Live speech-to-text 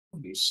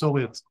So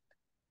it's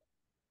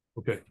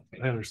okay.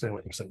 I understand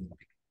what you're saying.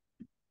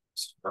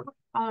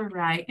 All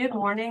right. Good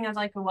morning. I'd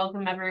like to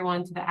welcome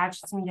everyone to the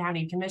Atchison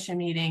County Commission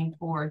meeting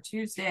for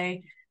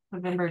Tuesday,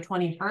 November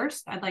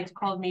 21st. I'd like to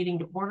call the meeting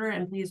to order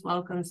and please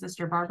welcome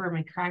Sister Barbara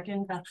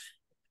McCracken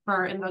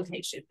for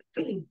invocation.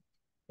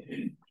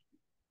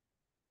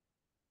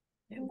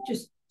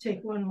 Just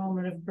take one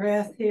moment of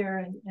breath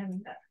here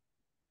and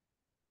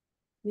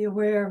be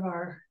aware of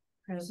our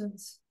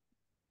presence,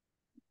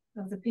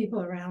 of the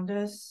people around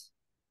us,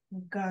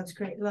 of God's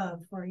great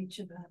love for each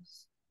of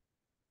us.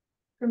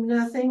 From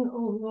nothing,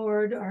 O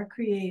Lord, our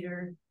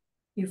Creator,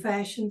 you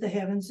fashioned the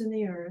heavens and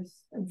the earth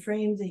and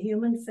framed the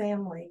human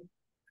family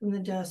from the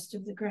dust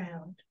of the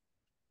ground.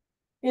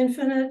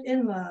 Infinite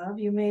in love,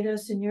 you made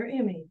us in your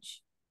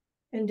image,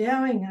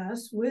 endowing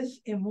us with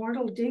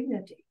immortal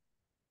dignity.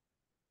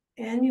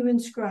 And you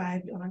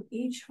inscribed on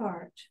each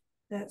heart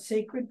that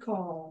sacred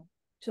call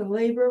to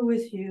labor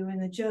with you in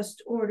the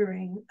just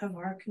ordering of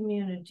our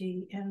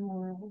community and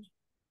world.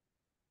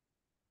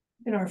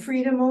 In our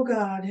freedom, O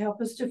God,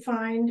 help us to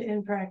find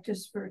and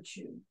practice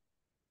virtue.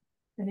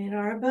 And in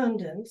our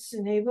abundance,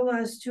 enable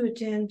us to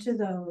attend to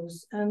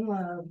those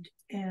unloved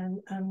and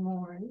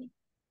unmourned.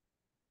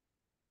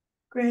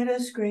 Grant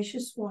us,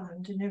 gracious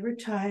one, to never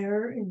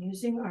tire in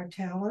using our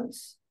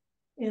talents,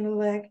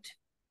 intellect,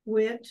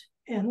 wit,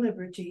 and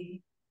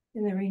liberty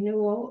in the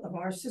renewal of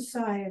our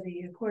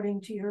society according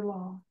to your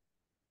law.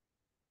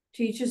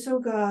 Teach us, O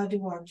God, to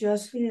walk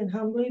justly and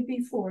humbly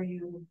before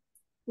you.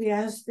 We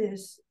ask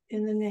this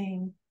in the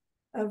name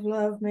of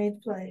love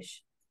made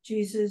flesh,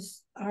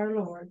 Jesus our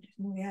Lord.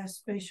 And we ask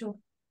special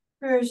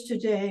prayers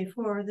today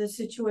for the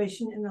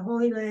situation in the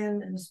Holy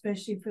Land and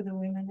especially for the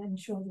women and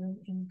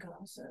children in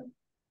Gaza.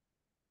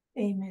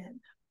 Amen.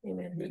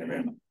 Amen.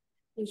 Amen.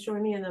 Please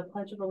join me in the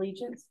Pledge of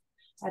Allegiance.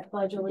 I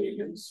pledge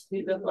allegiance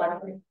to the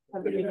flag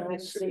of the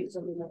United States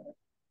of America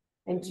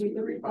and to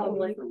the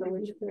republic for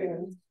which it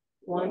stands,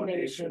 one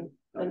nation,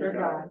 under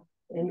God,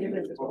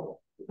 indivisible,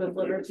 with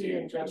liberty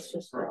and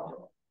justice for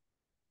all.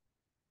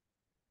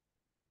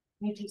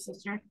 You too,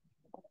 sister.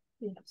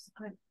 Yes.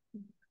 Okay.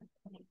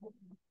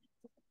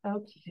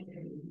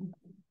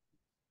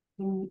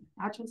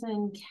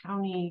 Atchison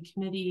County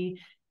Committee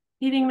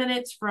meeting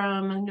minutes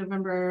from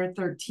November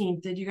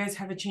 13th. Did you guys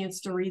have a chance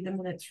to read the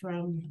minutes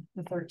from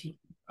the 13th?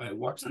 I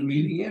watched the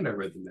meeting and I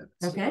read the minutes.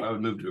 Okay. So I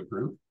would move to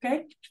approve.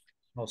 Okay.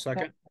 I'll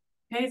second.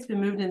 Okay, it's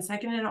been moved and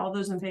seconded. All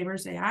those in favor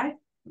say aye.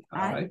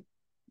 Aye.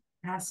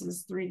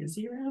 Passes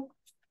 3-0.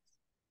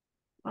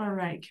 All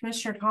right,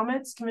 Commissioner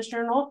comments,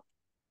 Commissioner Knoll?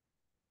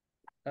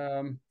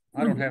 I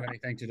don't have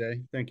anything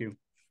today. Thank you.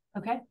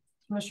 Okay,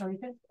 Commissioner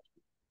Regan?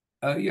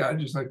 Yeah, I'd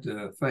just like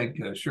to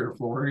thank Sheriff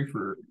Laurie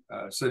for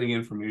sitting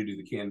in for me to do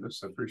the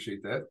canvas. I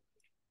appreciate that.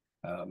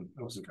 I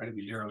wasn't trying to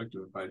be derelict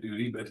of my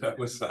duty, but I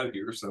was out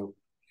here. So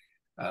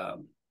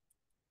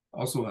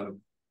also want to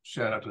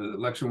shout out to the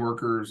election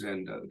workers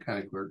and the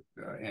county clerk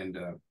and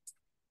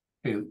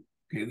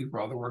Kaylee for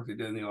all the work they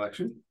did in the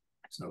election.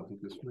 So I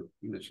think this worth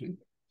mentioning.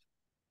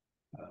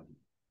 I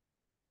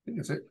think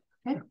that's it.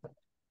 Okay.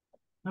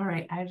 All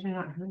right, I have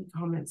not heard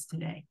comments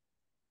today.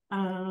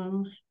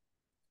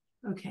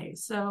 Okay,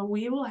 so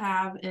we will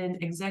have an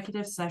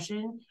executive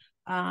session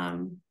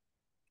at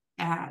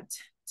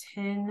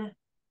 10:04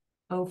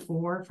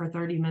 for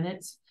 30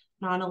 minutes.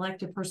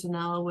 Non-elected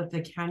personnel with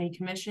the county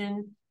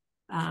commission,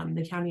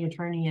 the county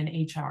attorney, and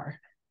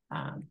HR.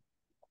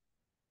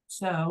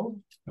 So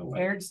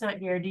Eric's not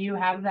here. Do you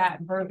have that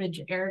verbiage,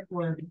 Eric?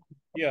 Word?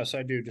 Yes,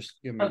 I do.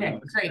 Just give me. Okay,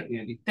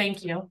 great.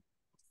 Thank you.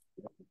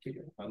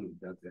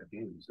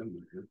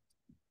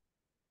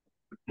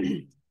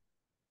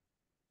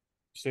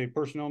 Say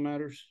personnel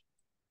matters.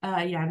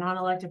 Yeah,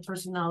 non-elected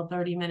personnel,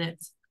 30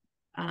 minutes.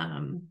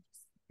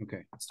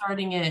 Okay.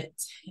 Starting at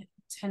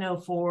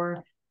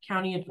 10:04,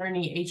 county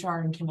attorney, HR,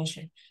 and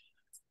commission.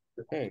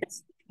 Okay.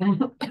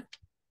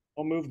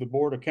 I'll move the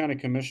Board of County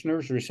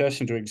Commissioners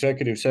recess into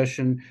executive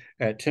session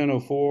at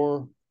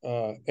 10:04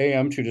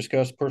 a.m. to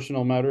discuss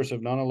personnel matters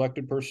of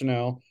non-elected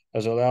personnel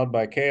as allowed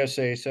by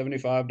K.S.A.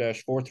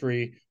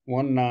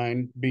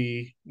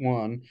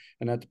 75-4319B1,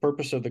 and that the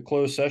purpose of the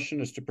closed session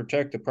is to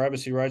protect the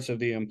privacy rights of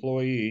the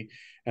employee,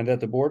 and that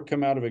the board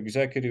come out of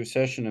executive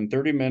session in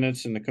 30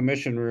 minutes in the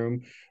commission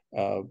room,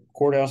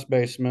 courthouse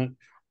basement,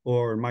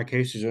 or in my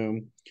case,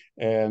 Zoom,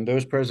 and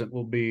those present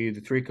will be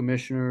the three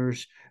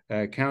commissioners,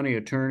 county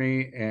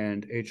attorney,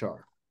 and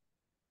HR.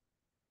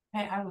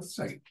 Okay, I will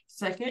second.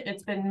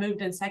 It's been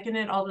moved and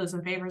seconded. All those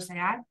in favor say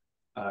aye.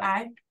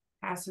 Aye.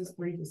 Passes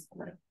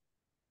 3-0.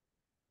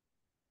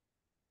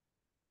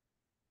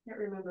 Can't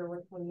remember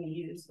which one we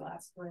used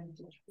last time.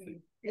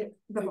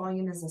 The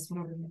volume is this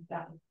one.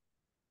 That one.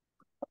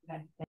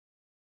 Okay.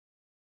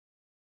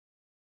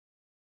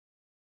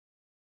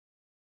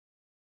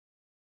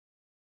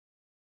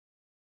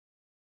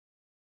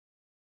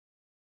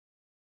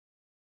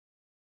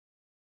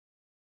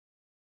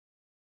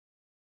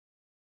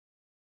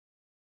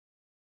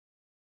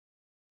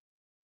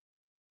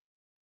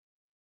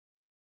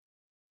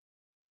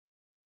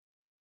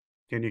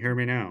 Can you hear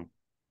me now?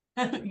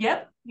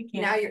 Yep, you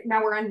can.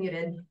 Now we're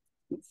unmuted.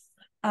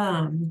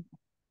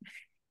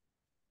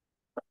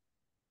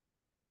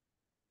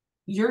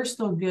 You're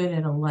still good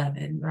at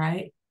 11,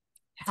 right?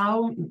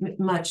 How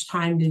much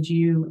time did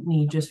you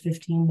need? Just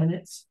 15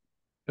 minutes?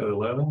 At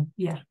 11?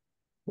 Yeah.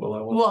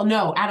 Well,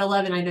 No, at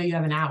 11, I know you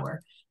have an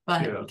hour,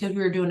 but Yeah. because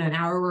we were doing an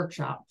hour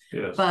workshop.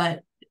 yes,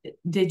 But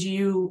did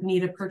you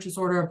need a purchase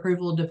order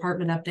approval,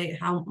 department update?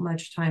 How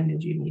much time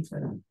did you need for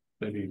them?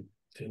 maybe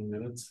 10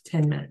 minutes,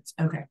 10 minutes.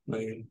 Okay.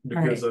 maybe,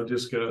 because I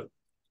just got,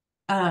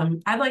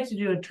 I'd like to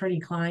do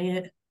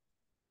attorney-client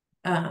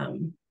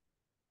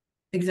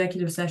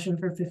executive session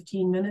for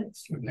 15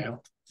 minutes.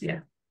 Now, Yeah.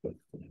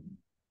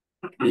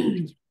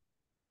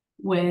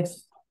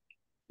 With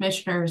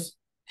Commissioners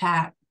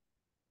Pat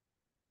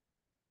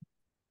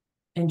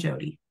and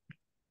Jody.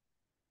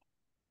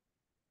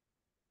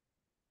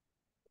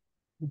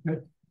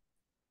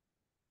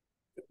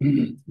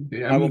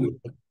 yeah,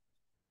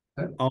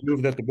 I'll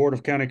move that the Board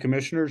of County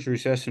Commissioners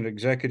recess an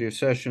executive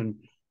session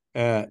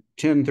at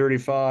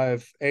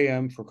 10:35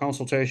 a.m. for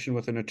consultation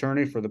with an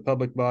attorney for the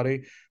public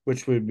body,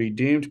 which would be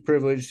deemed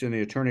privileged in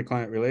the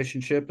attorney-client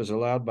relationship as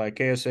allowed by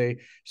K.S.A.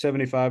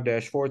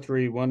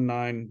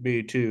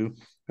 75-4319B2,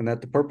 and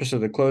that the purpose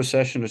of the closed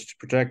session is to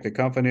protect the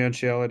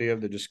confidentiality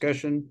of the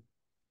discussion,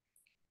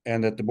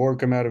 and that the board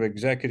come out of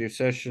executive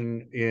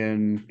session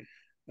in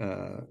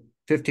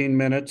 15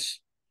 minutes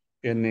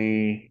in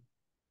the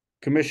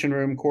commission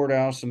room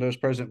courthouse, and those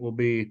present will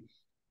be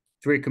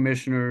 3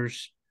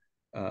 commissioners,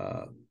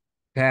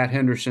 Pat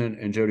Henderson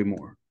and Jody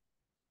Moore.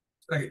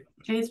 Okay,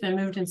 it's been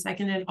moved and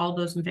seconded. All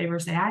those in favor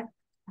say aye.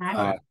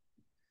 Aye.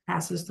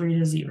 Passes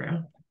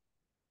 3-0.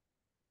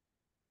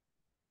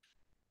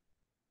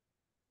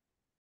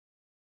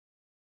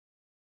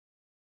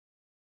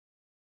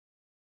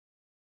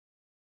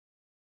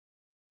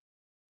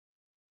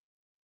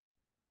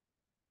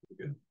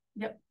 Good.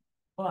 Yep.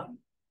 Well,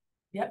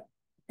 yep.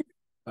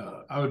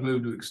 I would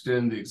move to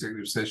extend the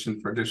executive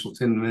session for additional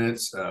 10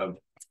 minutes.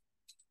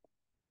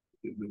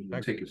 It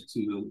would take us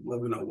to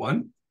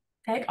 11:01.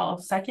 Okay, I'll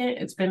second.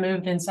 It's been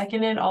moved and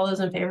seconded. All those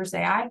in favor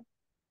say aye.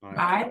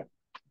 Aye.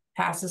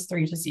 Passes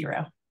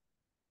 3-0.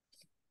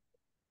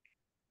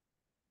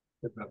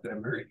 About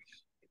that, Mary.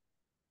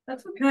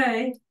 That's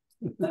okay.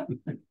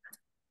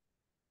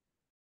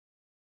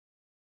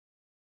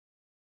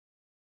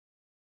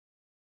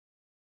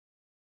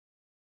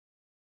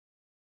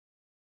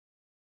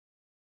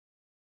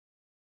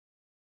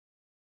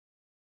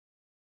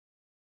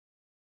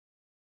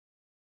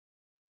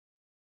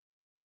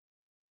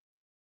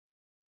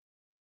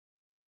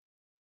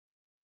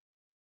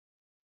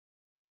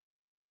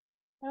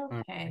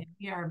 Okay,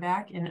 we are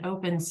back in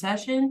open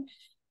session,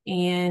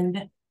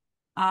 and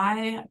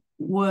I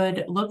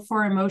would look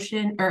for a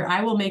motion, or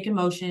I will make a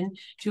motion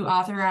to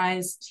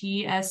authorize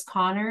T.S.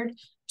 Connard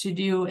to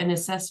do an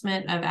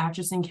assessment of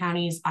Atchison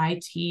County's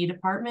IT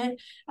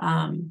department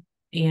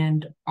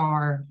and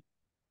our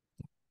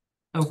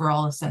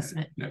overall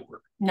assessment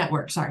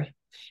network. Sorry.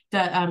 Do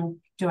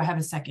I have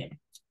a second?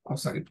 I'll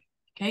second.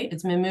 Okay,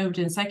 it's been moved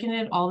and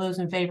seconded. All those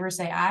in favor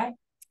say aye.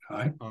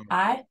 Aye.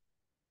 Aye.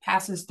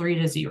 Passes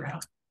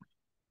 3-0.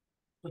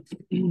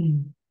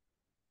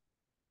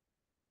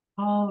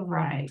 All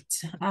right.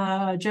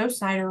 Joe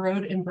Snyder,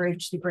 Road and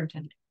Bridge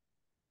Superintendent.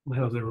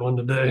 how's everyone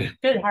today?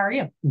 Good. How are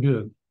you?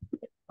 Good.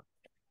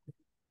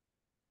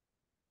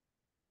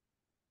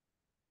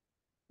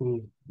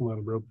 Might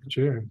have broke the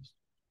chair.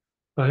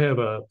 I have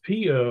a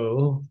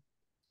PO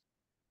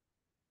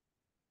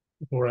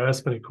for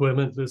Aspen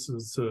Equipment. This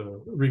is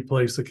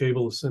replace the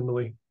cable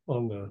assembly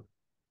on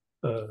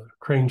the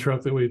crane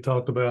truck that we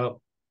talked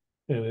about,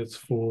 and it's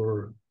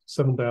for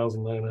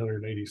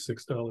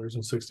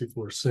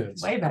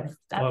 $7,986.64. Way better.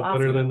 That's awesome.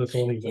 Better than the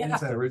 20. Yeah.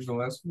 That's that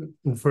original estimate.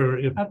 And for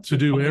it to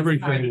do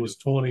everything was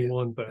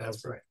 21,000.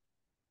 That's right.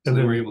 And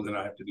then we're able to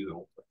not have to do the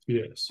whole thing.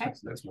 Yes. Okay.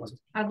 That's one.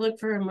 I'd look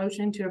for a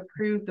motion to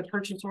approve the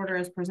purchase order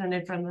as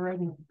presented from the Road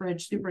and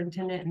Bridge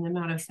Superintendent in the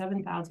amount of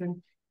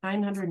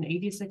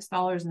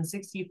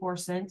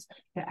 $7,986.64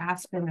 to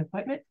Aspen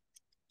Equipment.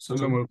 So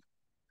moved.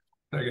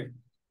 Second.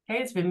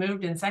 Okay, it's been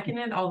moved and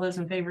seconded. All those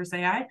in favor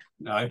say aye.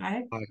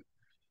 Aye. Aye.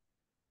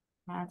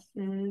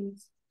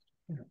 Passes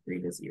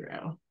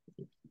 3-0.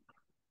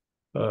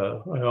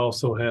 I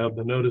also have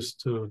the notice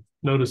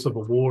of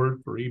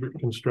award for Ebert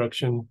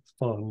Construction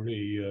on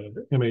the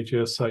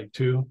MHS Site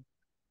 2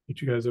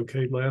 that you guys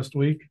okayed last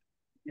week.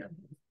 Yeah.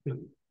 It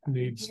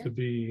needs to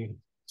be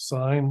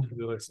signed.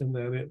 Did I send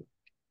that in?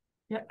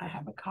 Yep, I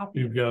have a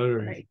copy. You've got it.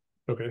 Right.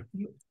 Okay.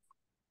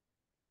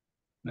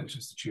 That's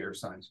just the chair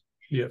signs.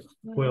 Yep.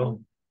 Well.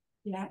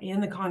 Yeah,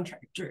 and the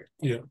contractor.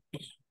 Yeah.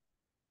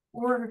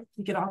 Or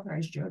you could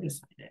authorize Joe to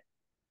sign it,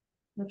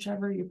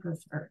 whichever you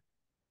prefer.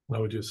 I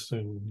would just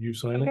send you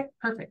sign Okay, it.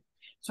 perfect.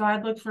 So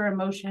I'd look for a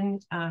motion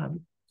to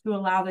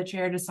allow the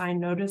chair to sign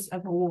notice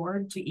of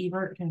award to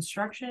Ebert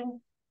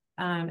Construction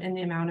in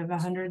the amount of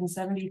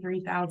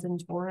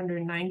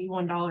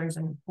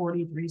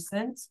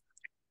 $173,491.43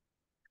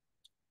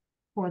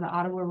 for the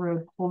Ottawa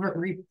Road culvert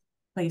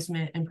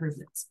replacement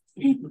improvements.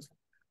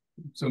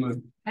 So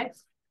moved. Okay,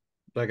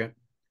 Second.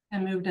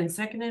 And moved and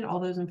seconded. All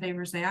those in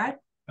favor say aye.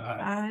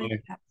 Aye.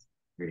 Aye.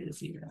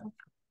 3-0.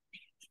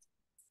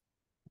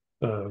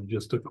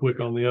 Just a quick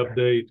on the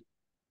update.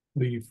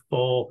 The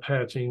fall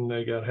patching,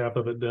 they got half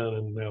of it done,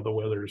 and now the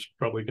weather's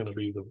probably going to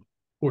be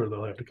where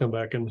they'll have to come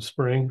back in the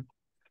spring.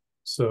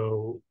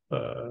 So,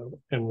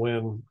 and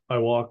when I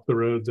walked the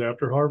roads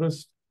after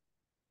harvest,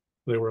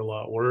 they were a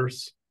lot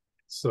worse.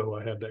 So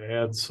I had to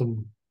add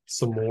some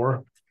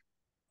more.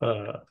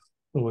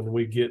 When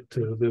we get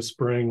to this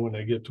spring, when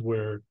I get to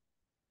where,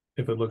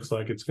 if it looks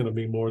like it's going to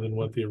be more than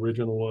what the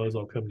original was,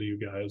 I'll come to you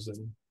guys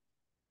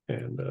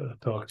and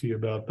talk to you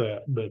about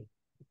that. But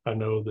I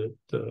know that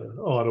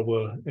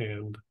Ottawa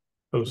and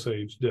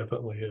Osage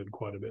definitely had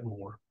quite a bit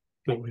more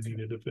that we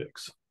needed to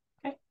fix.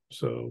 Okay.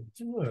 So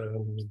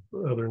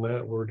other than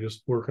that, we're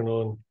just working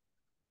on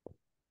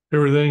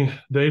everything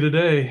day to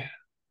day.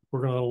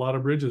 Working on a lot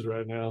of bridges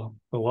right now.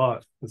 A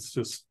lot. It's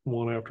just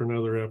one after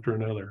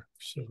another.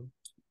 So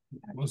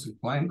Mostly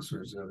planks,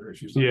 or is there other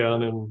issues? yeah,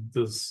 and then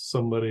there's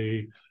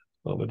somebody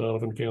on the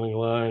Donovan County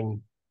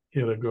line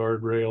hit a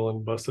guardrail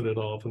and busted it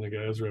off, and the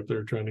guys are up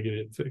there trying to get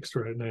it fixed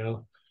right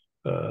now.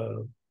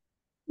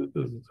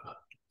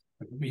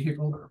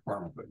 Vehicle or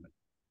farm equipment?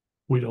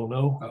 We don't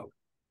know. Oh.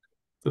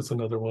 That's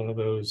another one of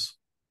those.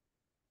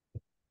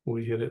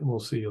 We hit it and we'll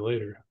see you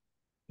later.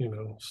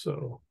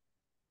 So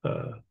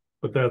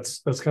but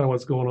that's kind of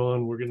what's going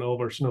on. We're getting all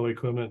of our snow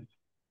equipment,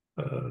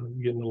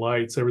 getting the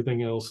lights,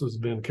 everything else has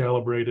been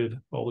calibrated.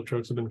 All the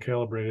trucks have been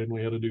calibrated, and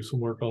we had to do some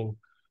work on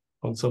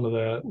some of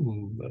that,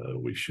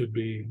 and we should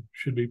be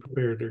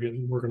prepared. They're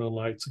working on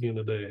lights again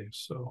today.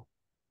 So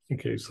in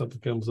case something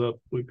comes up,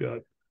 we've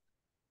got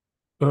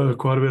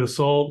quite a bit of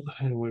salt,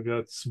 and we've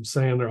got some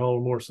sand. They're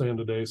hauling more sand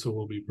today, so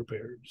we'll be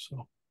prepared.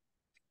 So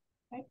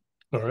okay.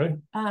 All right.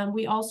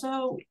 We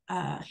also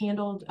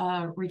handled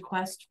a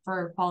request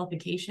for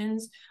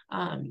qualifications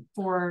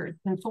for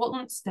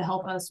consultants to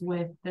help us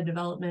with the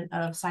development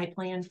of site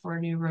plan for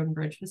a new road and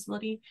bridge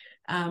facility.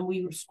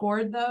 We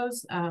scored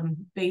those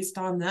based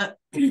on the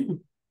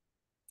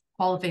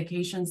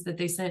qualifications that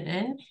they sent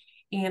in,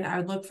 and I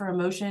would look for a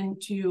motion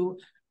to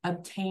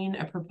obtain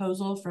a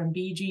proposal from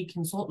BG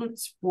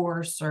Consultants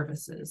for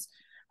services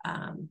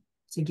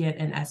to get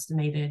an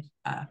estimated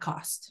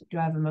cost. Do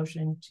I have a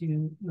motion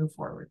to move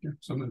forward?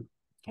 So moved.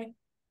 Okay. Do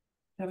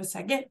I have a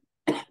second?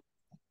 Been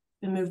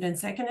moved and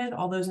seconded.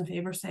 All those in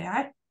favor say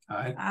aye.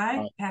 Aye.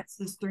 Aye.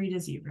 Passes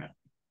 3-0.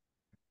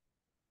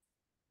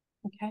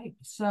 Okay,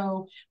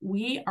 so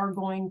we are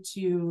going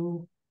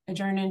to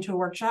adjourn into a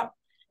workshop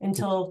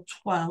until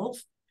 12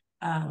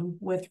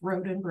 with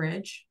road and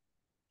bridge.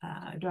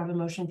 Do I have a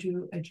motion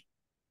to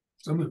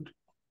So moved.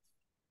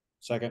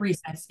 Second.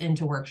 recess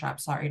into workshop?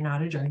 Sorry,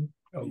 not adjourn.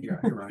 Oh, yeah,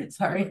 you're right.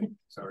 Sorry.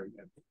 Sorry.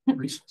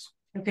 Recess.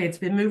 Okay, it's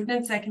been moved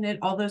and seconded.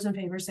 All those in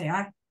favor say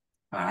aye.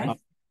 Aye.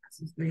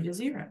 This is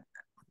 3-0.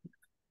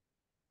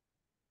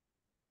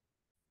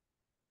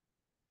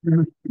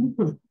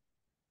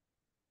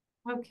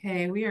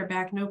 Okay, we are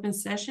back in open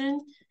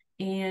session,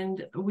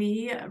 and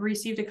we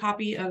received a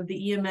copy of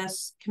the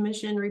EMS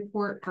Commission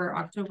report for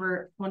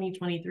October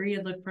 2023.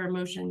 I'd look for a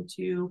motion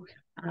to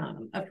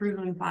approve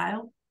and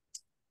file.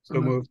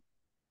 So moved.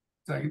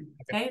 Second.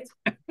 Okay.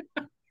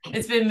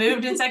 It's been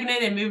moved and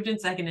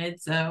seconded.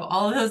 So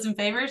all of those in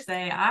favor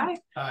say aye.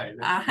 Aye.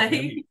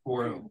 Aye.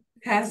 4-0.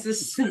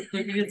 Passes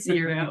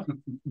 3-0.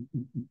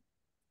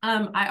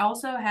 I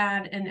also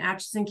had an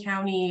Atchison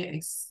County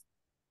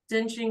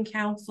Extension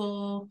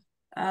Council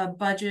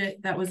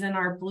budget that was in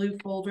our blue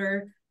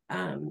folder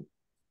in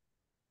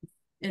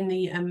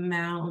the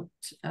amount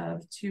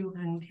of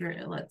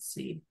 200. Let's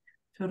see,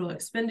 total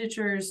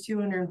expenditures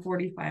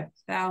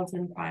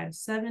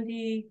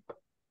 $245,570.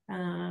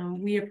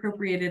 We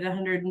appropriated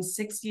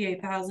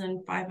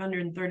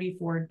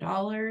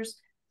 $168,534.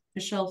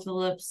 Michelle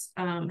Phillips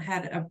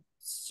had a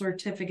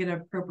certificate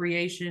of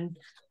appropriation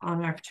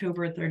on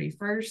October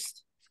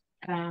 31st.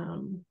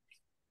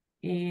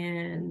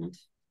 And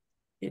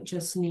it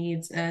just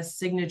needs a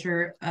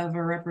signature of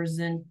a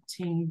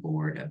representing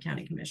board of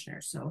county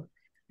commissioners. So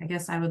I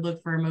guess I would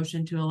look for a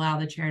motion to allow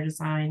the chair to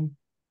sign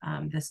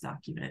this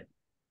document.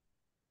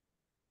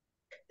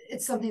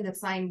 It's something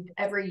that's signed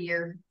every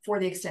year for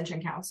the Extension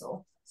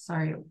Council.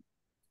 Sorry.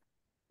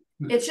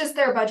 It's just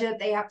their budget.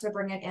 They have to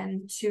bring it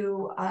in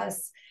to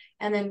us.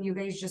 And then you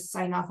guys just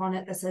sign off on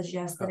it that says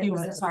yes. That it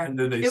was Sorry. And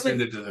then they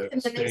send it to the and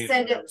then they state.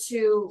 send it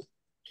to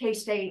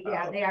K.S.A.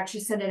 Yeah, they actually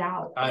send it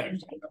out. I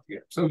understand. Yeah.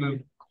 So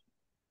moved.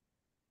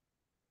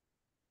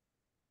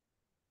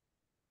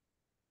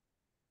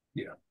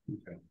 Yeah.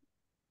 Okay.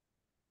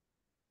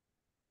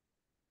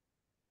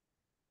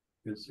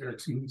 Is Eric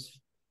Seams?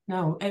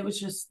 No, it was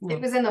just no.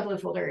 It was in the blue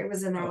folder. It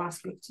was in there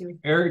last week too.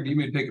 Eric, do you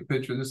mean to take a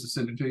picture of this and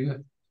send it to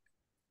you?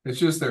 It's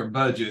just their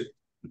budget.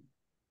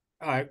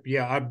 I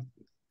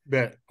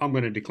bet I'm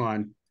going to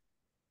decline.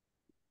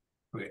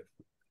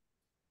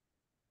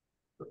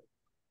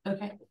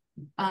 Okay.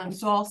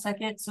 So I'll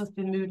second. So it's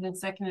been moved and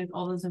seconded.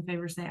 All those in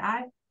favor say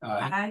aye.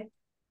 Aye.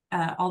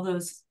 All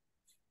those.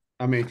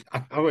 I mean,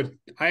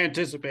 I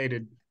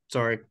anticipated,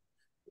 sorry,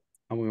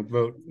 I'm going to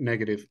vote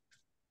negative.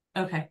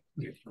 Okay,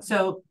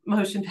 so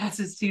motion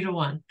passes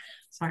 2-1.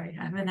 Sorry,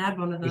 I haven't had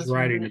one of those. Just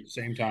writing at the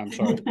same time,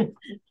 sorry.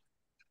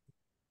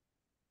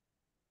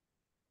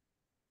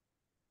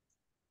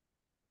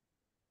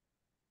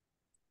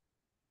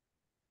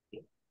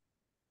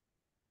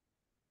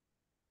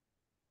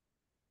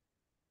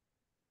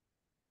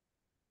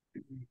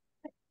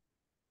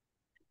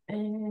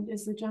 And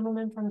is the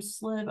gentleman from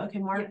Slib, okay,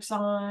 Mark's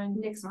on.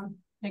 Nick's on.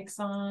 Nick's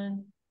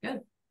on, good.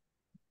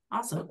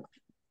 Awesome.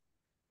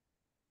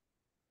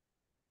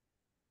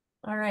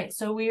 All right,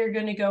 so we are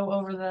gonna go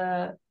over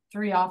the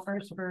 3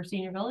 offers for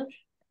Senior Village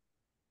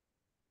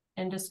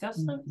and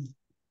discuss them.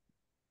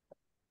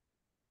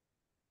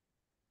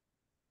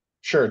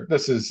 Sure.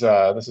 This is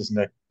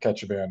Nick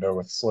Ketchabando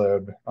with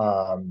Slib.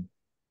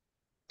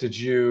 Did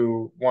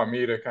you want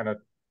me to kind of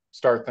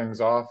start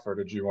things off, or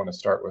did you want to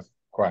start with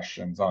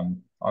questions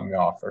on the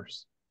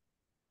offers?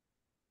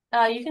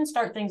 You can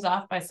start things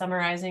off by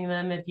summarizing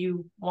them if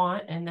you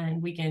want, and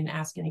then we can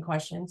ask any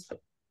questions.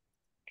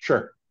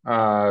 Sure.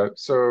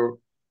 So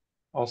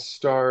I'll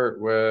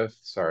start with,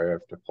 sorry, I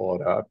have to pull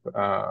it up.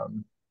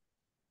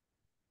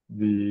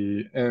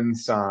 The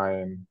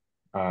Ensign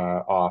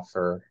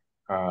offer.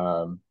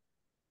 Let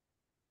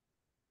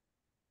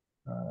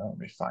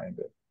me find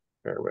it.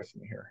 Bear with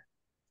me here.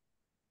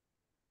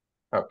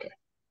 Okay.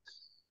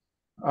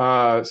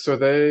 So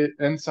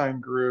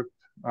Ensign Group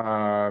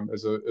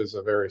is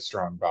a very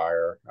strong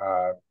buyer.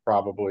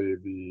 Probably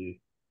the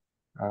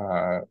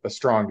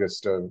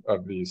strongest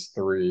of these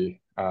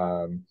 3.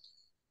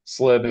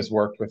 Slib has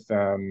worked with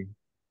them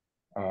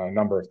a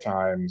number of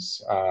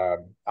times.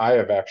 I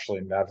have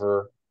actually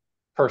never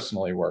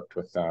personally worked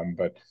with them,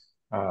 but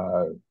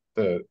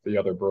the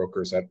other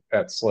brokers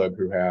at Slib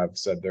who have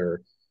said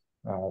they're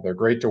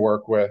great to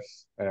work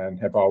with and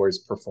have always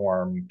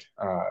performed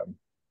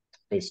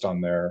based on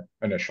their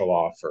initial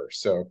offer.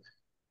 So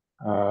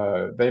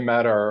they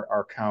met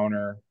our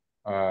counter,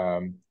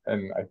 and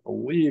I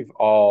believe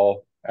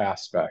all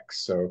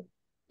aspects. So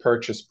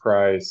purchase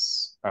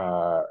price,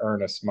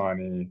 earnest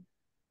money,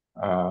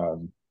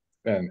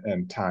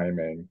 and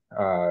timing.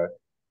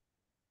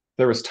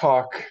 There was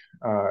talk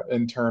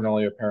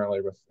internally,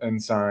 apparently, with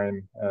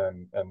Ensign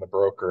and the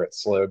broker at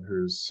Slib,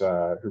 who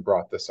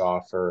brought this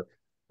offer.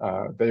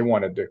 They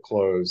wanted to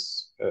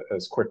close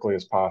as quickly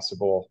as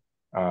possible,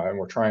 and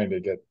we're trying to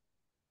get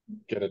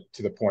it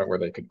to the point where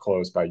they could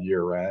close by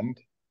year end.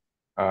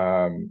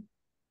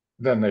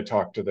 Then they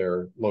talked to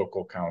their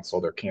local council,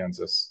 their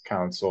Kansas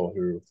council,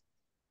 who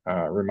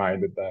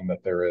reminded them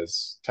that there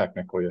is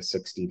technically a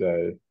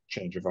 60-day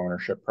change of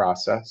ownership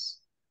process.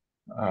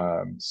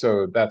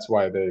 So that's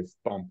why they've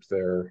bumped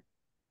their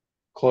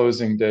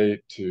closing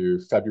date to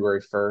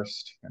February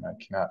 1st, and I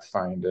cannot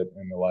find it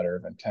in the letter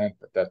of intent,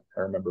 but that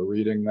I remember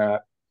reading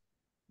that,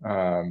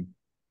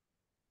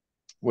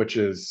 which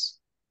is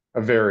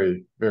a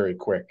very, very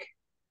quick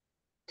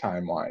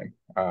timeline,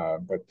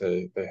 but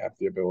they have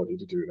the ability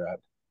to do that.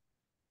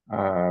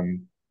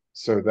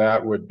 So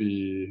that would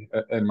be,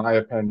 in my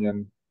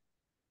opinion,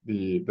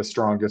 the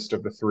strongest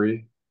of the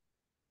 3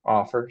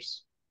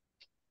 offers.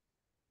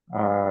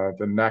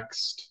 The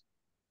next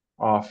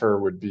offer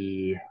would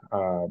be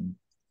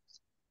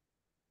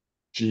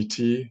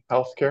GT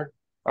Healthcare.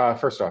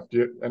 First off,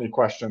 any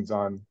questions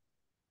on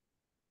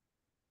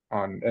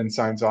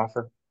Ensign's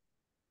offer?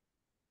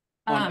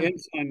 On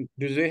Ensign,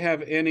 do they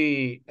have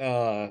any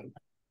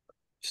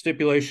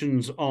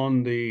stipulations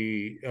on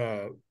the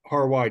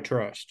Harwai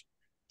Trust?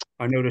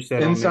 I noticed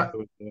that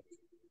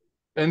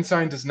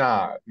Ensign does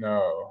not,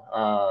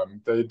 no.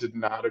 They did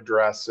not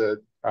address it.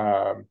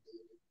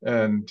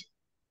 And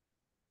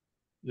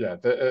yeah,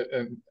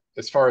 and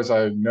as far as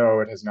I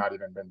know, it has not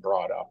even been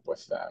brought up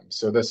with them.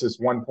 So this is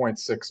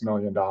 $1.6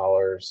 million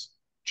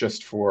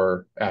just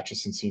for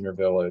Atchison Senior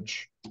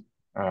Village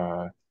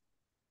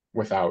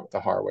without the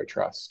Harway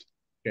Trust.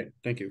 Okay,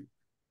 thank you.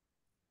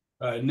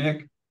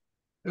 Nick,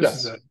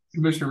 this is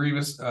Commissioner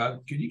Rivas.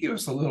 Could you give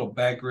us a little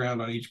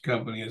background on each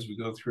company as we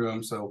go through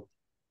them? So,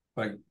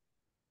 like,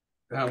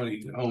 how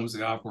many homes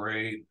they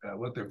operate,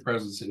 what their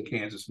presence in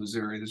Kansas,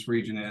 Missouri, this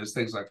region is,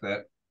 things like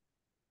that.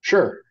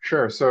 Sure.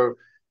 So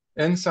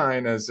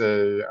Ensign is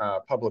a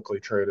publicly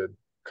traded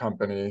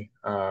company.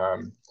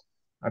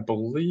 I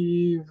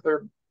believe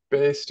they're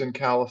based in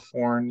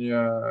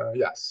California.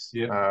 Yes.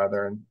 Yeah.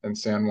 They're in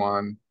San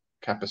Juan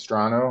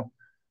Capistrano.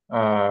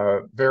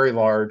 Very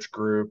large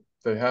group.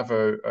 They have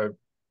a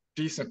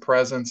decent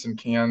presence in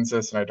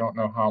Kansas, and I don't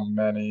know how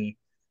many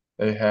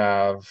they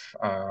have.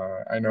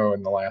 I know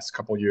in the last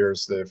couple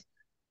years they've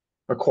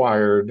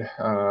acquired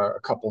a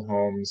couple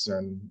homes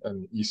in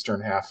the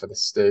eastern half of the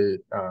state,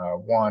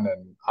 one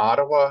in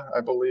Ottawa,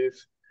 I believe.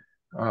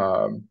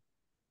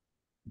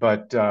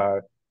 But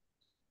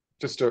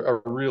just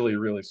a really,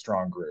 really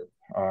strong group.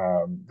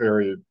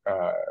 Very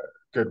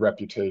good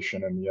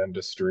reputation in the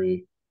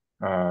industry,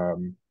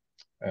 and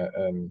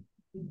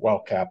well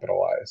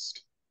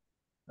capitalized.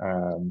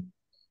 They're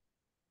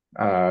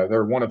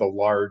one of the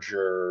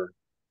larger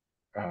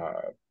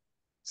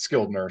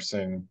skilled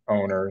nursing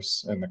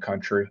owners in the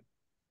country.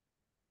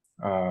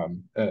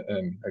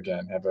 and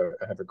again have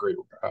a great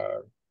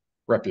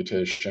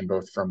reputation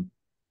both from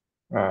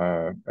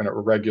a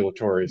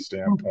regulatory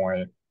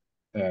standpoint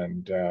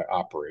and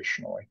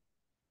operationally.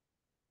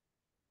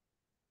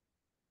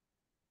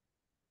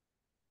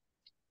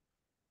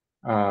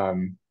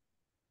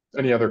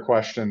 Any other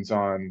questions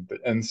on the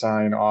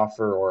Ensign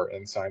offer or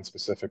Ensign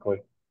specifically?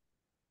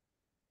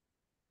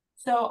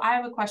 So I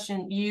have a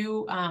question.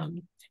 You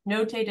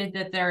notated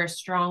that they're a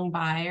strong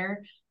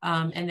buyer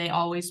and they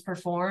always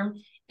perform.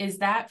 Is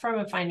that from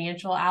a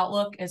financial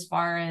outlook as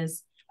far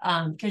as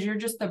because you're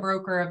just the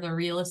broker of the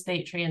real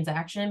estate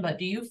transaction, but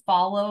do you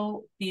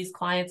follow these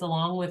clients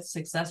along with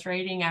success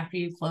rating after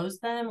you close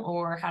them,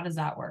 or how does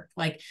that work?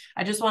 Like,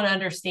 I just want to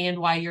understand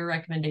why your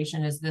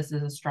recommendation is this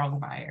is a strong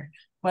buyer,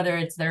 whether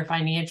it's their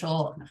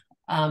financial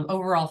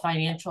overall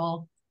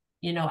financial,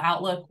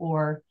 outlook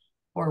or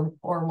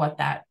what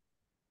that.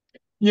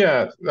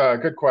 Yeah,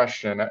 good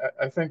question.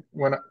 I think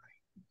when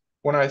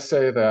I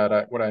say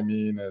that, what I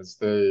mean is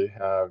they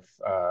have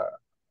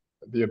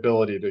the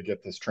ability to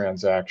get this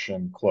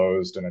transaction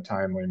closed in a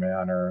timely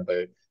manner.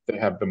 They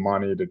have the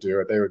money to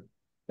do it.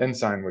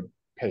 Ensign would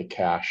pay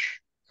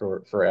cash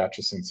for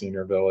Atchison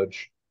Senior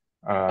Village,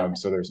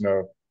 so there's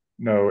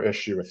no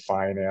issue with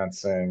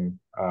financing.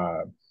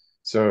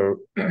 So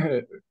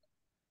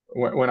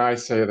when I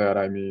say that,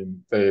 I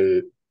mean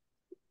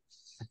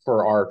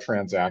for our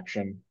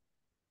transaction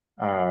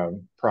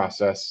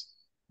process,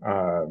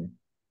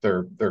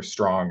 they're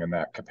strong in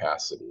that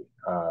capacity.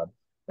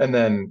 And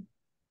then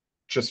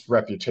just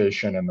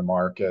reputation in the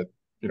market,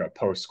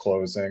 post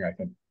closing, I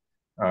think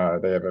I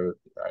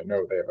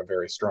know they have a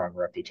very strong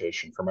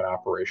reputation from an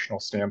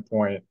operational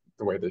standpoint,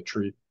 the way they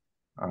treat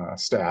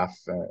staff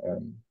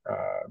and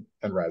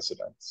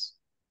residents.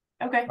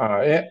 Okay.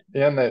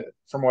 And that,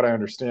 from what I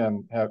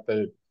understand,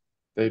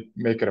 they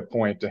make it a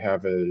point to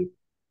have a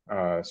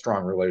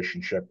strong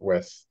relationship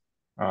with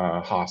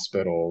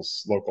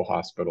hospitals, local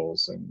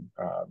hospitals, and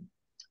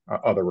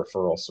other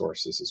referral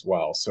sources as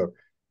well. So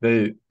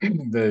they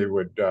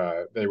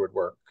would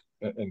work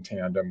in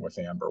tandem with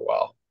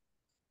Amberwell.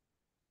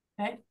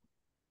 Okay,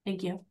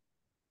 thank you.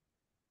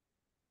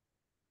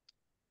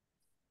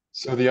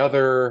 So the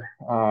other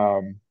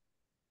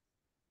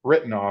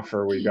written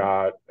offer we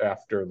got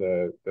after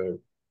the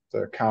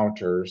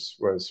counters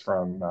was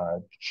from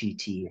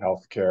GT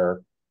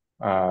Healthcare.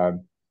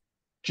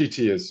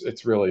 GT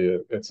it's really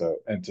it's an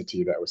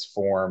entity that was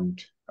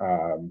formed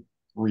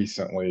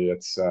recently.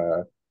 It's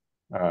a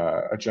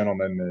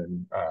gentleman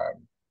named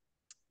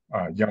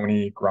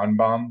Yoni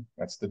Grunbaum,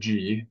 that's the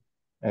G,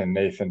 and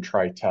Nathan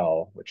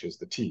Tritel, which is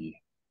the T.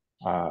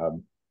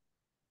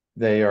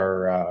 They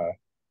are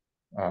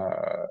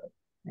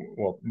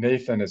well,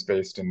 Nathan is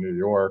based in New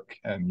York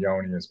and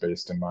Yoni is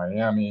based in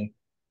Miami.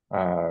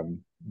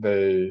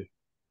 They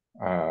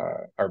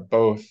are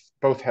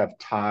both have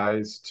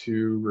ties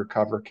to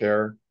Recover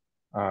Care.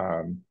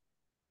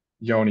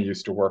 Yoni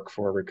used to work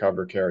for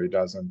Recover Care. He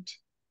doesn't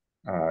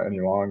any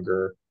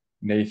longer.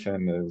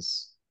 Nathan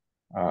is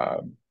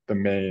the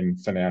main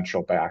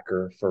financial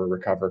backer for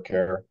Recover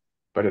Care,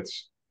 but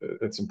it's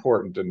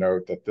important to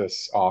note that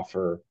this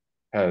offer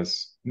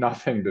has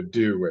nothing to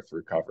do with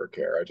Recover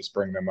Care. I just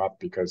bring them up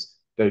because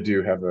they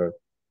do have a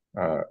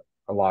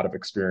lot of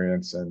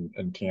experience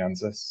in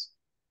Kansas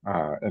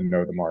and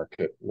know the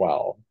market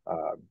well.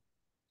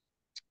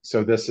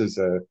 So this is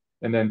an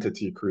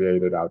entity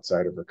created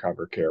outside of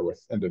Recover Care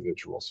with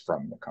individuals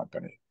from the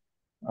company.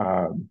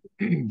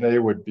 They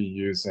would be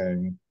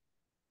using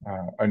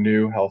a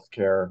new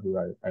healthcare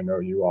who I know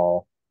you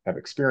all have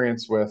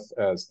experience with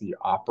as the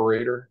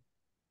operator.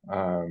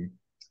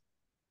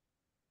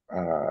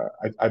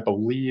 I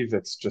believe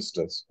it's just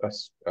a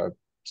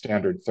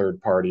standard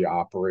third-party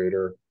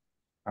operator.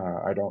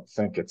 I don't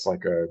think it's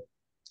like a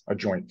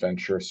joint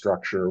venture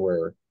structure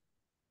where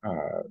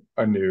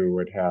a new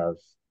would have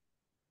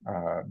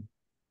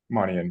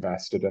money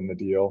invested in the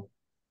deal.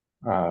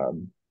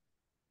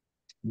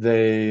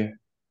 Their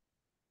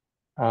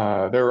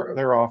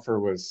offer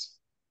was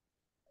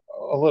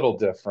a little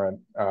different.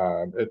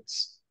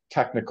 It's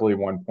technically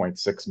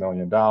 $1.6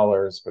 million,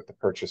 but the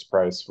purchase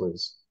price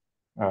was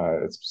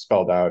it's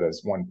spelled out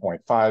as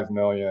 $1.5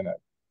 million at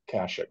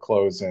cash at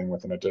closing,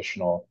 with an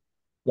additional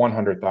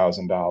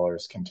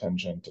 $100,000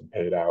 contingent and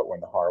paid out when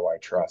the Harway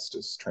Trust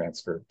is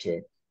transferred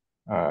to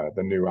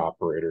the new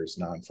operator's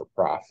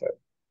non-for-profit.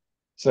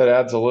 So it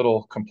adds a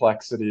little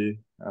complexity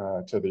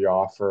to the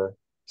offer,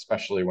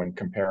 especially when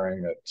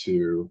comparing it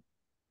to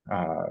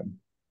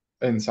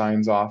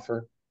Ensign's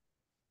offer.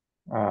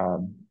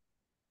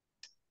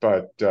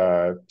 But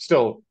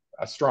still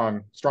a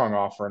strong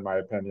offer in my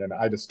opinion.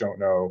 I just don't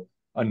know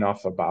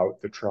enough about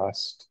the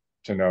trust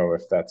to know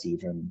if that's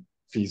even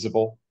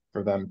feasible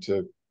for them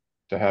to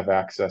have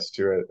access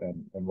to it,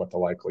 and what the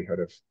likelihood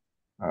of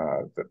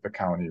the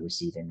county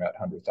receiving that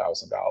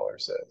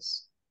 $100,000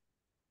 is.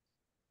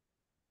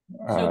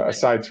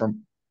 Aside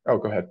from, oh,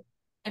 go ahead.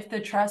 If the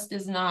trust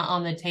is not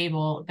on the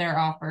table, their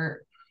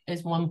offer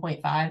is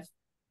 1.5.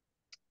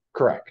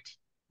 Correct.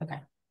 Okay.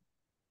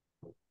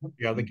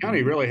 Yeah, the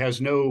county really has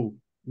no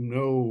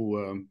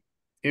influence.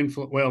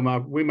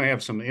 Well, we may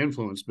have some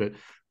influence, but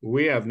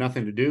we have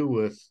nothing to do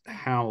with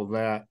how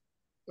that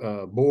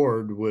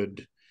board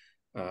would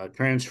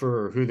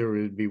transfer or who they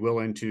would be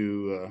willing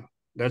to.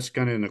 That's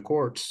kind of in the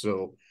courts,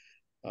 so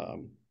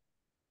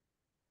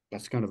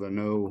that's kind of a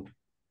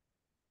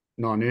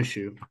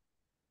non-issue.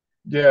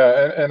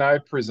 Yeah, and I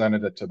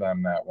presented it to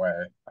them that way.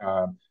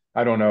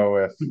 I don't know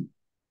if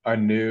a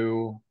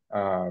new,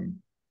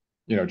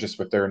 just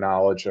with their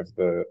knowledge of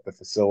the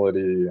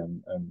facility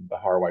and the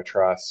Harway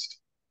Trust,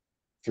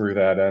 threw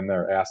that in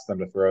there, asked them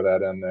to throw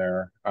that in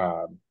there.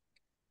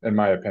 In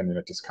my opinion,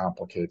 it just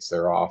complicates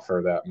their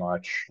offer that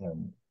much,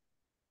 and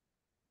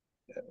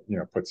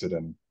puts it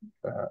in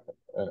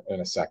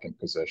a second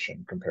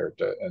position compared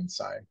to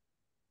Ensign.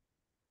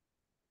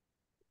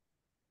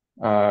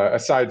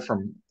 Aside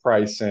from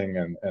pricing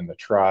and the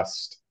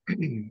trust,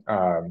 they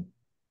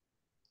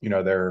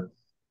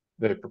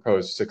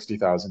proposed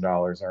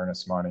 $60,000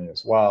 earnest money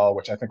as well,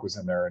 which I think was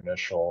in their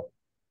initial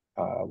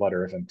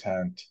letter of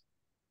intent.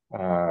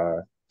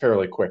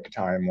 Fairly quick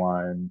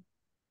timeline.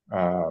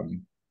 A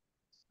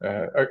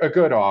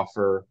good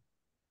offer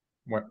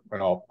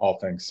when all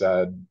things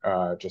said.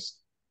 Just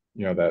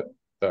that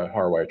the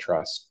Harway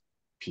Trust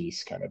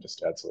piece kind of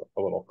just adds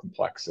a little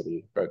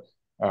complexity, but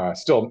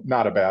still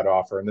not a bad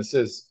offer. And this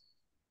is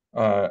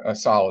a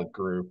solid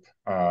group.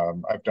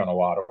 I've done a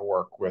lot of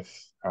work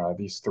with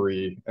these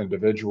three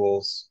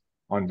individuals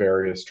on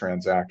various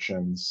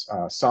transactions,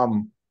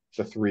 some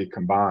the three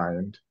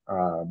combined,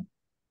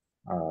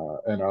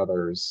 and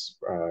others,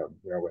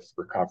 with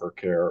Recover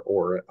Care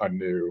or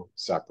Anew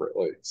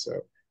separately.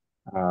 So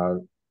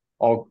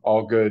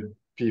all good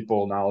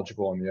people,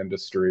 knowledgeable in the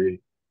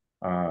industry.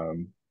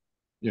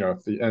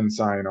 If the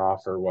Ensign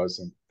offer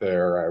wasn't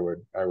there, I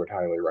would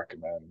highly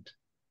recommend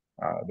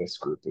this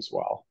group as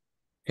well.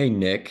 Hey,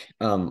 Nick,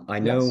 I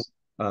know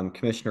Yes.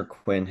 Commissioner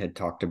Quinn had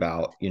talked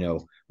about,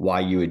 why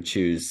you would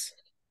choose,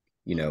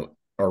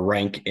 or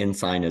rank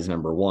Ensign as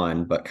number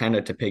one, but kind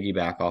of to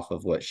piggyback off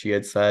of what she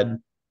had said,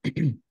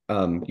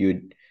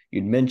 you'd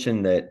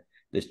mentioned that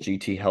this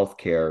GT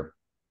Healthcare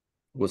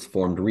was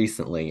formed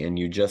recently, and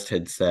you just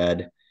had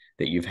said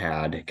that you've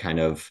had kind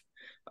of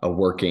a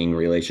working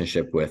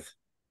relationship with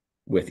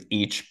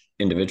each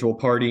individual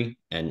party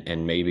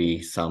and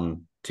maybe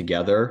some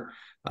together.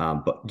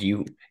 But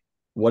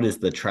what is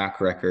the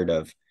track record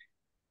of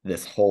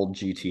this whole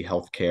GT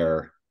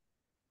Healthcare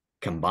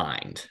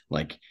combined?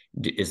 Like,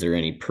 is there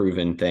any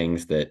proven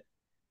things that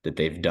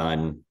they've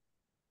done?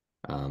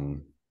 I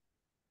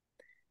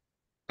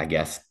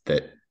guess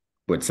that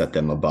would set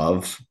them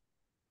above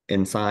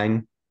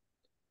Ensign.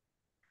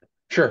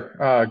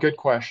 Sure. Good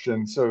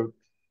question. So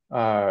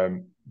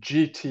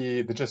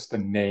GT, just the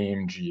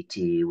name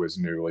GT was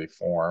newly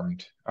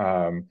formed.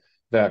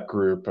 That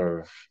group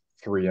of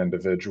three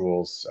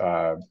individuals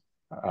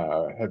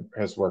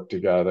has worked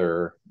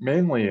together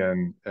mainly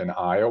in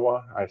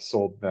Iowa. I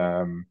sold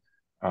them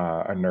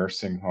a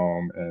nursing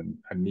home in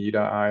Anita,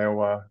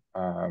 Iowa,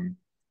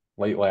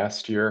 late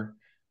last year,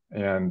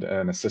 and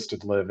an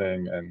assisted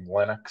living in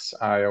Lenox,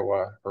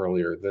 Iowa,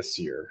 earlier this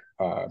year.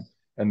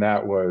 And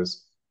that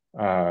was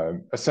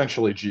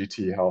essentially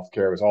GT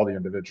Healthcare. It was all the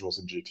individuals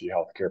in GT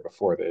Healthcare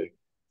before they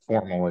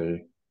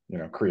formally,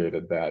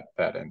 created that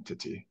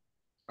entity.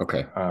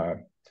 Okay.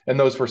 And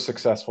those were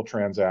successful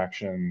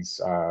transactions.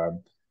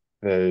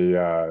 They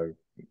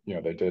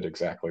did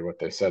exactly what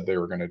they said they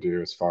were going to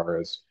do as far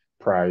as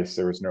price.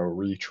 There was no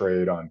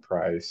retrade on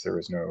price. There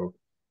was no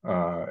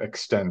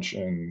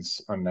extensions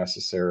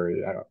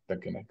unnecessary. I don't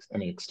think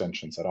any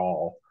extensions at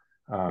all.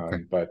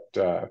 Okay. But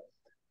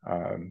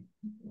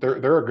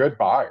they're a good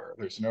buyer.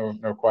 There's no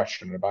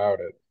question about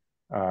it.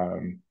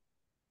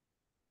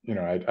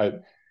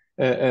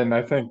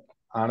 I think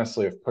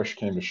honestly, if push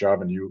came to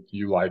shove and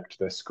you liked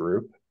this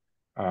group,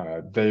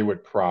 they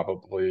would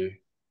probably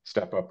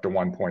step up to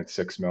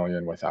 1.6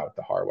 million without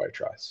the Harway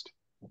Trust.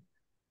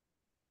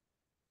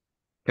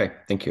 Okay,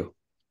 thank you.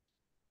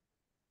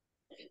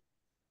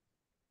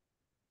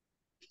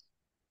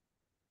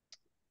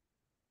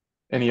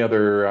 Any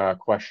other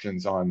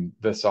questions on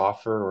this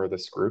offer or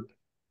this group?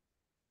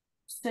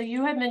 So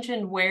you had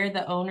mentioned where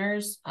the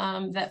owners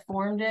that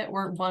formed it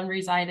were, one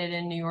resided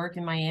in New York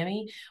and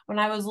Miami. When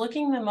I was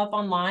looking them up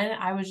online,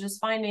 I was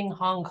just finding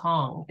Hong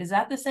Kong. Is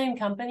that the same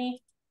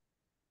company?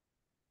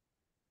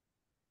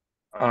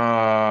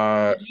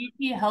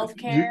 GT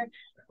Healthcare,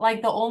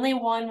 like the only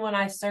one when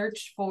I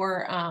searched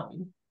for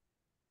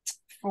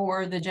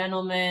the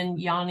gentleman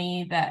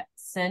Yanni that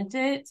sent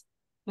it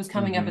was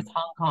coming up as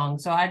Hong Kong.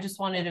 So I just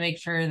wanted to make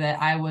sure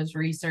that I was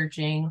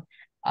researching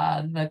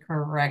the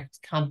correct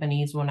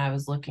companies when I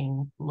was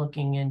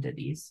looking into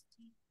these.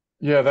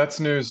 Yeah,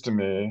 that's news to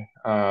me.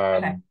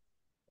 Okay.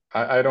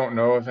 I don't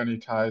know of any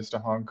ties to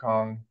Hong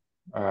Kong.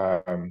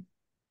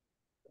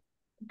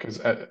 Because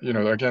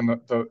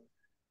again,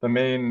 the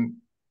main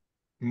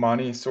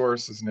money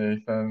source is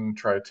Nathan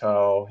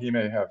Tritel.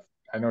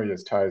 I know he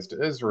has ties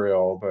to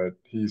Israel, but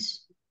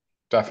he's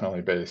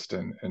definitely based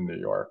in New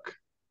York.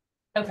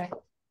 Okay.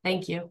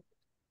 Thank you.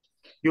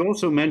 You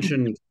also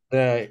mentioned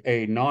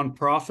A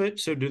nonprofit.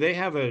 So do they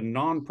have a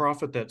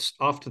nonprofit that's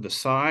off to the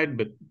side,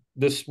 but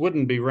this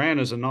wouldn't be ran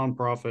as a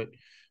nonprofit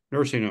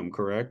nursing home,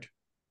 correct?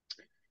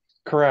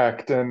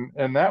 Correct,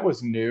 and that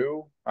was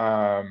new.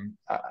 That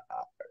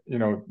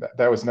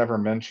was never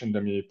mentioned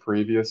to me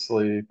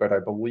previously, but I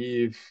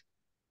believe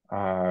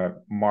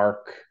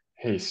Mark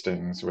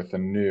Hastings with the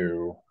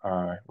new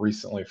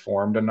recently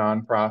formed a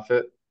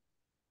nonprofit,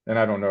 and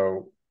I don't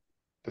know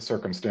the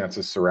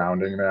circumstances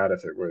surrounding that,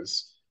 if it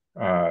was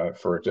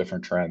for a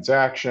different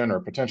transaction or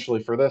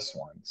potentially for this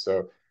one.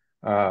 So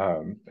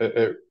I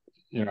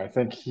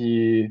think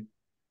he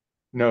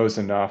knows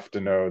enough to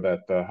know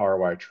that the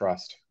Harwai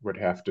Trust would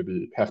have to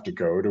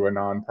go to a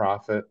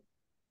nonprofit.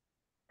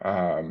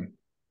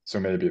 So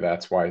maybe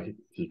that's why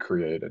he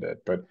created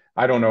it, but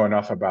I don't know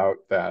enough about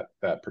that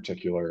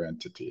particular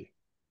entity.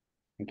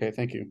 Okay,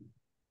 thank you.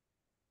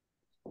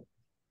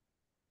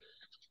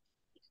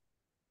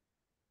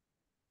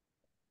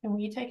 Can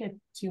we take a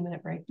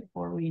 2-minute break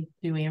before we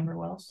do Amber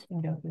Wells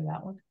and go through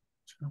that one?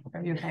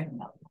 Are you okay with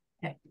that?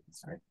 Okay,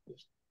 sorry.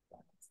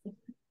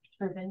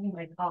 Preventing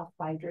my cough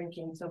by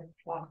drinking so much.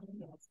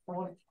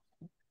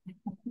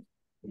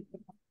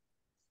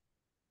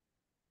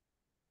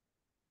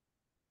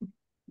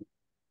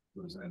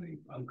 Was that a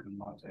pumpkin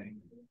latte?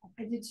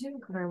 I did too.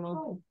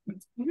 Caramel.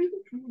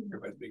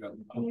 Everybody's big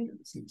on pumpkin,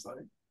 it seems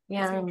like.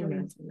 Yeah, I don't know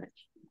too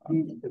much.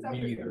 Me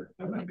either.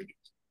 I'm not big.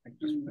 I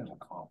just want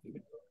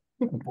coffee.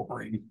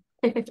 Boring.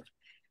 I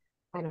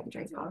don't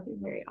drink coffee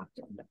very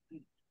often.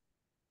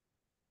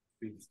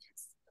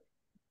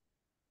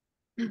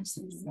 Sometimes.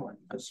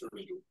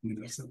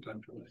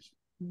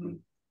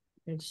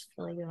 I just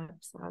feel like that.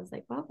 So I was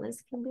like, well,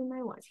 this can be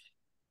my one.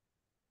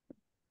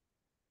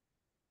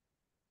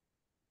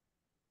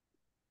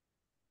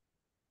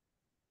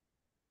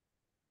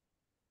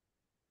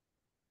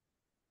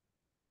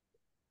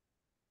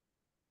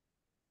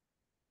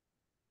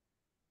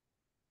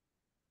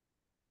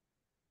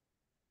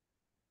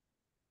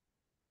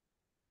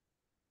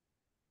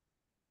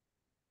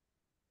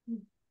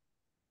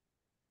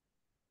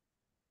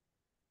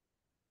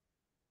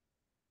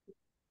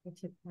 I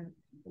took that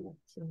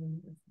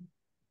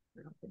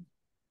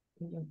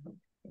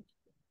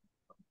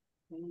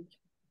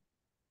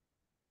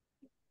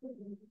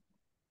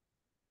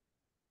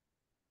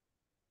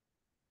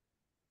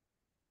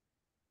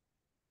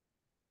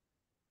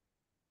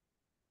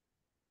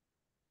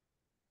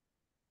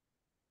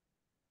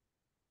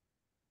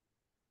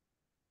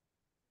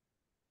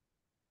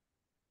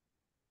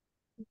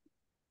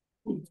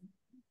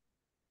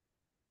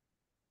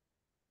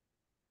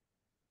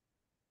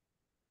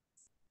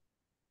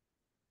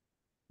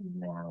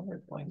Now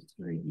we're going to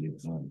review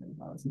Amber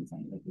Wells and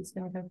something like he's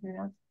going to go through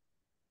that.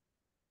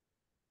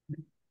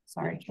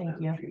 Sorry,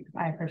 thank you.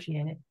 I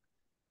appreciate it.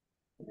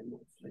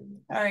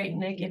 All right,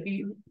 Nick, if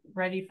you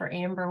ready for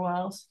Amber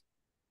Wells.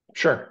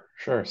 Sure.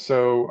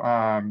 So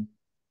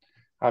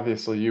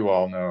obviously you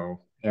all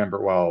know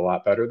Amber Well a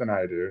lot better than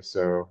I do,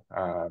 so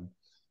I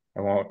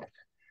won't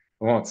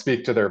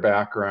speak to their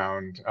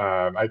background.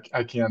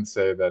 I can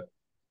say that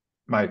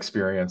my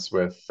experience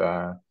with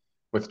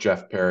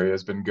Jeff Perry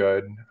has been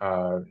good.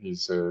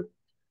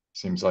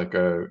 Seems like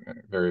a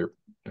very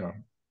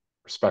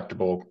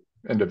respectable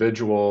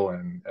individual,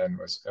 and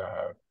was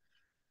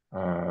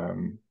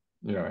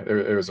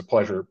it was a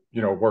pleasure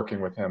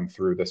working with him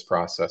through this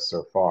process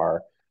so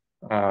far.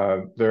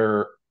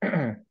 Their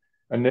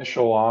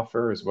initial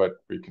offer is what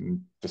we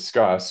can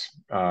discuss,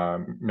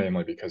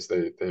 mainly because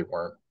they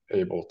weren't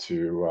able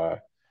to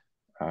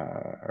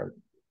are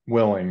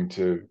willing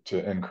to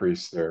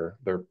increase their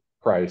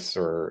price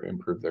or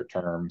improve their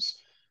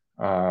terms.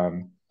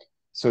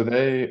 So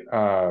they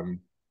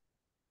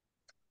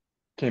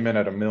came in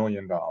at $1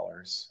 million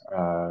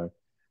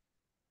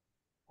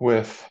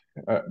with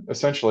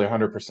essentially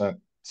 100%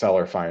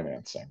 seller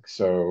financing.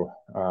 So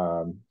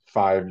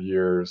 5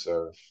 years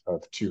of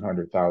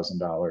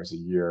 $200,000 a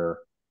year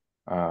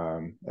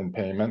in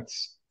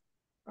payments.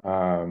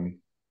 And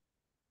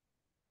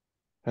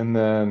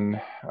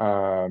then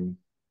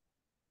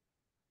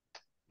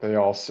they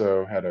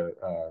also had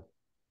a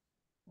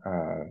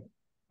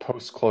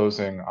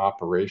post-closing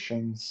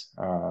operations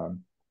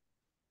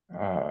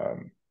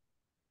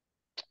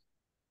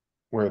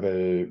where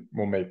they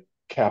will make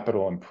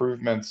capital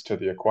improvements to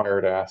the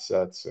acquired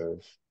assets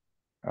of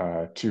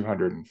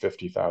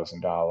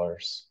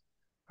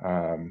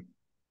 $250,000.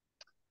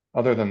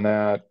 Other than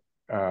that,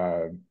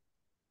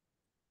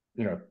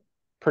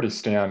 pretty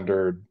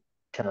standard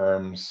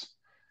terms.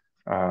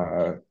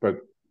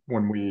 But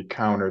when we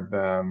countered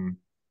them,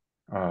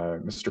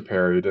 Mr.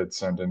 Perry did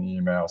send an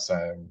email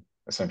saying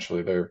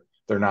essentially they're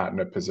not in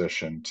a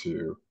position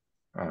to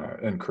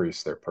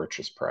increase their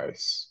purchase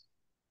price.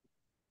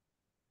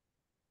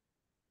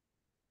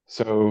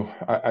 So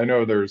I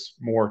know there's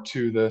more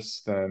to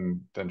this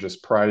than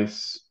just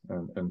price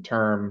and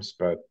terms,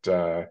 but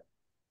as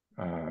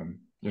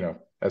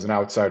an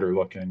outsider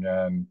looking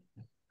in,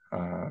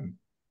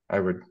 I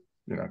would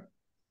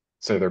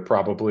say they're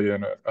probably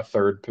in a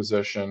third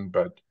position,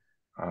 but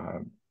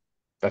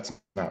that's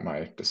not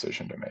my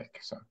decision to make.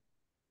 So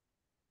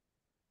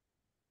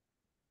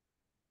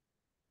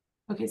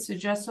Okay, so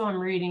just so I'm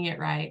reading it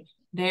right,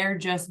 they're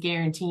just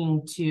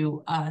guaranteeing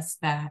to us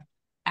that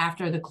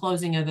after the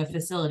closing of the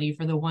facility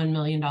for the $1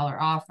 million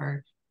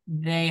offer,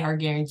 they are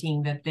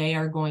guaranteeing that they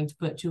are going to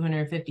put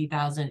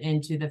 250,000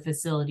 into the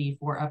facility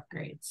for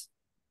upgrades.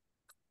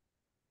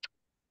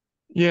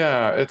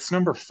 Yeah, it's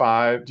number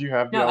 5. Do you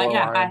have the No,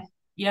 LOI?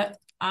 yep,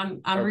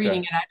 I'm Okay.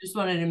 reading it. I just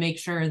wanted to make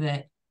sure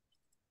that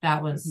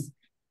that was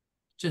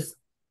just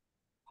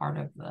part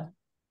of the,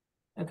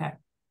 okay.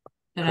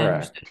 That I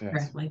understood Correct, yes.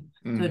 correctly.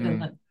 So it Mhm.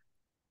 doesn't.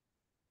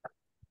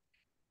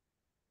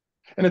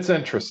 And it's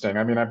interesting.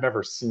 I mean, I've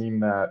never seen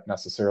that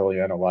necessarily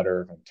in a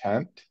letter of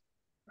intent.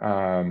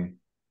 Um,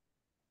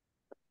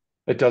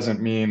 it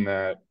doesn't mean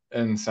that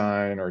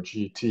Ensign or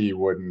GT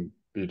wouldn't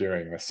be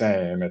doing the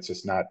same. It's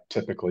just not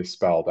typically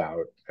spelled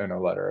out in a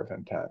letter of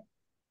intent.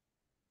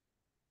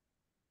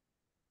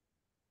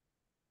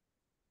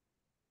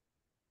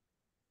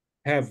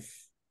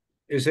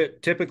 Is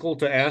it typical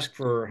to ask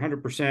for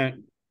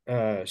 100%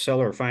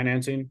 seller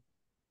financing?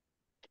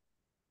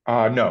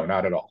 No,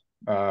 not at all.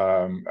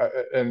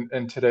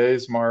 In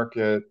today's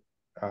market,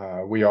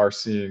 we are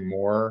seeing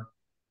more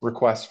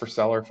requests for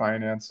seller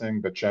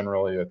financing, but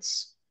generally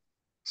it's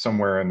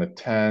somewhere in the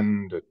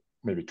 10 to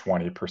maybe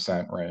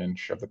 20%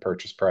 range of the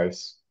purchase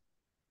price.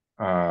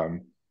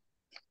 Um,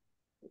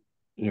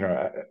 you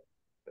know,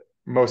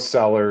 most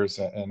sellers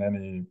and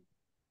any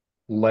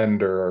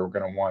lender are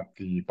going to want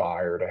the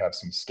buyer to have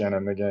some skin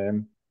in the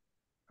game.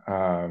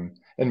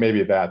 And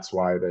maybe that's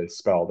why they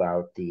spelled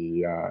out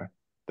the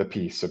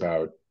piece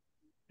about,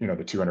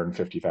 the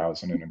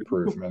 250,000 in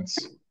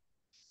improvements.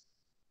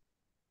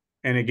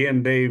 And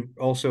again, they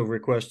also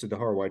requested the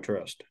Harway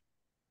Trust,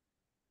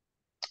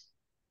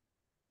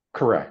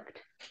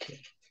 Correct.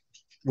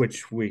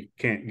 which we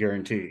can't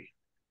guarantee.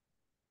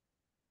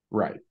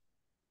 Right.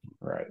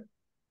 Right.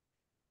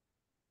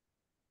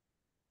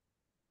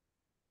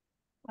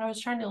 I was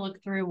trying to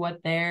look through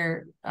what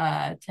their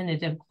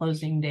tentative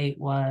closing date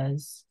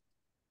was.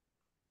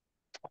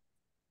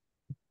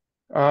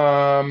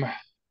 Because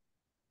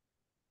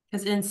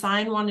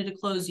Ensign wanted to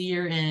close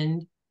year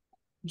end.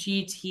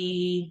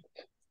 GT.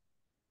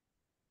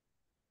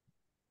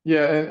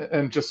 Yeah,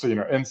 and just so you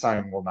know,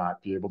 Ensign will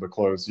not be able to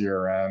close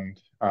year end.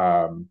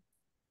 I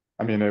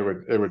mean,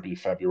 it would be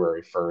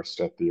February 1st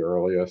at the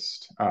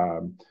earliest.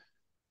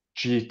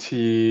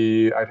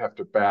 GT, I'd have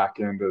to back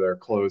into their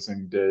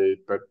closing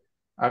date, but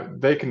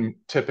they can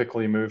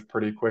typically move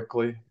pretty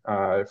quickly.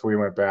 If we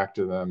went back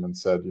to them and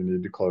said you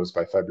need to close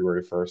by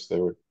February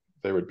 1st,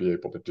 they would be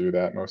able to do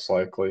that most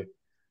likely.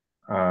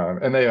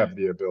 And they have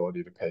the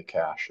ability to pay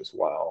cash as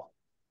well.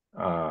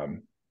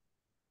 And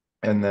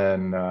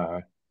then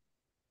the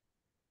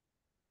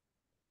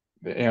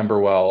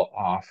Amberwell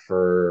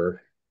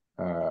offer,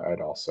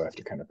 I'd also have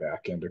to kind of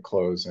back into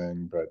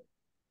closing, but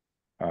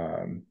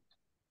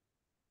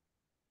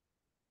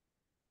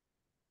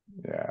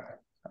yeah,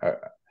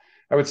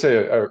 I would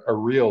say a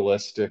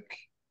realistic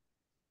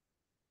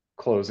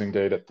closing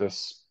date at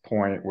this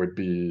point would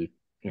be,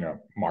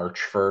 March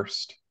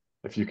 1st.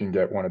 If you can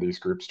get one of these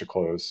groups to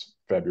close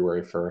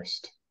February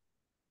 1st,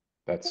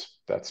 that's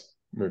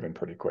moving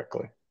pretty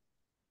quickly.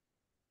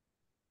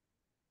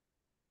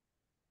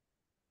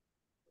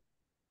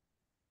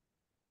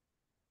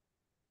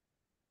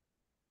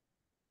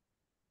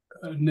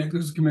 Nick,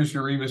 this is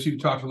Commissioner Rivas. You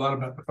talked a lot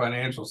about the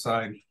financial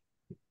side.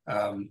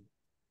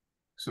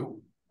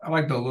 So I'd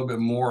like to know a little bit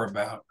more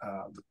about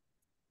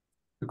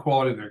the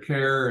quality of their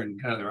care and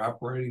kind of their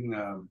operating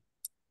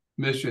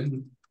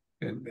mission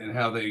and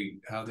how they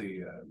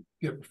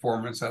get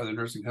performance out of the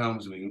nursing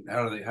homes. I mean,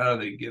 how do they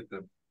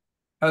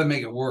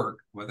make it work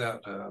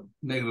without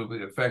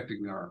negatively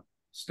affecting our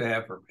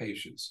staff or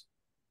patients?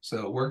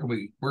 So where can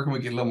we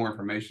get a little more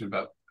information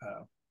about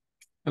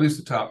at least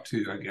the top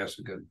two, I guess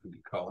we could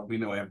call it. We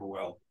know Amber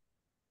well.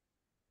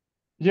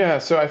 Yeah,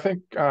 so I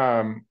think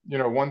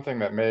one thing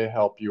that may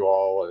help you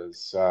all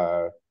is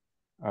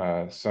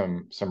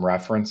some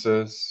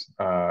references,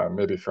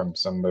 maybe from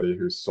somebody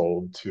who's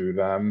sold to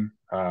them,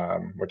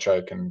 which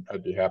I'd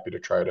be happy to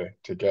try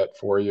to get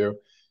for you.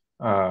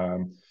 I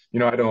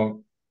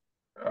don't,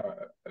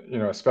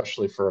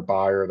 especially for a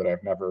buyer that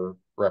I've never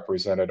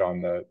represented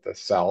on the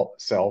sell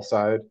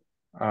side,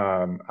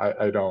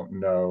 I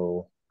don't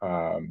know,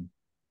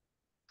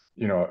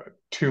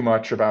 too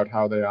much about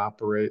how they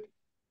operate.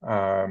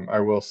 I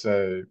will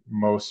say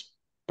most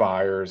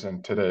buyers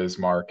in today's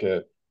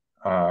market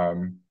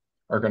are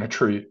going to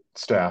treat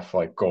staff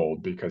like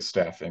gold because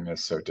staffing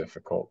is so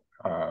difficult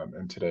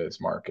in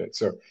today's market.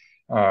 So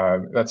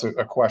that's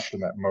a question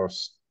that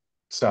most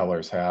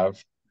sellers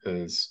have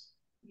is,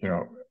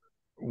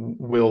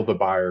 will the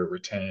buyer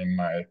retain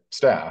my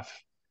staff?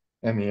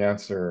 And the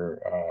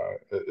answer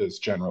is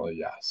generally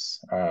yes.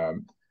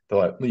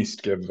 They'll at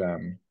least give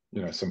them,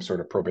 some sort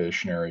of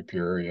probationary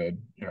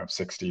period,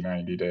 60,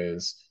 90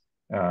 days.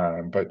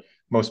 But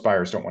most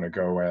buyers don't want to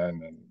go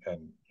in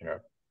and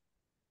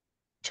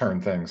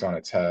turn things on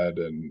its head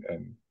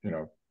and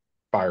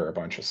fire a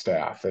bunch of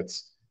staff.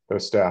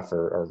 Those staff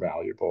are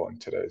valuable in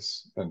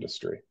today's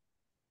industry.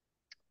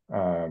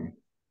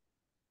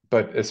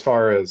 but as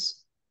far as,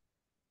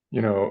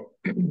 you know,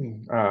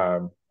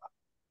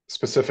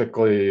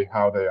 specifically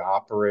how they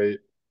operate,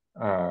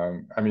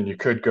 I mean, you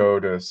could go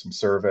to some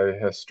survey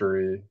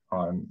history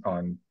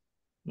on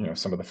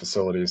some of the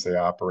facilities they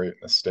operate in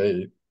the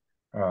state.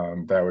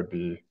 That would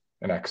be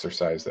an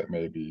exercise that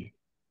may be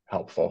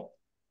helpful.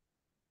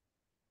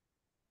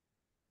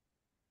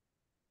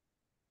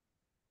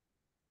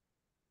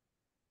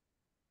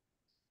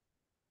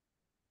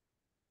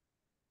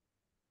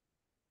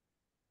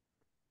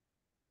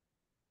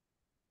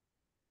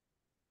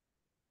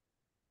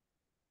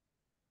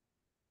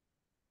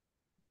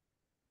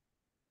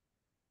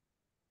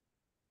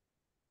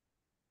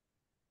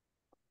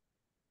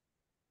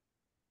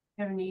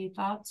 Have any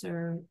thoughts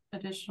or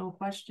additional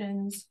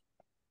questions?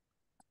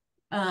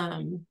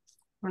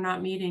 We're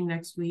not meeting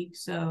next week,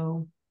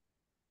 so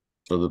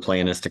So the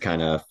plan is to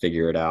kind of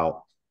figure it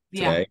out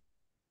today.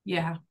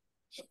 yeah.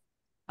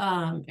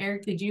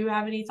 Eric, did you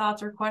have any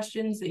thoughts or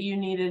questions that you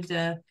needed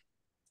to?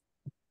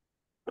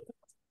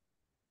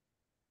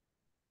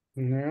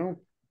 No.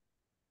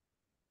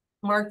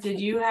 Mark, did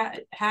you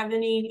have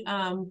any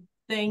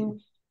thing?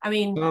 I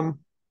mean,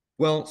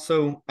 Well,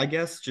 so I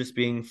guess just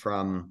being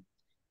from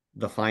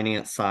the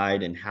finance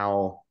side and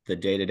how the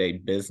day-to-day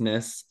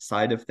business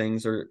side of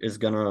things is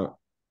gonna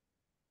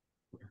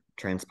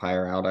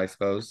transpire out, I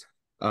suppose.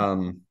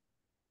 I'm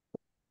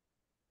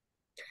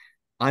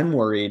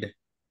worried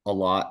a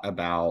lot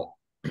about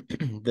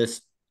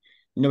this,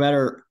 no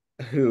matter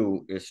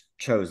who is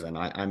chosen.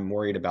 I'm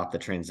worried about the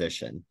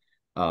transition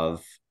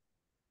of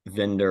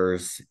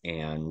vendors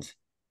and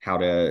how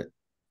to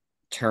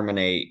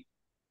terminate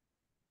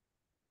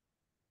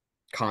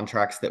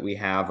contracts that we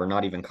have, or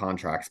not even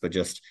contracts, but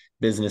just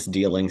business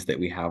dealings that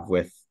we have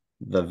with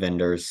the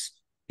vendors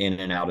in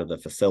and out of the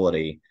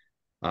facility.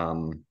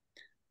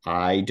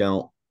 I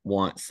don't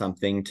want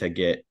something to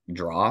get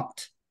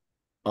dropped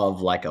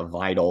of like a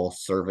vital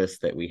service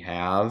that we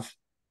have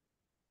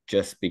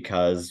just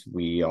because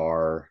we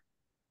are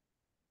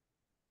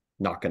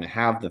not going to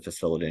have the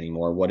facility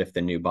anymore. What if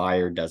the new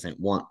buyer doesn't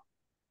want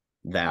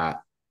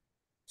that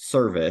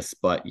service,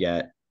 but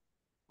yet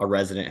a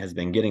resident has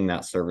been getting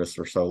that service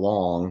for so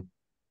long?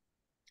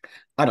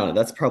 I don't know.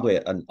 That's probably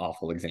an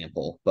awful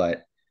example,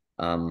 but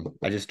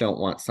I just don't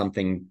want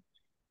something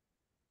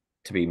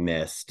to be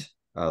missed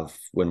of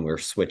when we're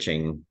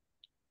switching.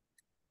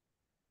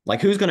 Like,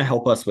 who's going to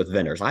help us with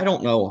vendors? I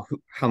don't know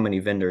how many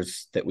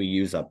vendors that we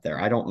use up there.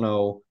 I don't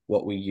know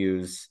what we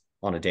use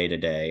on a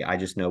day-to-day. I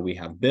just know we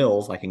have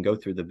bills. I can go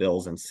through the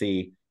bills and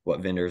see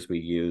what vendors we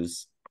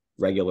use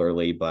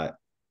regularly, but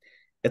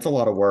it's a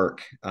lot of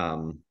work.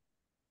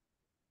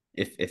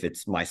 If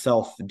it's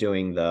myself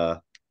doing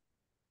the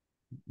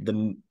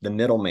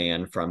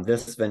middleman from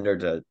this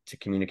vendor to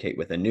communicate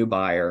with a new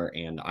buyer,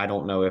 and I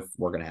don't know if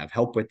we're going to have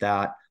help with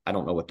that. I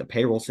don't know what the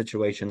payroll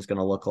situation is going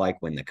to look like,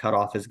 when the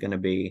cutoff is going to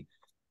be.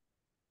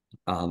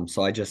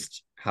 So I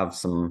just have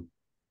some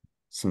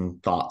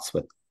thoughts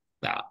with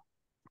that.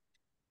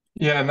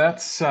 Yeah, and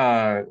that's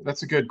a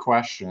good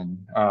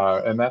question,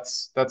 and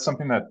that's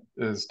something that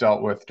is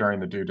dealt with during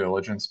the due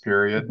diligence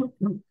period.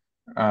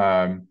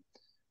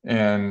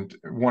 And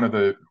one of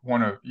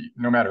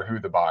no matter who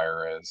the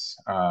buyer is,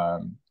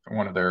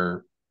 one of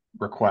their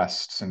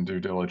requests in due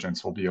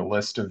diligence will be a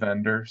list of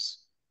vendors.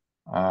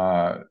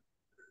 Uh,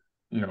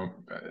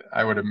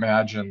 I would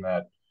imagine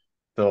that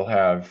they'll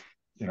have,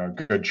 a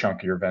good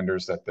chunk of your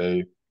vendors that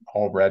they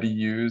already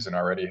use and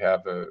already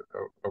have a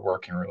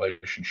working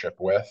relationship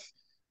with.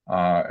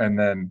 And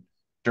then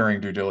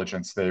during due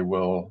diligence, they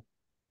will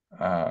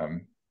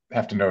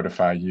have to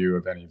notify you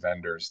of any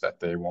vendors that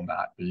they will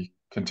not be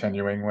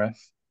continuing with.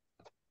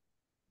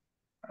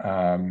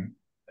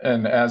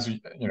 And as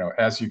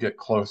you get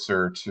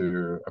closer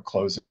to a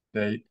closing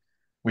date,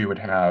 we would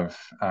have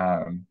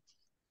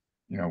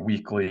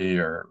weekly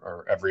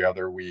or every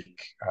other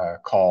week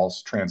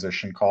calls,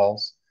 transition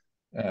calls,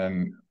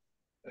 and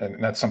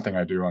that's something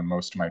I do on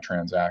most of my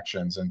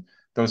transactions. And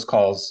those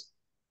calls,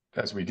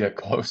 as we get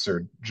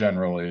closer,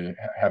 generally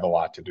have a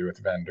lot to do with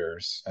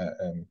vendors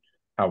and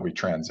how we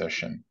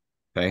transition.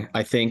 Okay,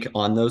 I think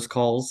on those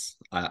calls,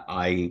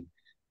 I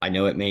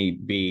know it may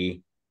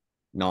be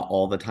not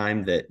all the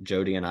time that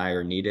Jody and I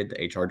are needed,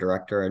 the HR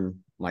director and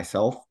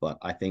myself, but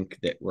I think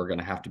that we're going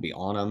to have to be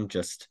on them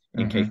just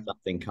in case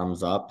something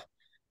comes up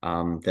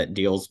that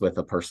deals with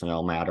a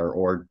personnel matter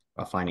or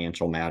a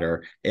financial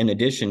matter, in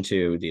addition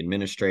to the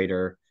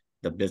administrator,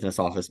 the business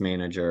office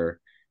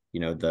manager,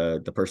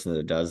 the person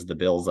that does the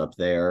bills up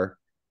there.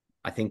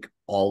 I think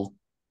all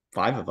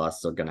 5 of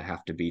us are going to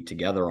have to be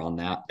together on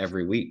that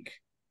every week.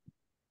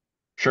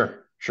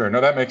 Sure.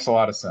 No, that makes a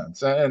lot of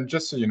sense. And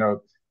just so you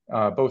know,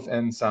 both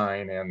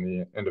Ensign and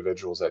the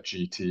individuals at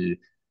GT,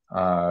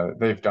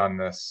 they've done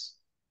this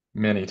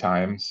many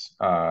times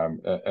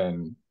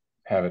and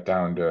have it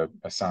down to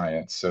a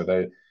science. So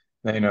they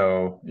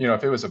know,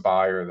 if it was a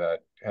buyer that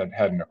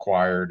hadn't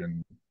acquired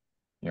in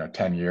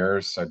 10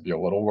 years, I'd be a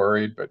little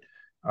worried. But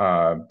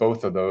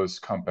both of those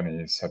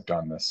companies have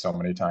done this so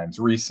many times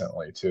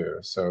recently too.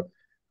 So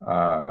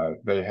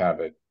they have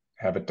it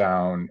have it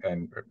down,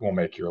 and it will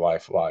make your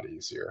life a lot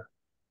easier.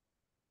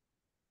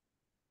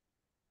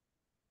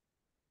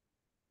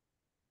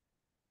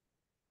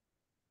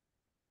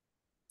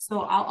 So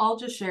I'll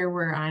just share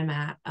where I'm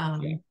at.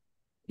 Yeah.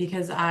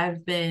 Because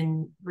I've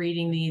been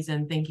reading these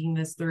and thinking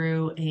this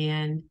through,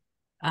 and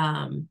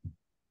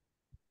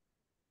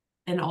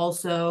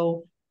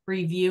also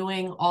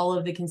reviewing all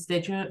of the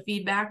constituent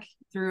feedback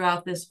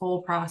throughout this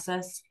whole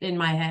process in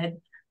my head.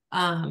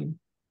 And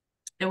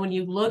when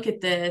you look at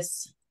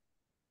this,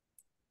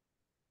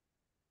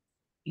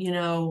 you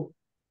know,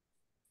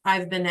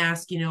 I've been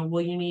asked, you know,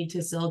 well, you need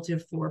to sell to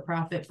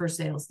for-profit for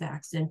sales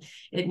tax, and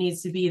it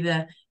needs to be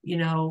the, you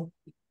know,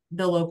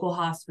 the local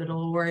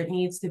hospital, or it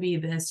needs to be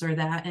this or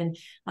that. And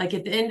like,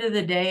 at the end of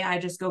the day, I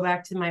just go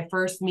back to my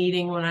first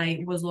meeting when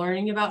I was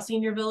learning about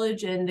Senior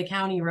Village and the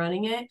county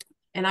running it.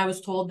 And I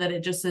was told that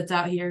it just sits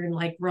out here and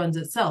like runs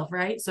itself,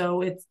 right?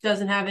 So it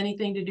doesn't have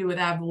anything to do with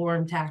ad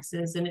valorem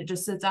taxes, and it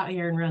just sits out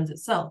here and runs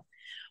itself.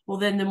 Well,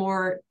 then the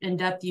more in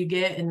depth you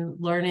get in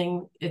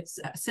learning, it's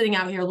sitting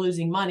out here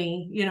losing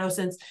money, you know,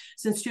 since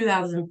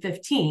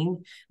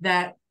 2015,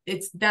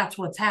 that's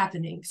what's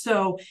happening.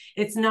 So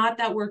it's not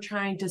that we're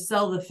trying to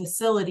sell the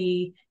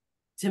facility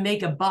to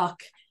make a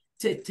buck,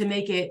 to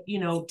make it, you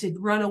know, to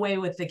run away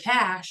with the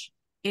cash.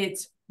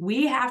 It's,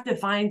 we have to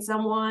find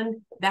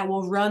someone that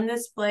will run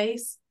this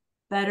place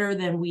better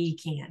than we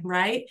can,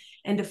 right?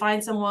 And to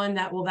find someone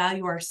that will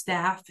value our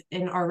staff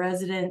and our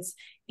residents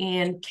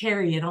and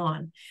carry it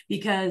on.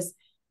 Because,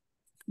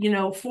 you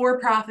know,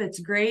 for-profit's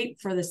great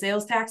for the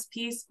sales tax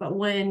piece, but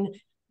when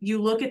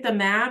you look at the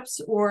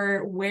maps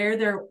or where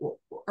they're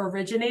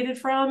originated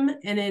from,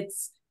 and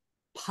it's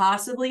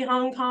possibly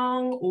Hong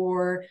Kong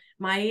or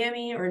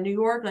Miami or New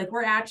York, like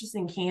we're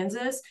Atchison,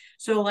 Kansas.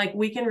 So like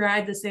we can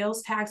ride the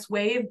sales tax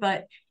wave,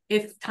 but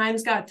if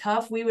times got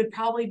tough, we would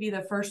probably be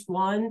the first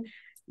one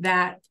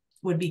that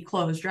would be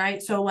closed,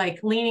 right? So like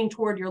leaning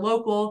toward your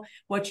local,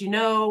 what you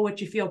know, what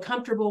you feel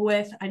comfortable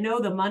with. I know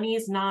the money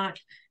is not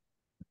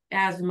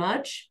as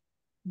much,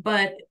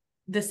 but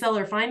the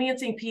seller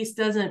financing piece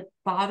doesn't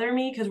bother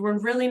me because we're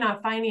really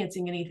not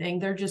financing anything.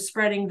 They're just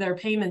spreading their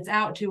payments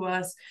out to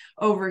us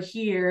over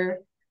here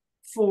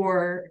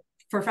for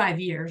 5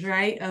 years,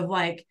 right? Of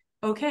like,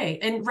 okay.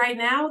 And right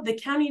now the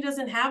county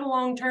doesn't have a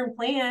long-term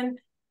plan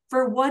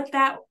for what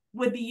that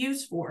would be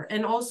used for.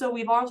 And also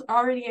we've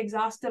already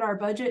exhausted our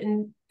budget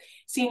in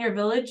Senior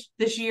Village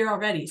this year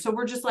already. So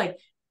we're just like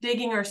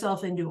digging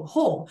ourselves into a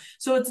hole.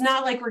 So it's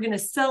not like we're going to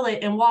sell it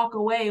and walk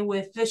away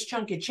with this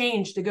chunk of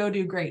change to go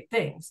do great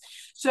things.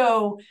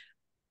 So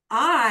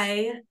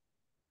I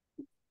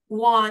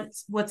want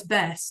what's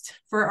best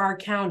for our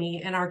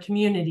county and our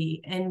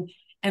community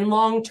and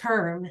long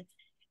term.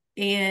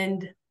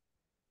 And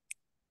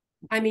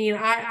I mean,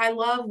 I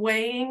love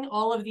weighing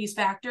all of these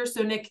factors.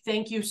 So Nick,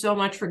 thank you so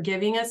much for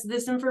giving us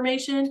this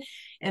information.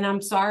 And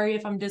I'm sorry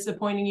if I'm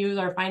disappointing you as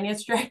our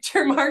finance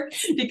director, Mark,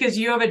 because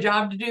you have a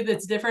job to do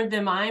that's different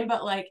than mine.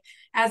 But like,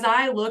 as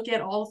I look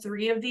at all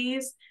three of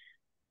these,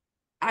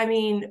 I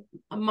mean,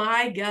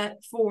 my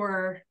gut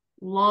for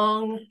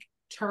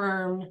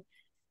long-term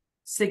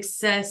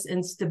success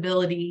and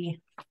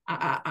stability,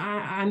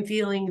 I'm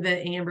feeling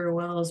that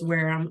Amberwell is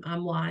where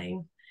I'm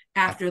lying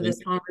after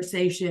this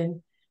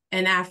conversation.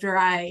 And after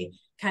I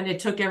kind of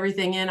took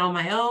everything in on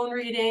my own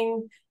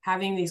reading,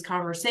 having these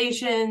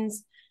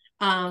conversations,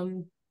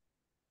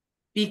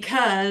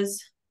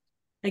 because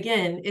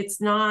again, it's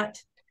not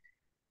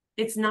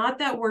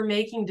that we're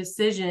making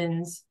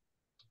decisions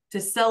to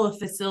sell a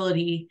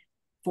facility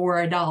for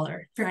 $1,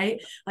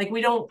 right? Like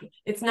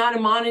it's not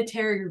a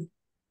monetary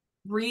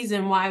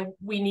reason why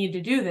we need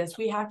to do this.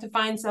 We have to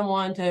find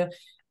someone to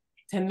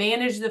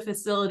manage the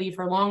facility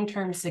for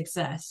long-term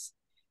success.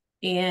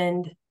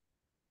 And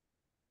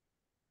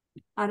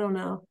I don't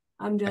know.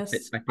 I'm just,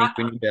 I think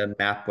we need to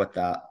map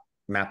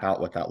out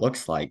what that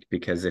looks like,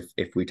 because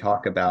if we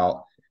talk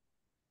about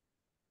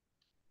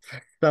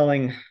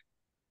selling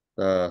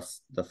the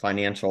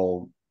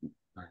financial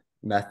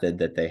method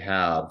that they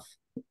have,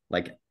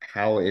 like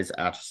how is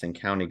Atchison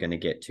County going to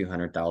get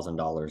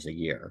 $200,000 a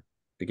year?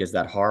 Because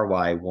that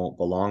Harwai won't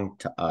belong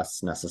to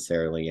us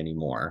necessarily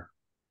anymore.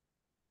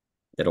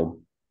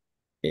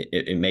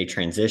 It may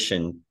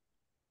transition.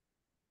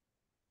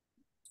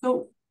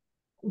 so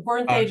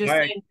weren't they just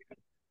saying,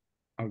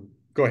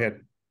 go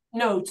ahead.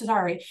 no,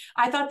 sorry.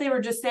 I thought they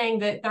were just saying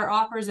that their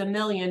offer is $1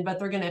 million, but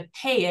they're going to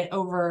pay it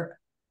over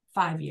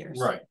 5 years.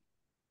 Right.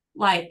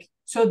 Like,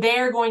 so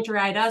they're going to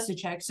write us a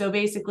check. So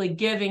basically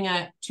giving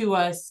it to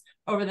us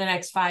over the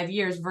next 5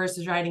 years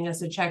versus writing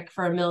us a check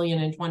for $1 million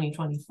in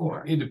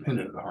 2024.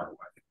 Independent of the Harwai.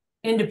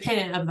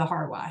 Independent of the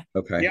Harwai.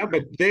 Okay. Yeah,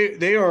 but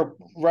they are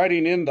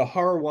writing in the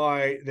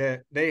Harwai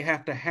that they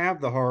have to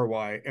have the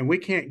Harwai, and we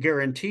can't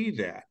guarantee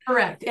that.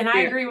 Correct. And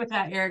I agree with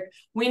that, Eric.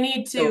 We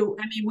need to,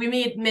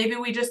 maybe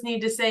we just need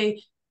to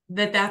say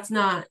that that's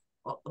not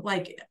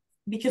like,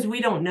 because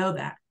we don't know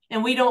that.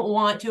 And we don't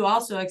want to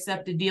also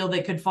accept a deal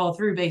that could fall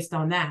through based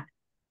on that.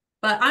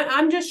 But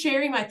I'm just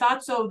sharing my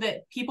thoughts so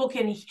that people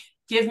can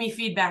give me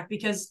feedback,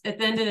 because at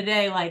the end of the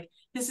day, like,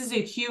 this is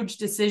a huge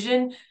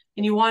decision.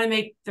 and you want to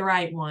make the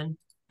right one.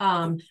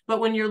 But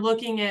when you're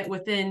looking at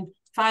within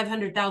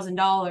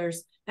 $500,000,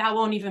 that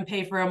won't even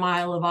pay for a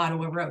mile of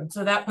Ottawa road.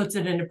 So that puts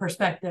it into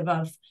perspective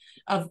of,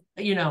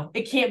 you know,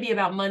 it can't be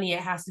about money.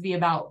 It has to be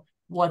about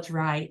what's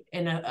right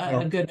and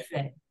a good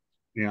fit.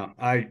 Yeah,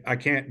 I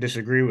can't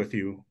disagree with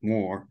you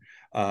more.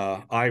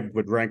 I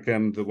would rank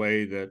them the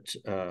way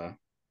that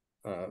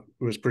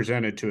was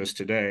presented to us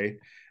today.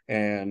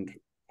 And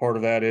part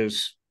of that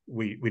is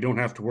we don't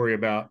have to worry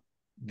about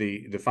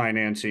the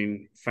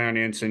financing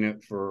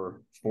it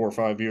for 4 or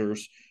 5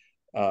 years.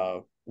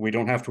 We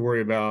don't have to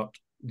worry about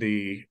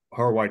the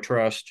Harway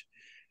Trust.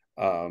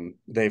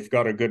 They've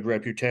got a good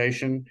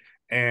reputation,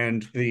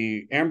 and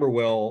the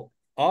Amberwell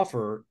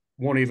offer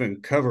won't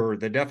even cover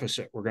the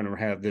deficit we're going to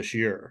have this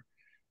year.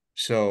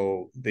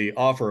 So the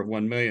offer of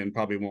 1 million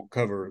probably won't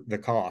cover the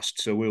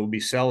cost. So we'll be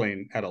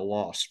selling at a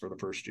loss for the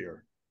first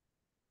year.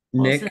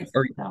 Nick,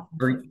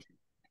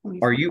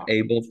 are you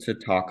able to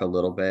talk a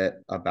little bit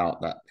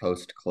about that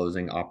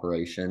post-closing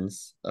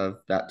operations of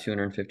that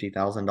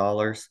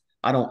 $250,000?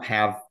 I don't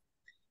have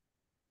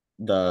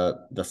the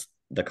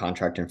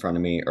contract in front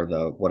of me, or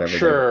the whatever.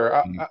 Sure,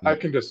 I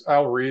can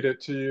I'll read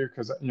it to you,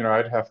 because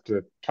I'd have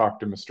to talk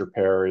to Mr.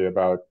 Perry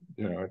about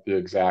the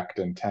exact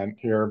intent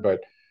here, but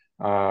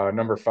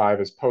number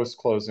 5 is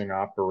post-closing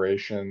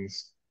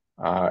operations.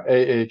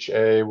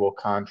 AHA will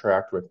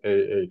contract with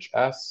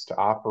AHS to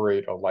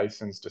operate a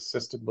licensed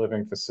assisted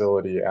living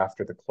facility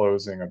after the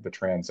closing of the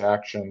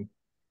transaction.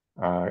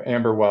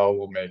 Amberwell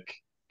will make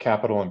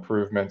capital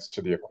improvements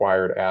to the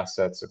acquired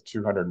assets of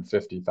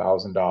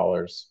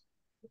 $250,000.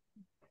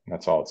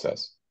 That's all it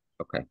says.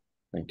 Okay,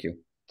 thank you.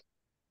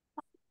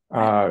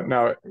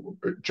 Now,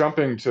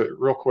 jumping to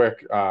real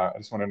quick, I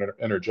just want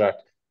to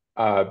interject.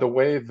 The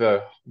way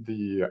the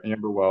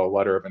Amberwell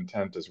letter of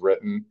intent is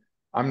written,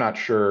 I'm not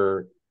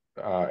sure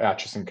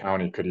Atchison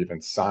County could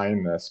even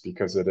sign this,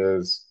 because it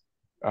is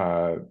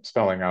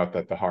spelling out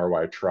that the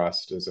Harway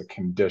Trust is a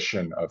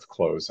condition of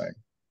closing.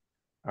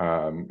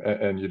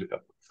 And you,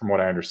 from what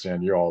I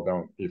understand, you all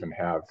don't even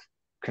have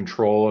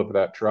control of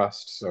that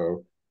trust.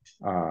 So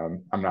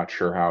I'm not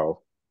sure how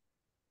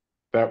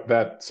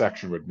that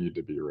section would need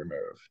to be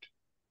removed.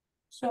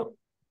 So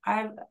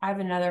I have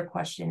another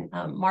question.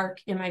 Mark,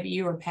 it might be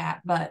you or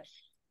Pat, but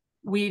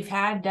we've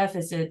had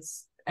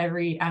deficits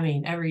every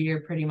year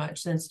pretty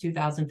much since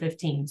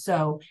 2015.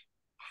 So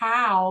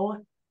how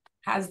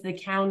has the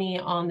county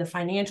on the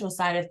financial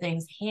side of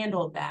things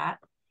handled that?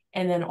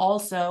 And then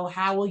also,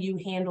 how will you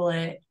handle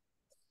it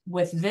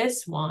with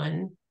this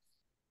one?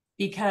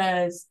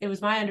 Because it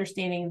was my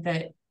understanding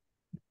that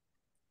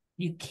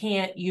you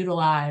can't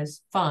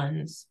utilize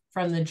funds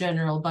from the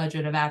general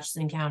budget of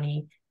Atchison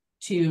County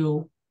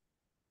to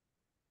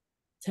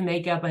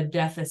make up a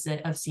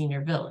deficit of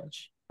Senior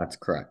Village. That's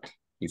correct.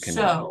 You can.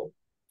 So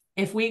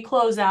if we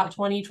close out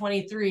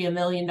 2023 $1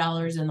 million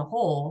in the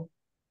hole,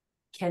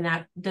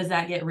 does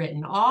that get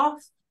written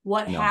off?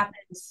 What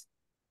happens?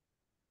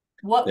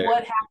 What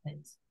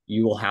happens?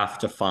 You will have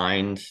to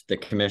the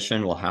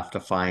commission will have to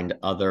find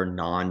other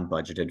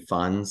non-budgeted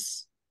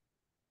funds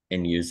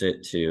and use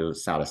it to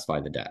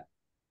satisfy the debt.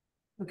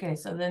 Okay,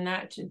 so then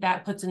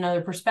that puts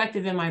another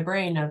perspective in my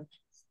brain of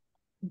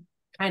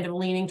kind of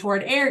leaning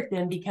toward Eric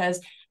then,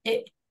 because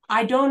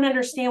I don't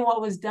understand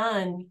what was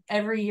done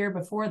every year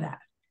before that.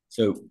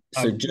 So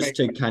just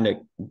to kind of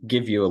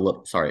give you a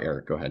look, sorry,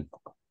 Eric, go ahead.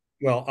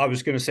 Well, I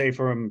was going to say,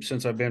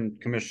 since I've been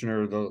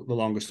commissioner the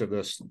longest of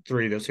this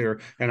 3 that's here,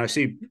 and I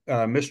see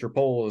Mr.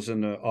 Pohl is in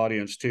the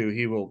audience too.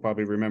 He will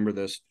probably remember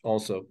this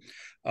also.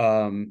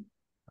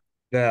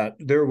 That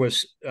there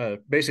was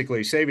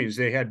basically savings.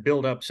 They had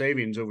built up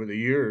savings over the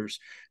years,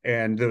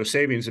 and those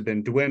savings have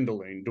been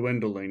dwindling.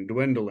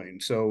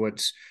 So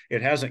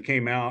it hasn't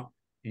came out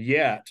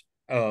yet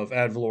of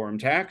ad valorem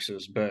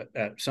taxes, but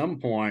at some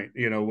point,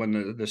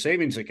 when the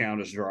savings account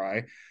is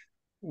dry,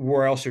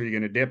 where else are you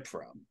going to dip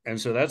from?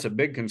 And so that's a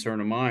big concern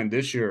of mine.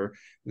 This year,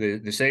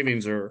 the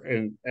savings are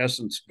in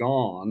essence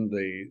gone.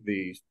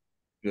 The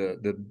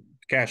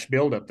cash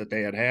buildup that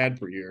they had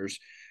for years.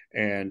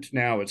 And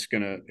now it's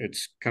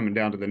coming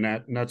down to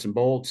the nuts and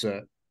bolts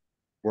that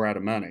we're out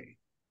of money.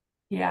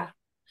 Yeah.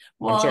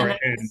 Well, I'm sorry.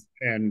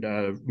 And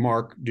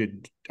Mark,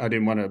 I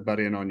didn't want to butt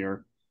in on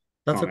your.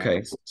 That's comment.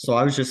 okay. So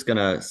I was just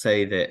gonna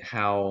say that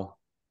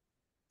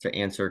to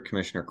answer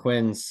Commissioner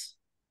Quinn's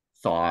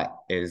thought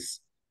is,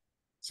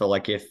 so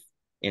like if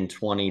in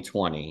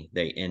 2020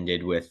 they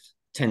ended with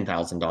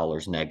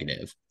 $10,000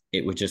 negative,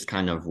 it would just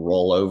kind of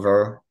roll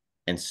over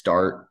and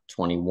start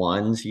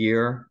 21's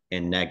year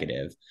in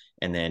negative.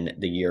 And then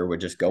the year would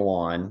just go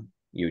on.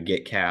 You would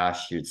get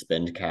cash, you'd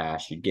spend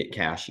cash, you'd get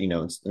cash,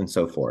 and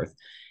so forth.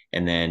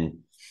 And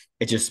then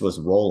it just was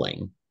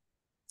rolling.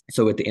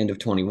 So at the end of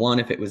 21,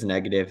 if it was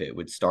negative, it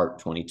would start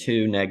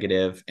 22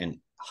 negative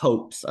in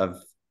hopes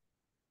of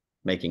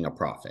making a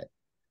profit.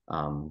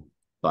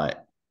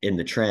 But in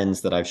the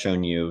trends that I've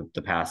shown you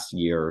the past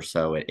year or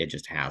so, it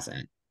just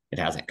hasn't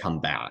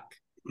come back.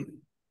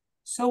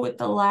 So with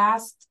the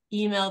last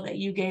email that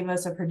you gave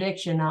us a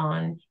prediction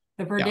on,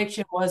 the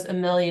prediction was $1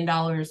 million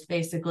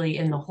basically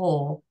in the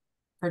hole.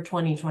 for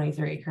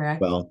 2023,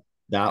 correct? Well,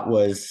 that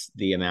was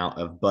the amount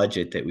of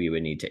budget that we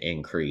would need to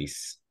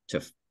increase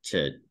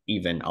to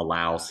even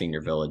allow Senior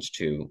Village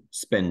to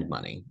spend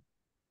money.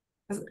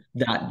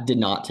 That did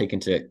not take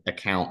into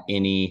account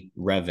any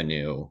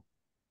revenue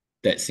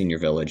that Senior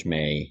Village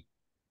may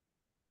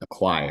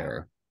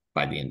acquire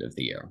by the end of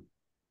the year.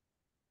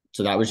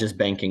 So that was just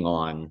banking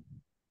on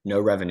no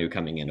revenue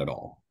coming in at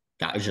all.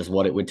 That was just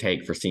what it would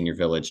take for Senior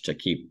Village to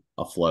keep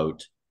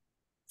afloat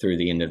through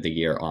the end of the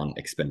year on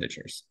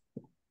expenditures.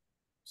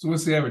 So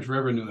what's the average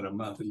revenue in a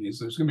month? I mean,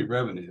 so it's gonna be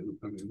revenue.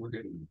 I mean, we're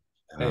getting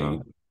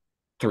paid.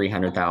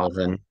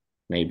 300,000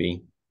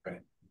 maybe.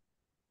 Right.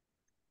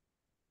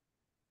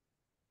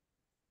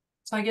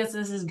 So I guess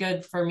this is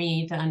good for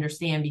me to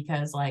understand,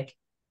 because like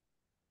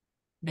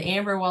the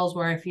Amber Wells,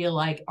 where I feel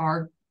like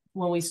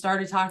when we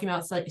started talking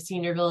about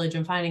Senior Village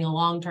and finding a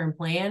long-term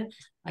plan,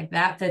 like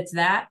that fits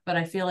that. But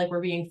I feel like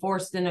we're being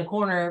forced in a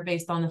corner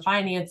based on the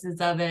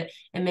finances of it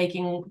and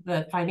making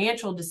the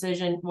financial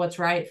decision what's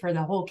right for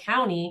the whole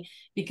county,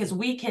 because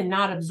we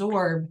cannot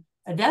absorb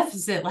a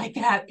deficit like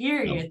that,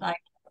 period. No. Like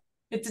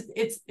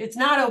it's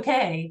not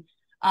okay.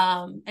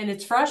 And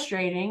it's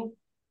frustrating.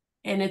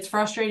 And it's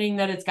frustrating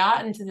that it's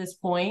gotten to this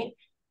point.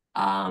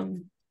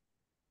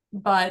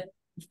 But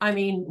I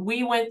mean,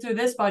 we went through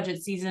this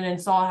budget season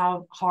and saw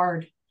how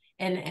hard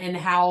and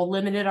how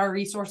limited our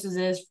resources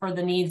is for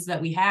the needs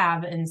that we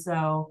have. And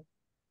so,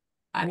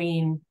 I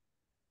mean,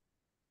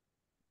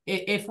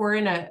 if we're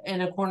in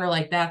a corner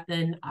like that,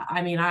 then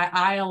I mean,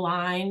 I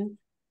align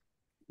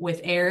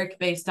with Eric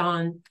based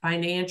on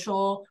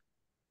financial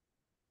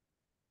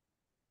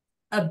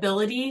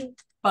ability,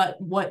 but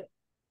what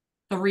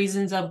the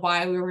reasons of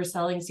why we were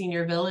selling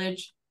Senior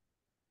Village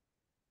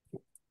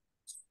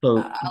so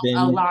then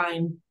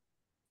align.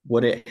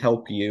 Would it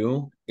help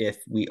you if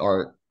we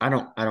are, I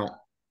don't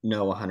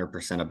know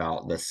 100%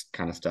 about this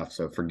kind of stuff,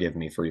 so forgive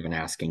me for even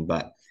asking,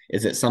 but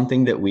is it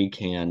something that we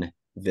can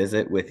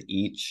visit with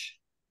each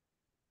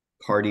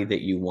party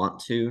that you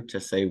want to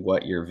say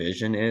what your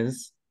vision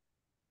is?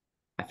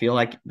 I feel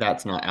like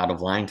that's not out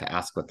of line to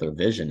ask what their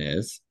vision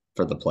is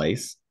for the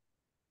place.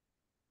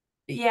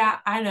 Yeah,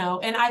 I know.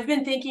 And I've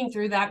been thinking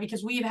through that,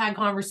 because we've had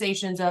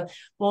conversations of,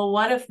 well,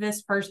 what if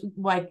this person,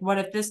 like, what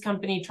if this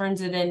company turns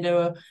it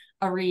into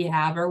a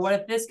rehab, or what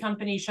if this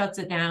company shuts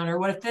it down, or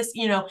what if this,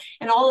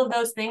 and all of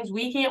those things,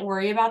 we can't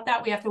worry about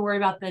that. We have to worry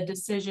about the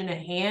decision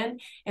at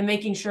hand and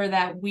making sure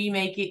that we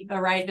make it the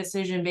right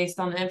decision based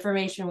on the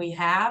information we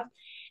have.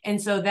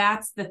 And so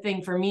that's the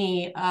thing for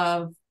me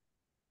of,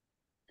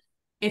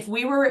 if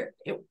we were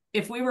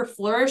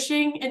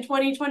flourishing in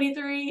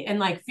 2023 and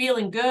like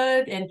feeling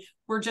good and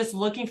we're just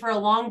looking for a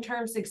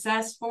long-term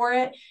success for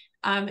it,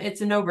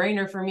 it's a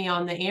no-brainer for me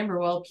on the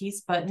Amberwell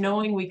piece. But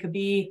knowing we could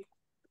be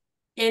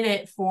in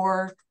it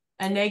for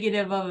a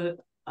negative of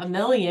 $1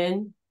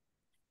 million,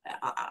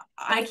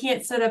 I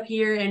can't sit up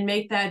here and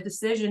make that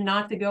decision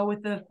not to go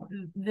with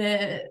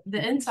the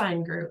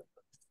Ensign group.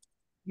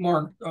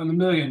 Mark, on the $1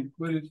 million,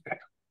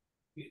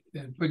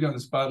 put you on the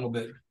spot a little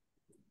bit.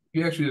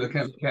 You actually do the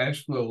kind of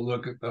cash flow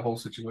look at the whole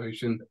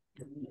situation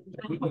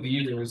for the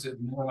year, is it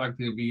more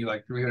likely to be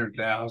like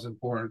 300,000,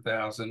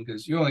 400,000?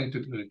 Because you only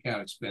took into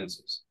account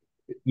expenses.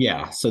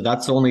 Yeah, so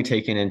that's only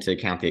taken into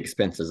account the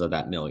expenses of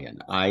that $1 million.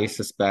 I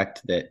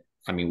suspect that,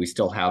 I mean, we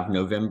still have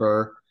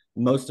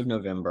most of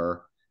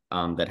November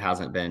that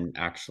hasn't been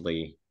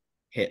actually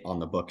hit on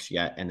the books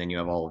yet. And then you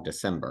have all of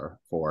December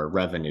for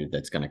revenue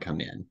that's going to come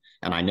in.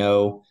 And I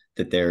know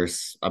that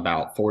there's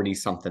about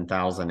 40-something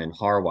thousand in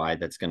Harwide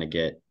that's going to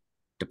get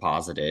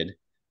deposited.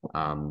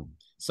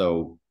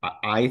 So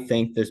I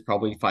think there's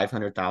probably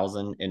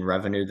 500,000 in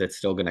revenue that's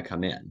still going to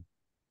come in.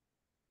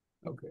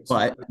 Okay,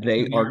 but so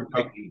they are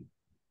probably,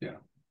 yeah,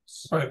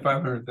 probably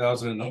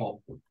 500,000 in the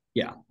hole.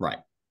 Yeah, right.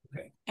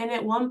 Okay. And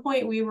at one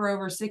point we were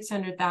over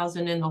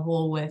 600,000 in the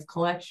hole with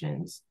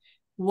collections.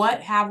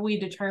 What have we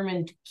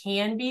determined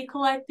can be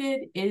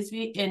collected is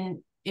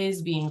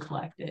being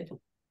collected?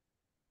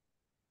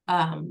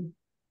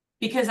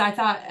 Because I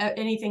thought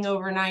anything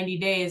over 90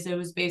 days, it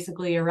was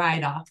basically a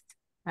write-off,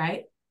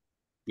 right?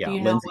 Yeah, Do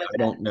you know Lindsay, I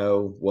don't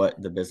know what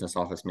the business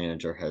office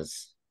manager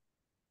has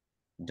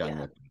done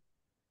with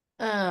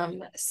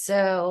it.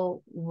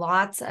 So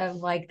lots of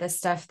like the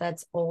stuff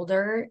that's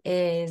older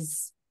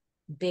is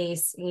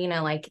based,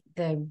 like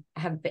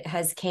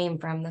has came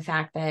from the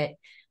fact that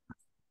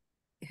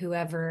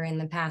whoever in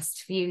the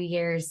past few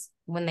years,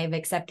 when they've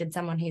accepted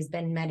someone who's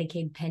been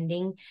Medicaid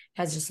pending,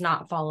 has just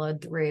not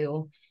followed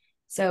through.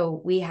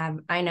 So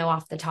I know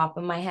off the top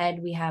of my head,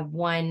 we have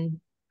one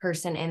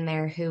person in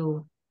there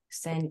who,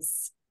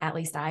 since at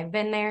least I've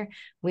been there,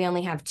 we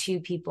only have 2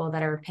 people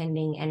that are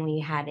pending, and we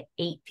had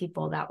 8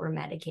 people that were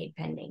Medicaid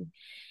pending.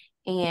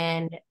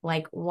 And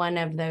like one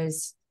of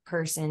those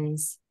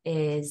persons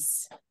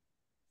is,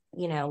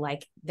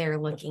 like they're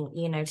looking,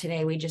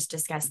 today we just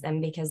discussed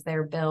them because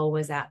their bill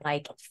was at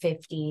like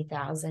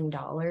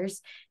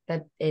 $50,000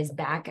 that is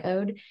back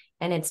owed.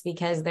 And it's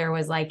because there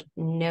was like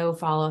no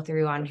follow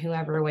through on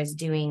whoever was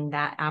doing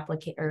that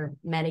or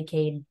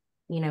Medicaid,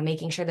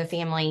 making sure the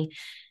family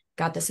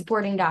got the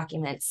supporting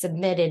documents,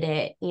 submitted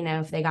it, you know,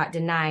 if they got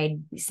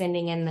denied,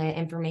 sending in the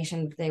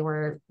information that they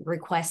were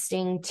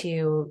requesting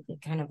to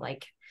kind of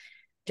like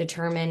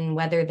determine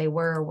whether they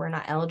were or were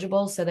not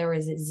eligible. So there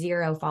was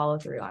zero follow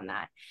through on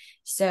that.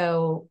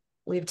 So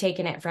we've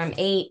taken it from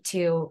 8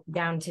 to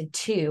down to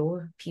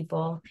 2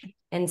 people.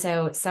 And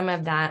so some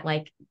of that,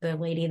 like the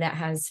lady that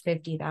has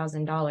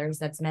 $50,000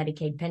 that's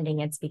Medicaid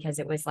pending, it's because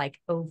it was like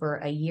over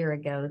a year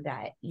ago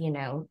that, you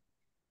know,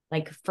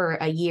 like for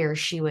a year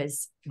she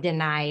was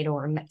denied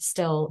or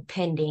still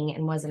pending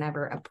and wasn't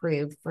ever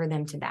approved for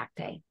them to back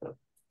pay.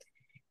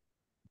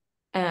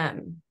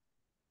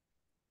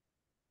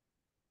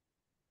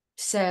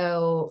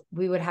 So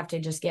we would have to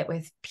just get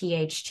with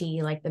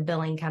PHT, like the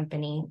billing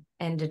company,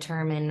 and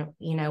determine,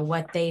 you know,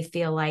 what they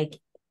feel like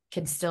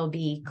could still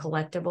be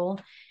collectible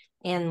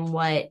and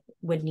what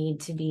would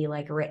need to be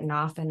like written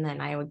off. And then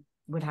I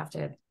would have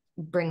to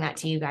bring that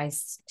to you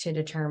guys to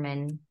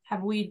determine.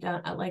 Have we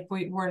done, like,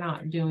 we're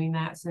not doing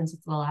that since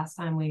it's the last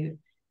time we,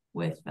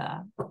 with,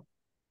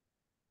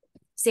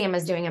 Sam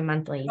is doing a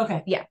monthly.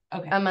 Okay. Yeah.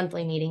 Okay. A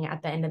monthly meeting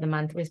at the end of the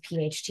month with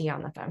PHT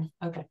on the phone.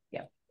 Okay.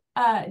 Yeah.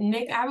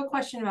 Nick, I have a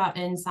question about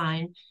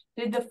Ensign.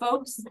 Did the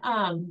folks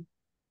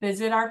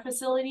visit our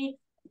facility?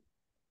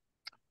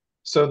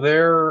 So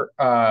their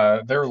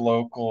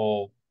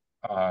local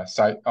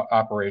site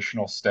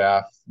operational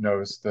staff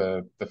knows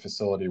the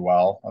facility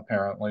well,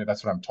 apparently.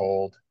 That's what I'm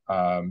told.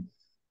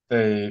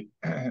 They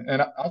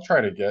and I'll try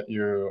to get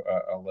you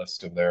a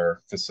list of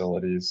their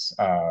facilities.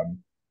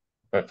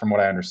 But from what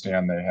I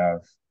understand, they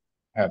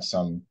have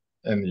some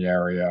in the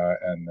area,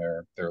 and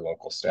their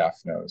local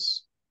staff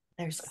knows.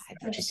 There's 5.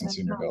 Atchison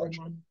Senior Village.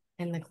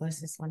 And the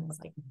closest one is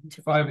like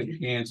 5 in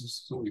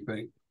Kansas. So what do you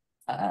think?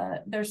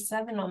 There's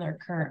 7 on their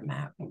current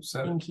map in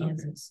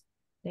Kansas.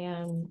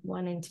 Then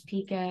 1 in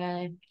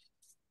Topeka,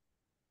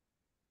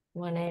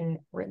 1 in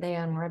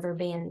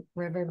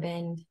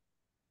Riverbend.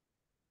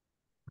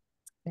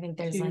 I think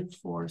there's 2, like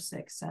 4,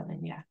 6,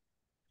 7. Yeah.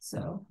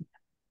 So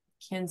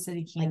Kansas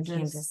City, like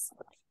Kansas.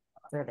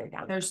 Further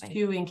down. There's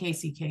 2 in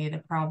K.S.A,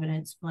 the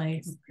Providence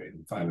place. Okay,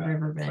 And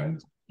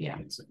Riverbend. Yeah.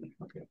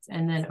 Okay.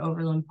 And then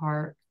Overland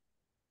Park,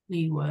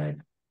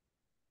 Leawood,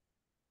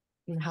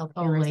 And help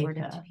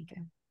Olathe, Topeka.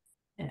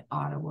 and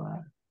Ottawa,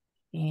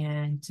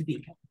 and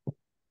Topeka.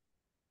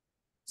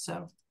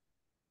 So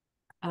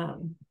I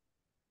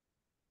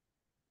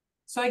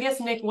guess,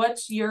 Nick,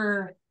 what's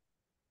your,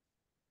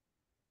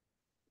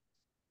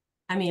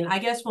 I mean, I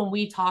guess when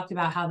we talked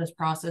about how this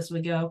process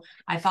would go,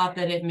 I thought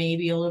that it may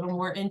be a little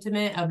more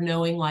intimate of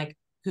knowing like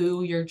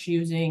who you're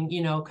choosing,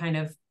 you know, kind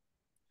of,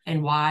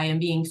 and why,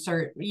 and being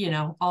certain, you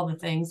know, all the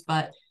things.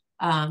 But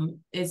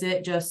is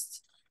it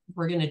just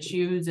we're going to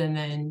choose and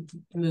then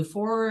move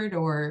forward,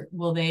 or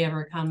will they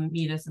ever come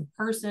meet us in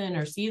person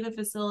or see the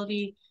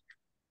facility?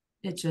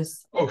 It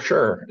just, Oh,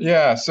 sure.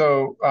 Yeah.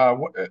 So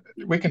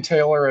we can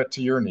tailor it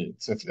to your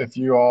needs. If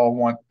you all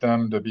want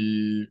them to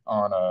be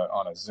on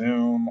a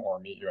Zoom or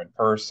meet you in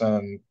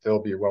person,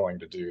 they'll be willing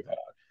to do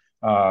that.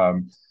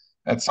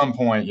 At some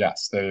point,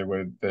 yes, they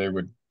would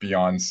be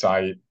on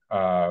site.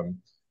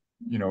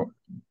 You know,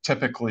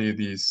 typically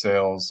these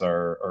sales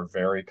are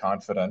very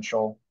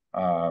confidential.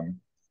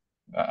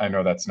 I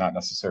know that's not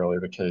necessarily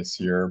the case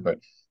here, but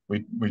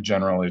we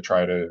generally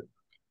try to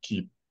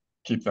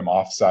keep them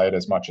off-site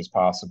as much as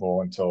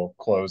possible until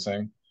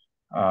closing.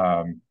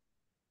 But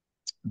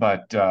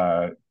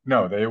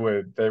no, they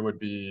would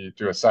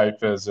do a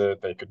site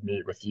visit. They could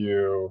meet with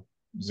you,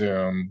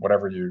 Zoom,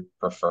 whatever you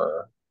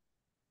prefer.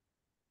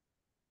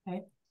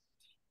 okay.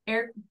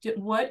 Eric,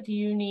 what do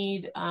you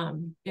need?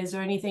 Is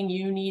there anything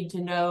you need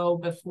to know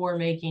before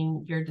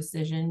making your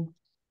decision?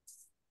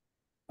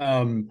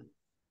 I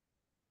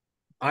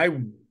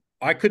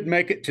could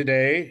make it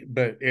today,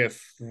 but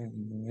if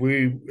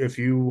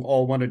you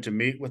all wanted to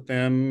meet with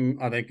them,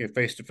 I think if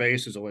face to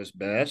face is always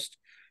best.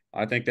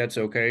 I think that's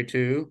okay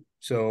too.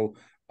 So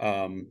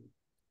I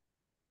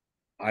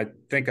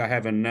think I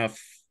have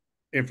enough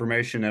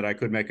information that I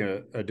could make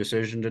a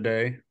decision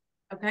today.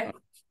 Okay.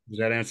 Does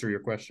that answer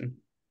your question?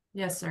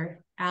 Yes, sir.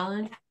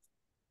 Alan?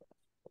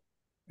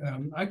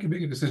 I can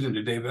make a decision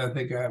today, but I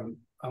think I'm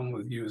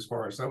with you as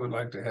far as I'd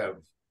like to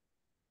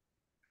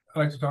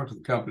talk to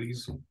the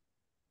companies,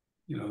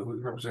 you know,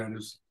 with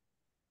representatives.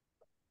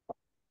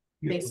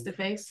 Face to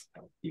face?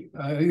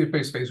 Either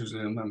face to face or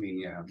Zoom. I mean,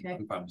 yeah, Okay.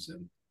 I'm fine with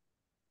Zoom.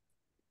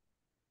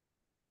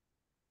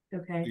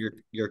 Okay.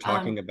 You're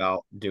talking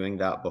about doing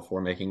that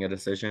before making a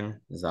decision.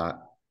 Is that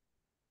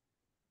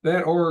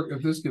or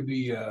if this could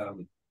be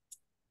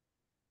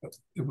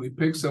if we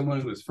pick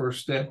someone who's first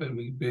step and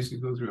we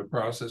basically go through a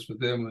process with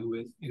them and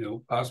with, you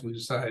know, possibly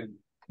decide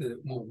that it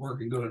won't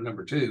work and go to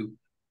number 2. I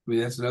mean,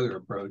 that's another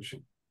approach.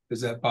 Is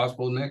that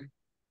possible, Nick?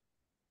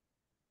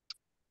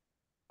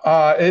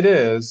 It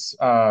is.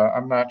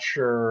 I'm not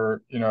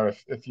sure, you know,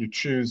 if you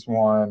choose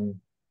one,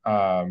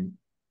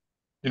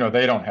 you know,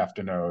 they don't have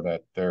to know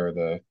that they're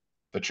the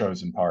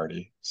chosen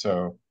party.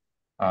 So,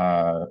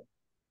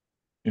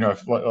 you know,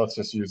 let's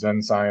just use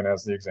Ensign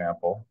as the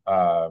example.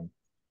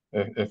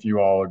 if you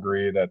all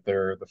agree that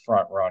they're the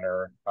front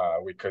runner,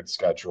 we could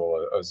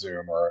schedule a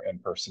Zoom or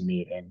in-person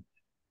meeting.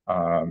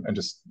 And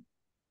just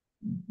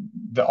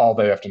all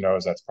they have to know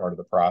is that's part of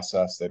the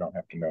process. They don't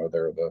have to know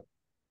they're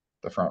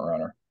the front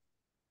runner.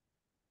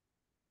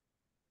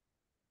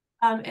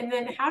 And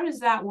then how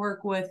does that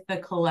work with the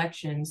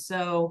collection?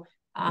 So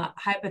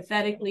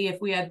hypothetically, if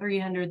we had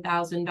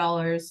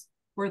 $300,000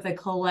 worth of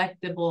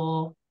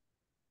collectible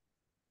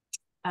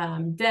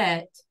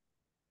debt.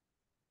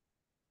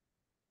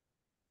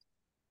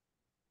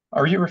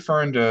 Are you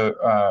referring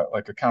to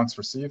like accounts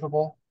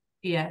receivable?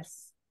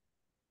 Yes.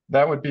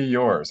 That would be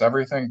yours.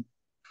 Everything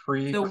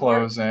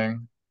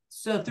pre-closing.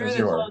 So through is the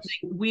yours.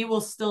 closing, we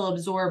will still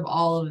absorb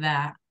all of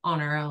that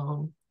on our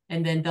own,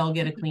 and then they'll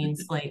get a clean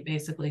slate,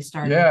 basically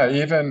starting. Yeah,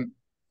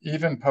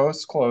 even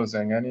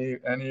post-closing, any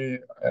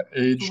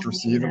aged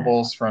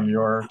receivables from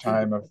your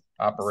time of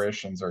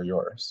operations are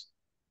yours.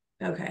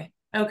 Okay.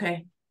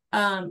 Okay.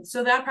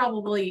 So that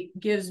probably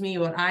gives me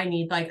what I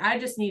need. Like, I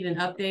just need an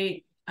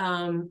update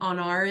on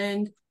our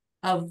end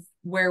of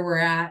where we're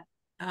at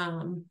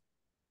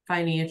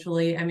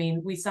financially. I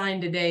mean, we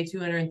signed today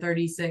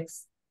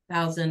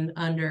 236,000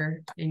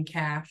 under in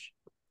cash.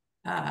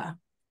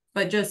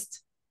 But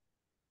just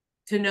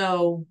to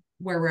know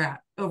where we're at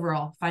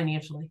overall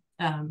financially,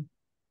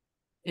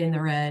 in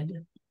the red,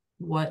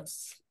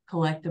 what's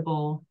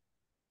collectible,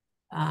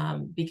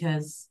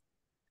 because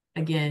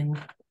again,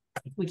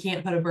 we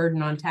can't put a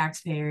burden on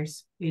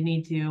taxpayers. We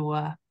need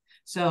to,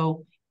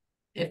 so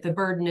if the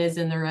burden is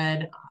in the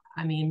red,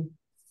 I mean,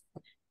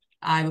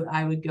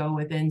 I would go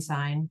with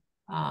Ensign.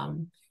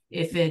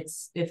 If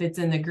it's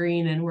in the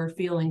green and we're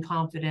feeling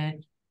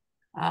confident,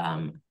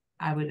 I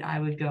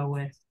would go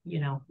with,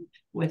 you know,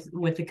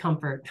 with the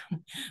comfort,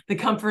 the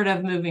comfort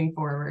of moving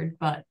forward.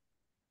 But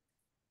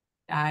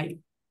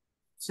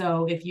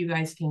so if you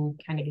guys can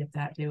kind of get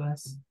that to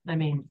us, I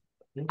mean,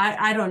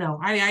 I don't know.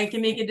 I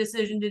can make a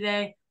decision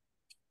today.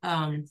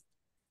 Can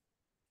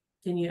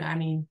you, I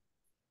mean,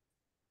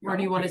 or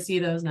do you want to see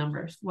those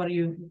numbers? What do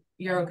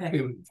you're okay?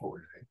 Moving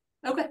forward.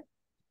 Okay.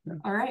 Yeah.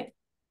 All right.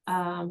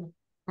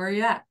 Where are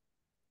you at?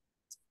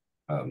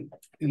 I'm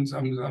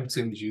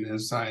saying as you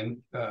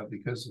Ensign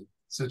because of the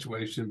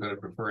situation, but I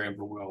prefer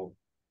Amber Will.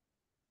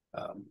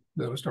 But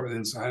we'll start with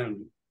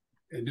Ensign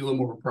and do a little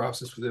more of a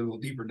process with them, a little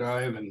deeper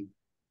dive, and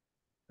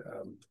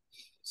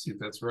see if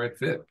that's the right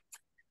fit.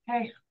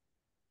 Okay.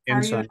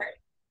 Ensign.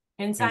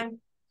 Ensign?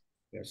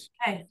 Yes.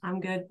 Okay, I'm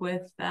good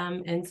with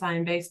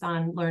Ensign based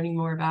on learning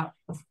more about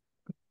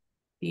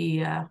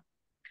the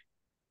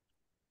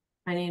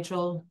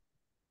financial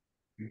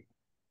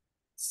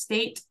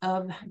state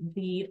of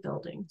the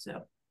building.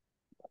 So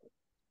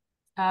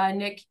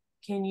Nick,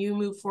 can you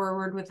move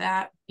forward with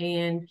that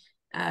and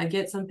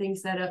get something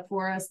set up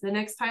for us? The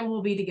next time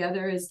we'll be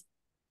together is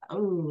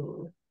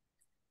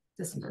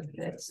December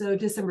 5th. So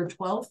December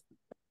 12th.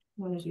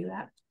 Want to do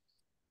that?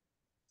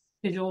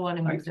 Because you'll want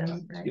to meet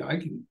them, right? Yeah, I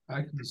can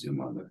Zoom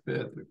on the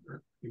 5th.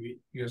 Or you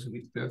guys can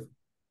meet the 5th.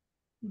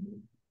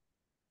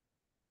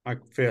 Like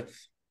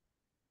 5th.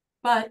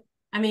 But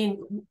I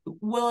mean,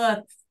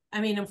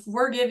 if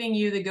we're giving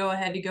you the go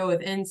ahead to go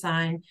with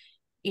Ensign,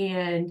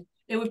 and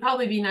it would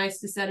probably be nice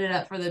to set it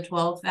up for the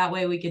 12th. That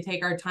way we could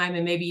take our time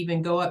and maybe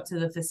even go up to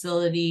the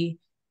facility,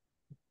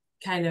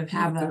 kind of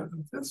have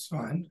that's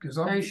fine, because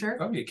are you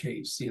sure? I'll be a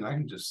K.S.A and I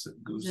can just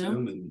go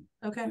Zoom and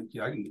okay.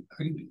 Yeah, I can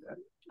do that.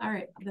 All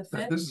right, the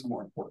 5th. This is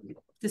more important.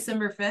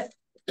 December 5th.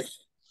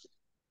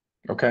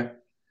 Okay.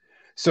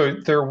 So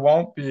there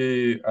won't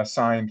be a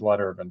signed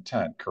letter of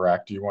intent,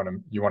 correct? You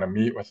want to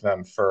meet with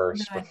them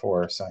first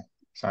before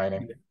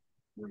signing?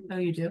 Oh,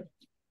 you do?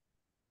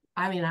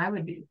 I mean,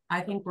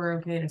 I think we're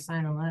okay to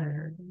sign a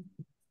letter.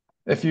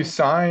 If you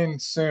sign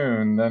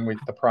soon, then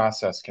the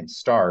process can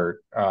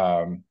start.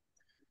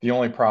 The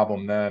only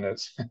problem then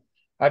is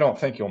I don't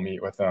think you'll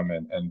meet with them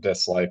and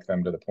dislike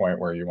them to the point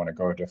where you want to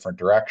go a different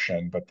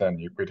direction, but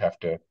then we'd have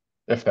to,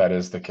 if that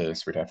is the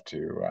case, we'd have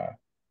to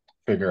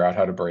figure out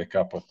how to break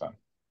up with them.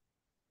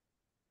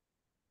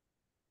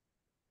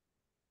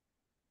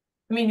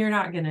 I mean, you're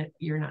not gonna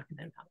know.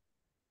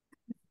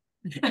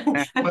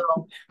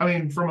 Well, I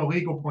mean, from a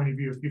legal point of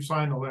view, if you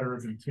sign the letter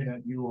of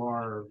intent, you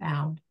are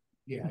bound.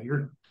 Yeah,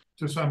 you're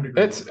to some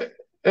degree.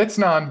 It's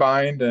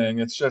non-binding.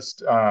 It's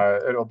just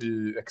it'll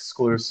be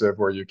exclusive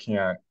where you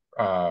can't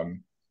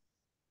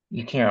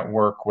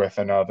work with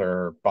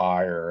another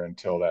buyer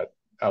until that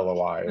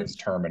LOI is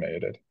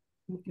terminated.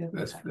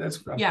 That's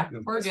yeah,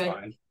 we're good.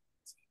 Fine.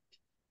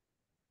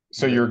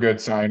 So you're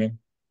good signing?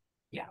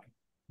 Yeah.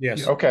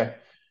 Yes. Okay.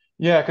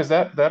 Yeah, because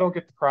that'll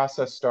get the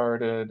process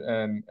started,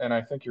 and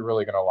I think you're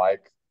really gonna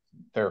like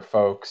their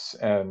folks,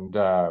 and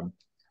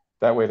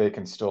that way they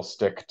can still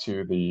stick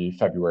to the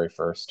February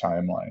 1st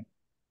timeline.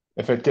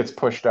 If it gets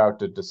pushed out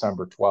to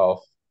December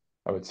 12th,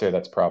 I would say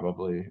that's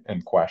probably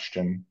in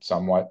question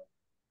somewhat.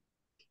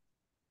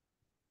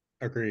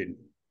 Agreed.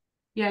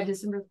 Yeah,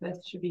 December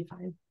 5th should be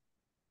fine.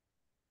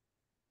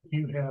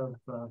 You have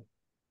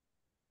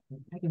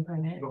I can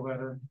print it. the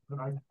letter, but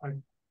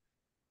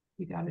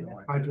You got it.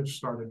 I just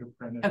started to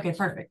print it. Okay,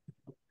 perfect.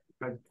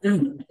 Okay,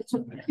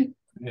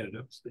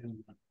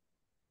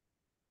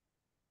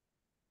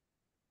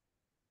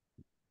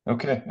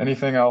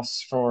 anything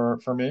else for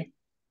me?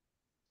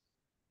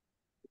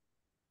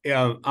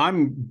 Yeah,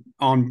 I'm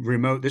on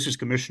remote. This is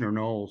Commissioner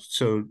Knowles.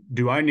 So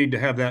do I need to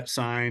have that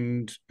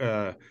signed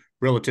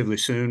relatively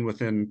soon,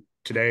 within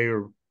today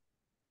or?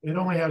 It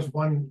only has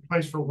one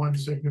place for one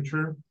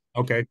signature.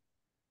 Okay.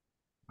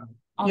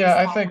 Yeah,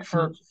 I think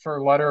for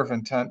letter of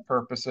intent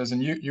purposes,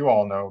 and you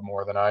all know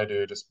more than I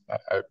do, just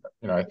I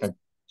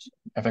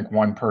think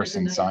one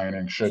person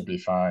signing should be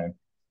fine.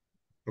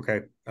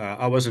 Okay.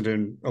 I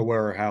wasn't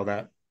aware of how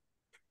that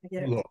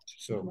looked.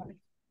 So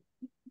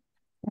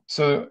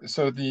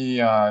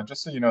the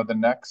just so you know, the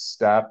next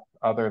step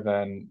other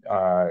than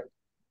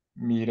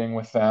meeting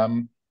with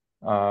them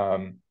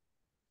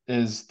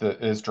is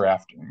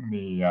drafting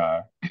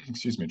the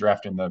excuse me,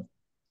 drafting the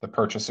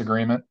purchase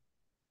agreement.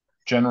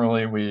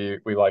 Generally,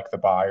 we like the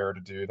buyer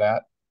to do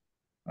that,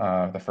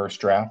 the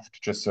first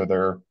draft, just so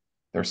they're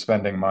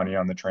spending money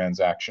on the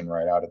transaction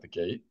right out of the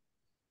gate.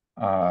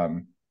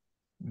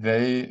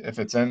 If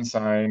it's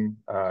Ensign,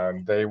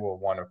 they will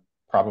want to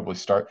probably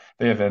start.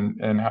 They have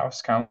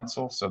in-house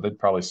counsel, so they'd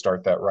probably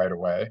start that right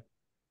away,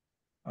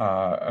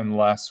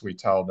 unless we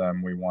tell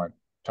them we want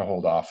to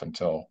hold off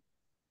until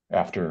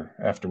after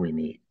we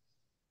meet.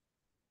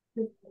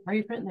 Are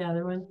you printing the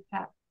other one,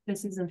 Pat?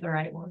 This isn't the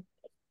right one.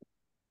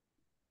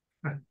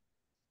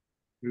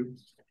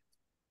 Oops.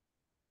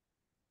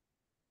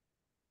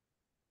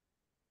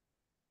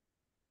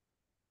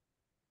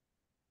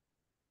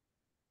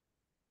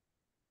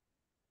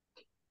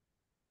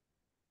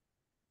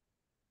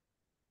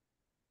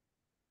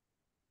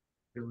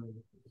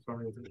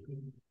 Sorry.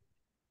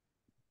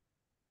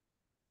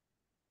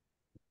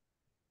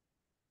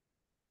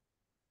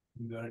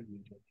 You got it.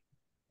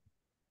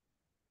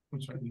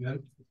 I'm sorry, you got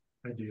it?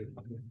 I do.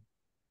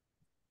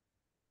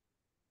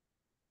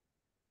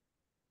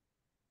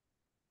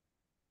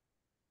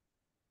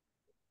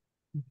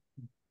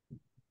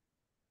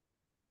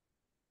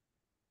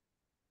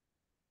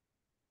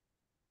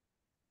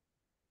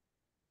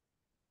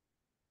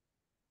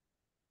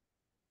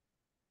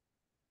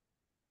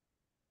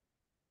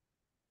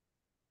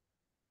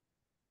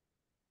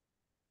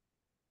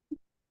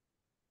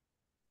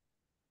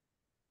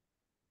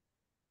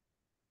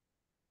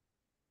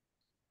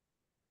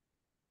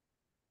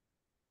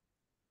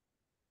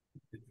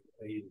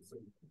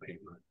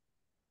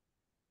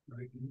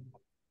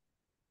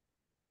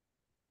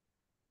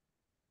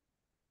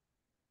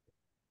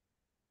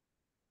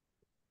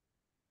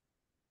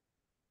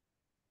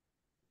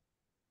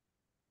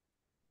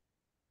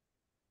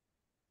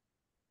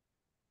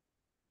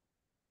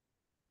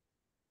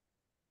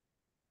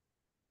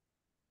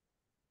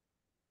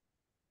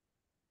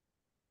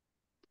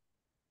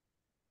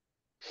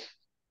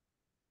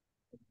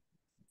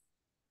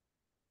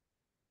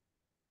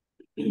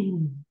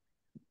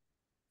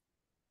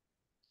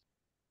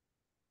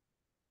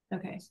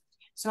 Okay,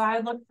 so I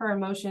would look for a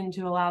motion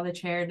to allow the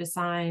chair to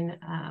sign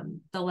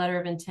the letter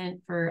of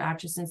intent for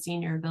Atchison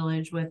Senior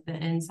Village with the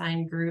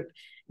Ensign Group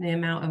in the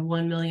amount of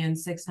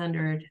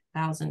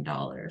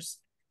 $1,600,000.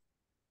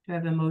 Do I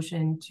have a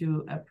motion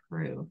to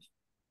approve?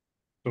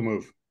 So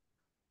move.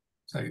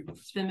 Second.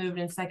 It's been moved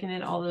and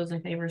seconded. All those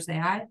in favor say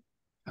aye.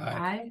 Aye.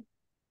 Aye.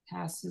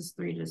 Passes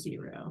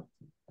 3-0.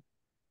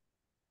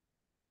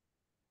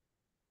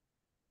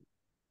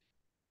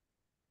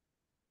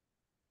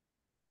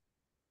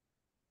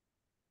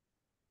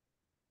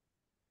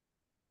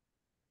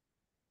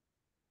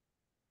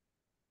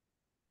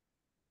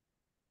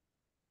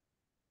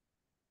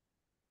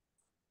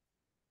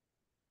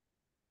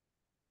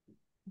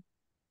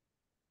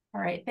 All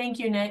right, thank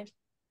you, Nick.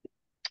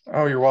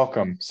 Oh, you're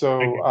welcome.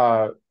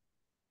 So,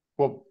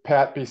 will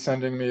Pat be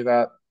sending me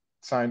that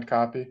signed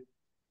copy?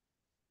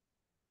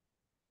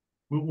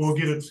 We'll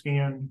get it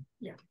scanned.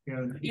 Yeah.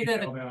 And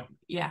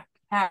Yeah,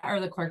 Pat or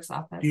the clerk's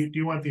office. do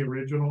you want the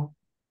original?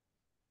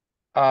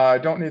 I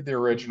don't need the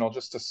original,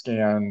 just a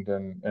scanned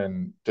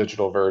and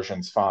digital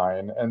version's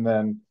fine. And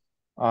then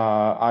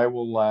I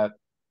will let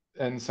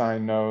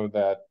Ensign know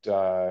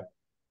that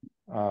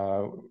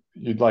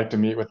you'd like to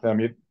meet with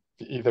them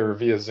either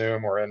via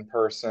Zoom or in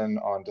person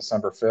on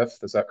December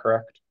 5th. Is that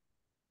correct?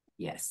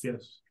 Yes.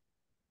 Yes.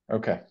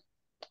 Okay.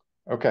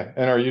 Okay.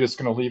 And are you just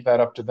going to leave that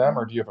up to them,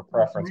 or do you have a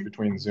preference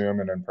between Zoom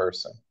and in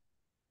person?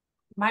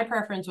 My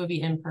preference would be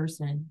in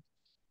person.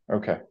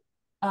 Okay.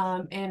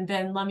 And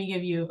then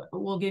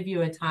we'll give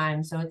you a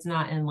time so it's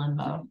not in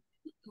limbo.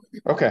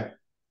 Okay.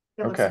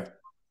 Okay.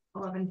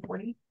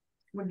 11:40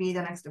 would be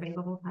the next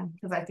available time,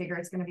 because I figure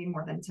it's going to be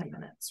more than 10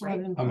 minutes, right?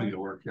 I'm gonna go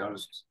work. Yeah,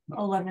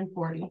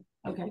 11:40.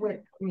 Okay.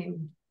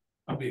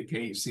 I'll be at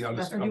K.S.A. Or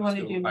do you want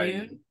to do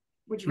noon?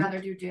 Would you rather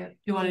do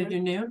you want to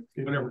do noon?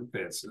 Whatever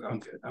fits. I'm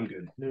good. I'm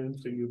good.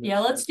 Yeah,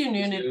 let's do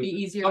noon. It'd be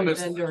easier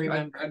than to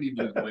remember. I need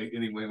to wait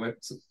anyway.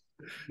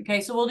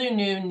 Okay, so we'll do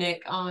noon,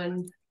 Nick,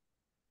 on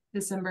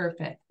December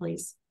 5th,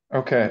 please.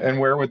 Okay. And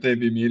where would they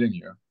be meeting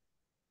you?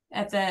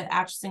 At the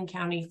Atchison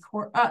County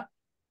Court.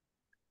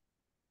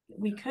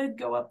 We could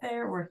go up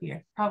there or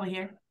here. Probably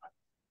here.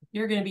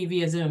 you're going to be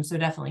via Zoom, so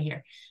definitely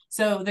here.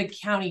 So the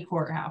county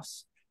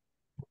courthouse.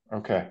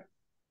 Okay.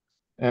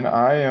 And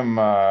I am,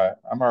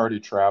 I'm already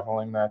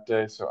traveling that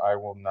day, so I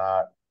will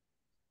not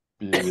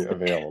be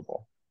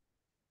available.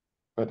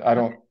 But I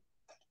don't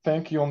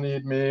think you'll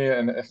need me.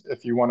 And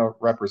if you want a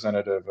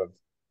representative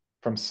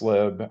from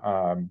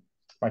SLIB,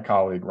 my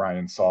colleague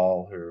Ryan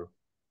Saul, who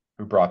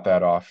brought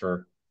that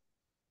offer,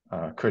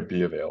 could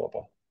be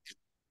available.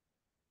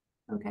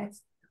 Okay.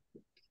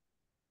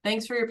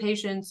 Thanks for your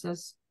patience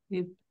as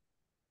we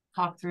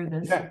talk through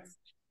this. Yeah,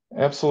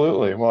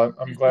 absolutely. Well,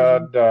 I'm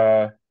glad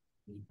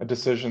a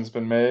decision's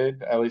been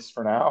made, at least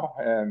for now.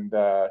 And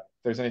if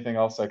there's anything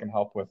else I can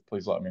help with,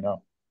 please let me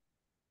know.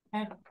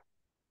 Okay.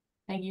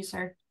 Thank you,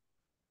 sir.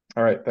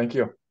 All right. Thank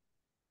you.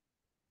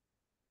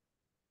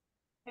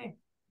 Okay.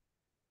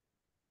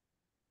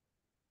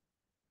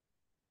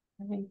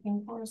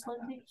 Anything for us,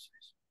 Lindsay?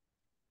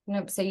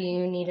 Nope. So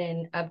you need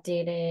an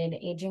updated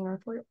aging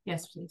report?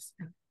 Yes, please.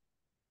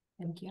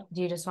 Thank you.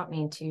 Do you just want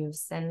me to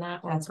send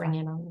that or bring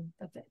it on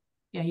the fit?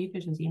 Yeah, you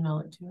could just email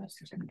it to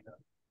us.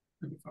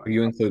 Will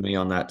you include me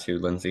on that too,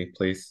 Lindsay,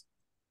 please?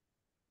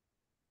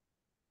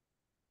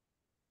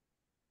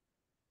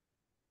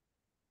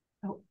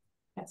 Oh,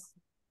 yes.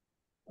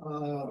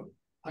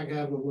 I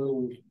have a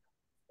little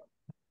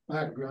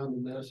background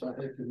in this. I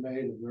think you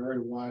made a very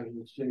wise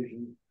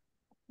decision.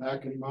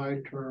 Back in my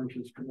terms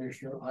as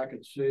commissioner, I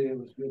could see it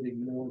was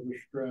getting more of a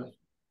stress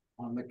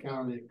on the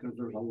county because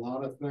there's a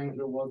lot of things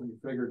that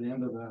wasn't figured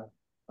into that,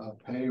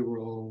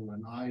 payroll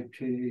and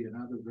IT and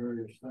other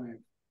various things.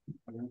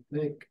 And I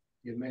think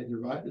you made the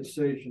right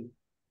decision,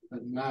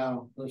 but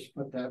now let's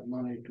put that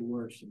money to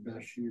where it's the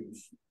best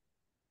use.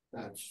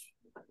 That's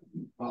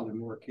probably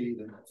more key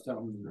than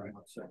selling the right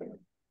second.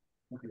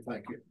 Okay,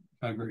 thank you.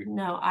 I agree.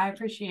 No, I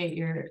appreciate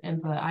your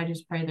input. I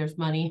just pray there's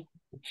money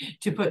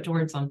to put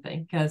towards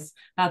something because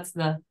that's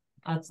the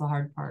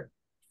hard part.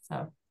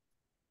 So,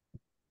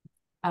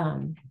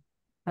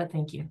 but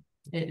thank you.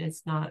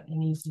 It's not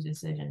an easy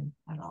decision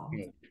at all.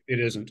 It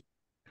isn't.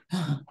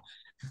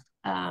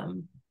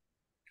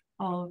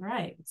 All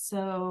right.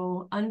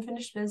 So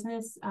unfinished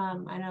business.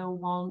 I know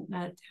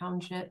Walnut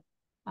Township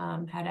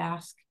had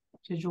asked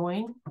to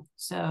join.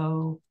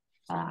 So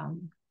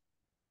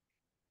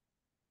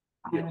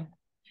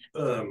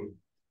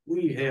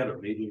we had a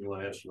meeting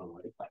last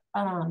night.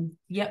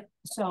 Yep.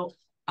 So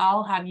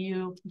I'll have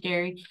you,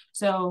 Gary.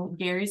 So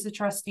Gary's the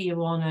trustee of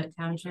Walnut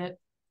Township.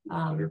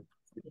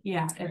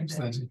 Yeah. Thanks,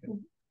 Lindsay.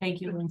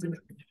 Thank you, Lindsay.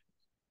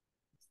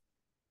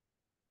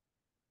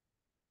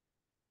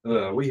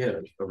 We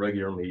had a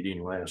regular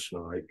meeting last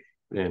night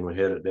and we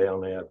had it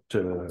down at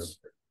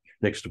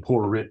next to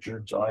Poor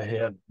Richards. I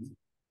had,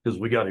 because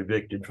we got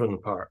evicted from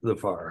the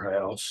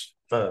firehouse.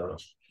 And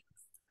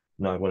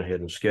I went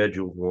ahead and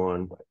scheduled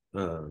one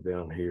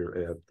down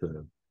here at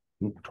the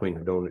between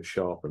the donut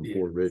shop and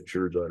Poor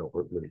Richards. I don't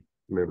really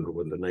remember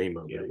what the name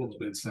of it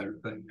is.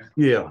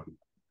 Yeah.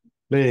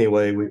 But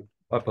anyway,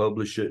 I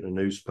published it in a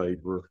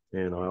newspaper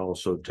and I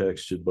also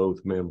texted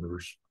both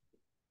members.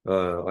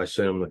 I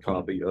sent them the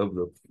copy of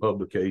the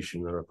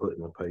publication that I put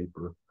in the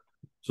paper.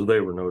 So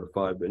they were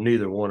notified, but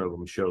neither one of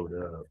them showed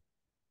up.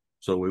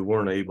 So we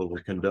weren't able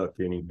to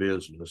conduct any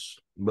business,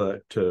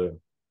 but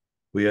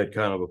we had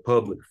kind of a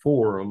public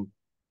forum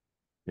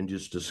and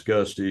just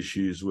discussed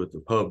issues with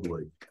the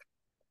public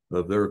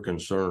of their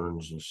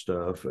concerns and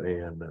stuff.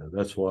 And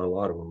that's why a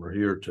lot of them are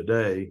here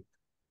today,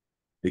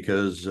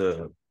 because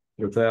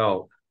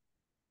without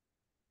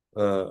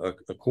a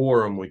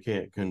quorum, we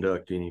can't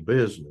conduct any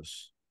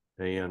business.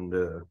 And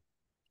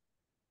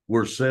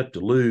we're set to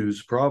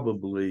lose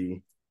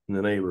probably in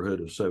the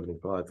neighborhood of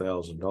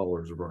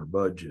 $75,000 of our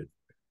budget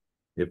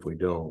if we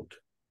don't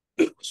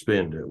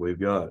spend it. We've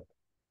got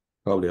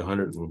probably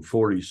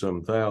 140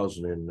 some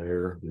thousand in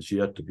there that's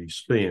yet to be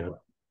spent.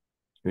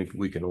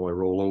 We can only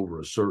roll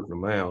over a certain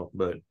amount,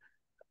 but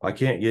I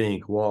can't get any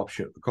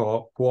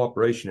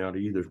cooperation out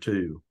of either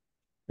two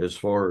as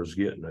far as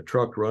getting a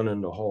truck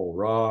running to haul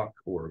rock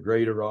or a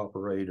grader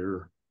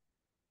operator.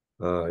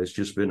 It's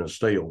just been a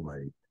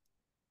stalemate.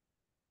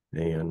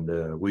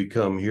 And we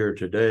come here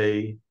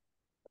today.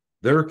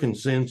 Their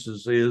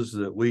consensus is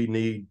that we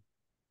need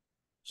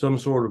some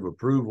sort of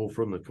approval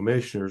from the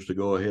commissioners to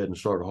go ahead and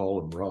start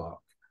hauling rock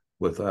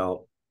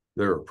without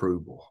their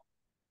approval.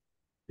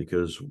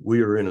 Because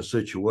we are in a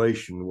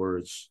situation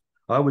where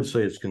I would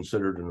say it's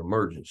considered an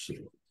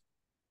emergency.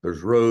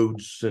 There's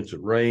roads since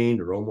it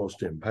rained are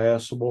almost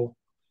impassable.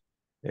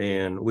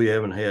 And we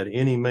haven't had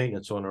any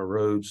maintenance on our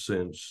roads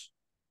since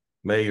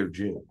May or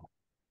June.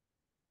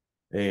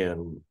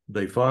 And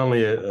they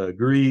finally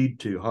agreed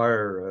to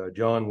hire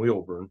John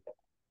Wilburn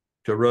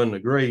to run the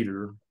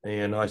grader.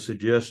 And I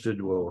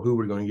suggested, well, who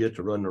we're going to get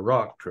to run the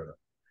rock truck?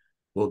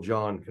 Well,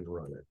 John can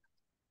run it.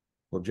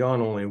 Well,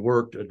 John only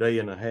worked a day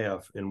and a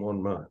half in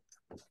 1 month.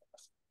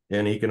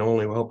 And he can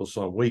only help us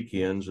on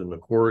weekends, and the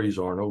quarries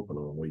aren't open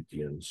on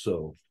weekends.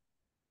 So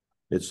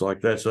it's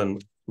like that's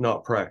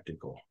not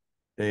practical.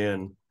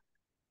 And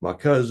my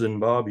cousin,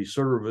 Bobby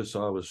Service,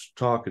 I was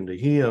talking to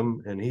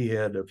him, and he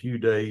had a few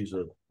days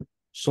of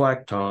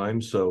slack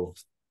time. So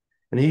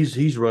And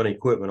he's run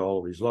equipment all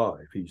of his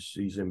life.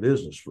 He's in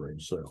business for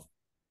himself,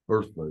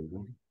 earth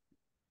moving.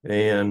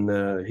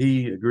 And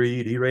he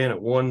agreed. He ran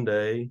it one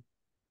day,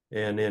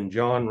 and then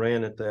John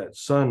ran it that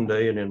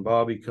Sunday, and then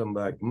Bobby come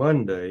back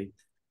Monday,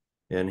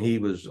 and he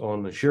was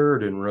on the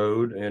Sheridan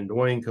Road, and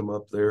Dwayne come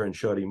up there and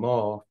shut him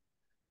off,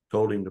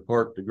 told him to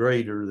park the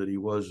grader, that he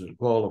wasn't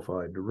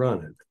qualified to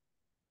run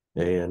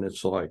it. And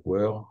it's like,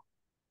 well,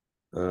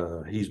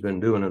 he's been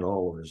doing it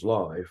all of his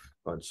life.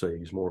 I'd say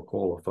he's more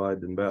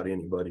qualified than about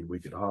anybody we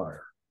could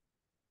hire.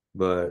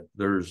 But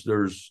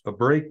there's a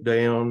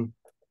breakdown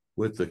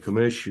with the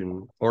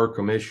commission, our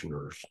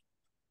commissioners,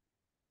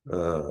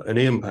 an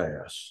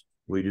impasse.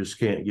 We just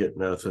can't get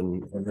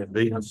nothing.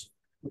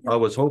 I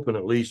was hoping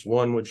at least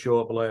one would show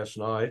up last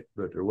night,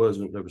 but there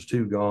wasn't. There was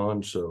two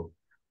gone. So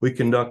we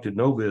conducted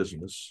no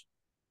business.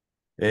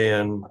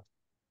 And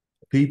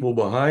people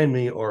behind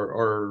me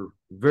are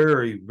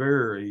very,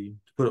 very,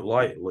 to put it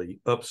lightly,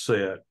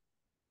 upset.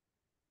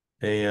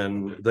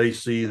 And they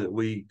see that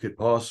we could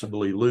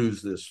possibly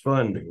lose this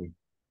funding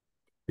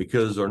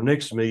because our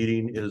next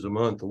meeting is a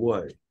month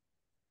away.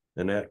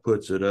 And that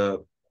puts it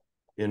up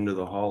into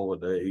the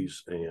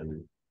holidays,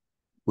 and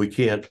we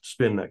can't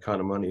spend that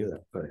kind of money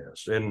that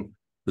fast. And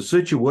the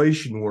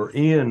situation we're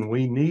in,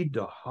 we need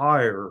to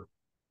hire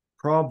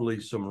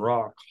probably some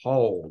rock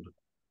hauled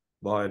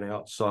by an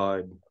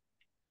outside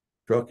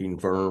trucking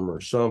firm or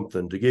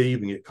something to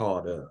even get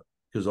caught up,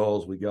 because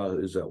all we got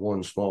is that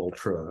one small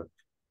truck.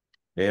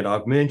 And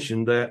I've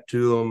mentioned that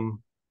to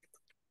them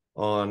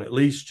on at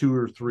least 2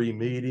 or 3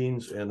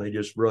 meetings, and they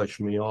just brush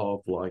me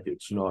off like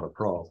it's not a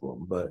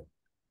problem. But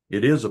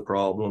it is a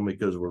problem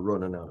because we're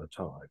running out of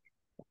time,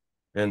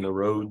 and the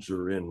roads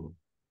are in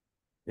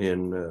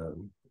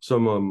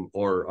some of them,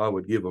 or I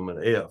would give them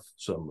an F.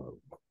 Some of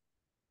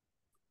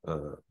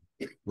them,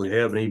 we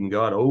haven't even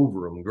got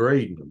over them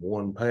grading them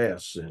one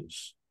pass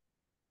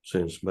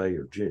since May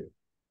or June.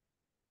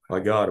 I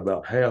got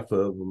about half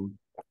of them,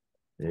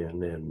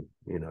 and then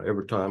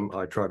every time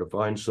I try to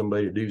find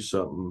somebody to do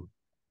something,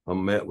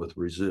 I'm met with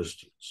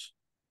resistance.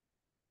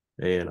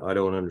 And I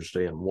don't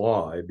understand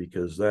why,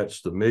 because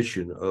that's the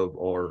mission of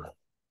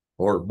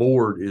our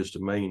board, is to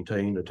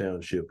maintain the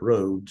township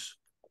roads,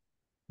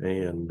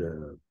 and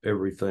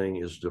everything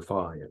is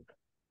defiant.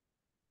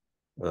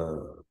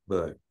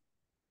 But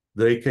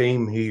they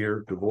came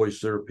here to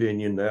voice their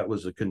opinion. That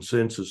was the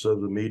consensus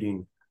of the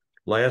meeting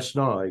last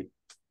night,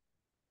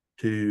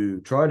 to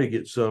try to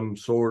get some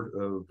sort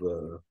of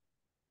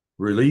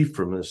relief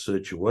from this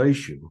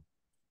situation.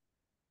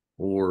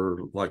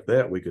 Or like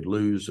that, we could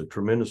lose a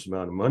tremendous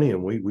amount of money,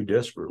 and we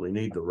desperately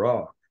need the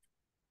rock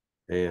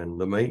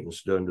and the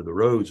maintenance done to the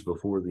roads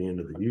before the end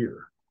of the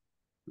year.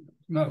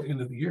 Not the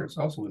end of the year, it's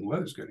also when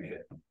weather's going to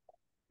hit.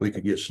 We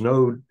could get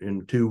snowed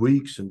in 2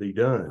 weeks and be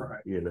done,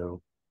 right.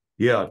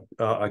 Yeah,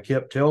 I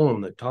kept telling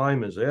them that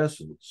time is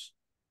essence,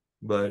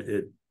 but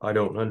I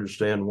don't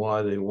understand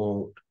why they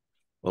won't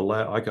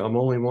allow. I'm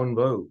only one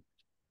vote,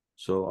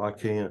 so I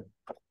can't.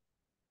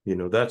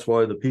 That's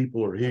why the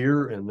people are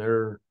here, and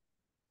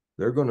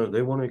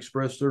they want to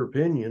express their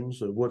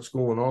opinions of what's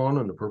going on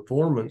and the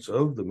performance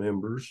of the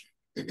members.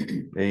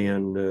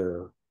 And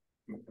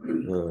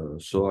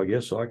so I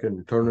guess I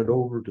can turn it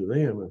over to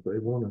them if they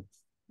want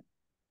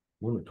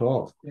to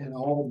talk. And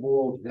all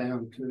boils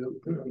down to,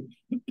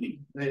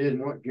 they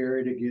didn't want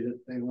Gary to get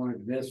it. They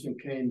wanted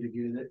Vincent Kane to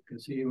get it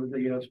because he was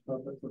a yes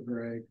puppet for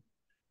Greg.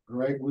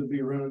 Greg would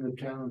be running the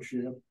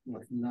township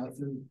with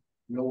nothing,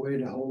 no way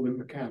to hold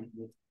him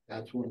accountable.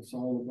 That's what it's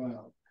all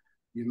about.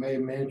 You may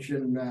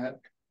mention that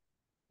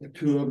the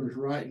two of them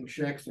writing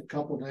checks a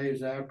couple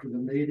days after the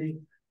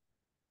meeting.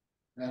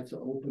 That's an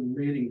open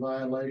meeting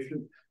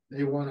violation.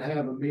 They want to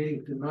have a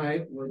meeting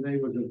tonight where they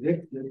was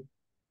evicted.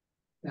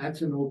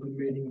 That's an open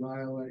meeting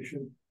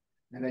violation.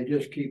 And they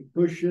just keep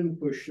pushing.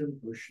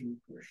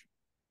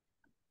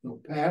 So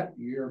Pat,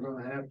 you're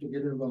going to have to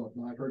get involved.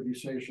 And I've heard you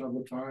say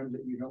several times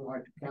that you don't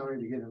like the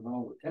county to get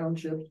involved with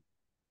townships,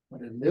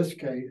 but in this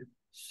case,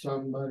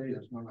 somebody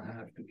is going to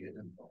have to get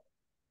involved.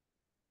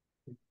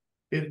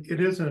 It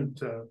isn't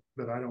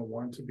that I don't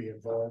want to be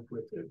involved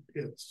with it.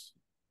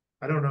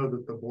 I don't know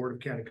that the Board of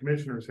County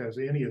Commissioners has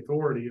any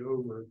authority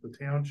over the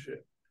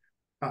township.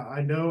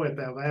 I know at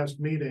that last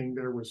meeting,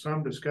 there was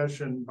some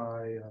discussion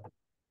by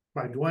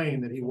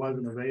Dwayne that he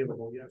wasn't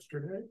available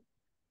yesterday.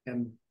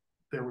 And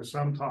there was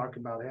some talk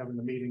about having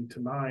the meeting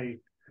tonight,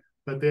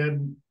 but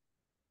then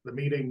the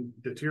meeting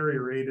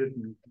deteriorated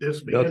and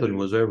disbanded. Nothing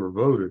was ever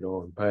voted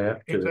on,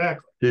 Pat.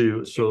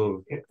 Exactly.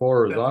 So as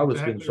far as I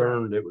was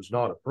concerned, it was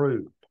not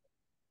approved.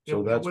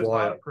 So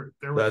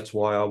that's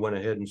why I went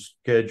ahead and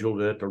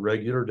scheduled it at the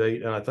regular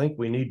date. And I think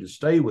we need to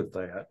stay with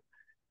that,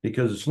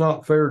 because it's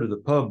not fair to the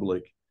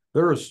public.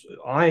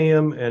 I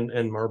am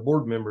and our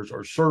board members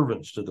are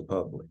servants to the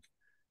public,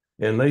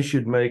 and they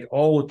should make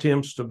all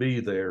attempts to be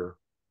there.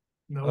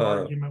 No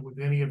argument with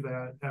any of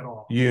that at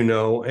all.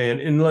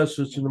 And unless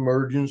it's an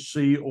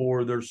emergency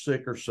or they're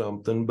sick or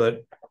something.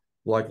 But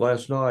like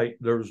last night,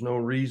 there was no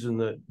reason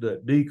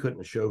that Dee couldn't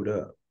have showed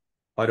up.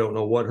 I don't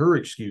know what her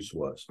excuse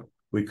was.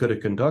 We could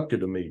have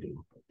conducted a meeting.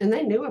 And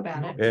they knew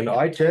about it. And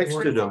I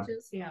texted them.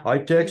 Yeah. I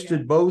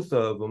texted both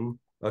of them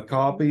a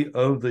copy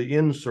of the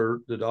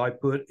insert that I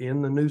put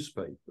in the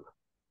newspaper.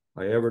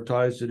 I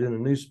advertised it in the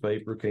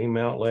newspaper, came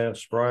out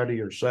last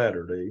Friday or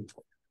Saturday.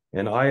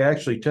 And I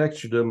actually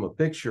texted them a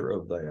picture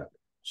of that.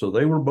 So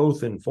they were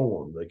both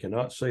informed. They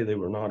cannot say they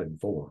were not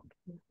informed.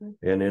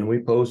 And then we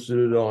posted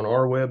it on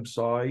our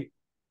website,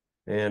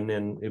 and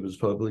then it was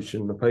published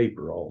in the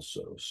paper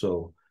also.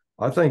 So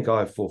I think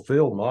I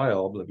fulfilled my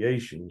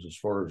obligations as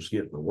far as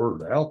getting the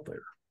word out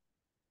there.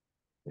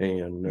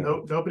 And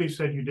nobody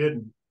said you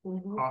didn't.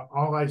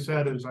 All I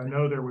said is I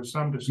know there was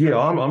some discussion. Yeah,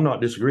 I'm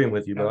not disagreeing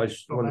with you, but I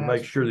just wanted to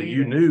make sure that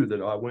you knew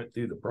that I went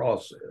through the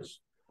process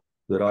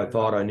that I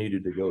thought I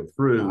needed to go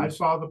through. I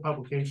saw the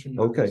publication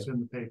notice in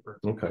the paper.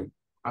 Okay.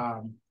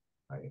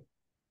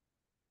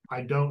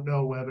 I don't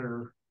know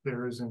whether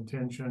there is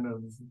intention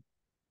of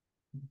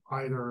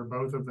either or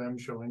both of them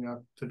showing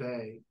up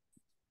today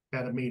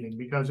at a meeting,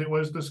 because it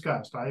was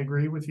discussed. I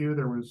agree with you.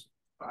 There was,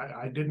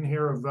 I didn't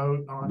hear a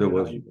vote on there it.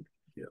 wasn't.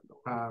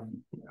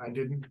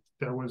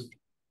 There was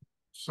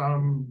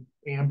some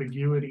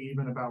ambiguity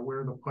even about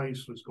where the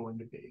place was going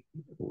to be.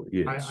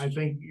 Yes. I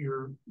think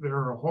there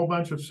are a whole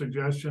bunch of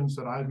suggestions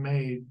that I've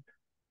made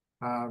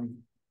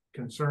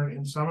concern,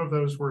 and some of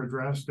those were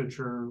addressed at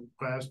your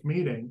last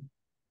meeting,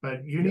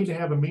 but you need to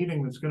have a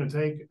meeting that's going to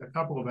take a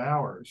couple of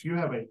hours. You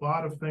have a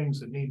lot of things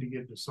that need to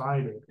get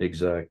decided.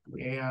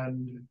 Exactly.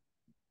 And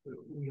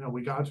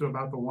we got to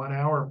about the 1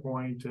 hour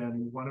point,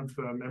 and one of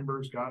the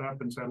members got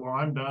up and said, well,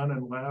 I'm done,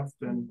 and left.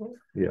 And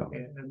yeah,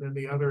 and then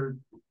the other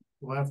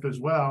left as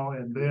well,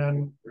 and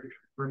then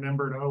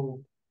remembered, oh,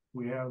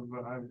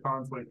 I have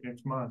conflict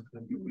next month.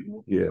 And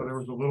yeah, so there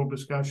was a little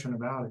discussion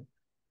about it.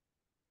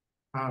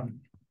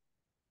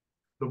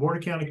 The Board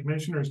of County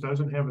Commissioners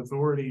doesn't have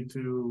authority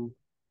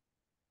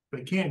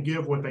they can't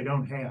give what they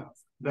don't have.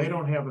 They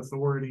don't have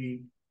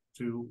authority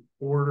to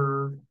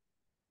order,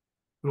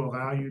 to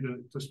allow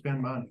you to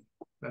spend money.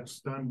 That's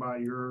done by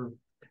your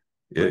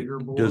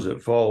board. Does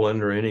it fall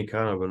under any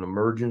kind of an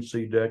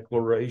emergency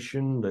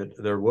declaration? That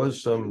there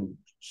was some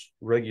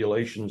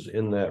regulations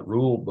in that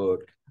rule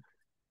book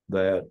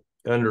that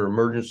under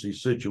emergency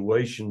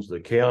situations,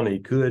 the county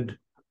could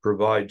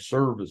provide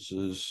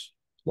services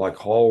like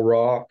haul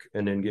rock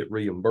and then get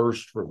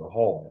reimbursed for the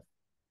haul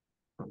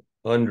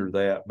under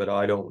that, but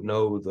I don't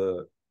know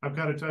I've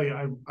got to tell you,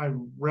 I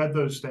read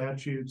those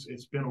statutes.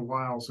 It's been a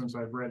while since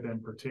I've read them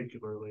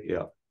particularly.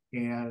 Yeah.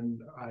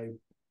 And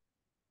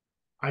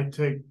I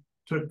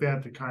took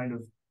that to kind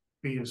of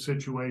be a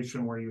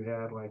situation where you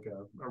had like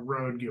a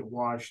road get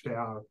washed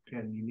out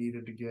and you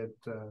needed to get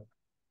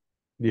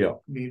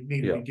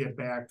needed to get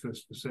back to a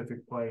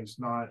specific place,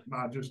 not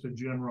just a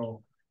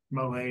general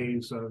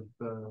malaise of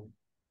the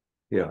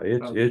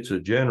it's a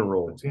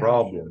general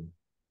problem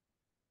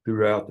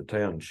throughout the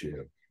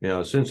township.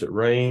 Since it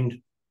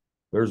rained,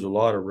 there's a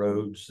lot of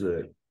roads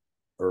that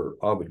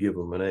I would give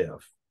them an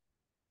F.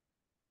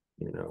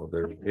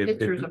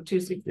 Pictures of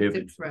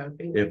 266 road.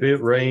 If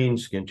it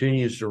rains,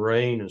 continues to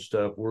rain and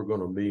stuff, we're going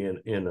to be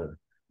in a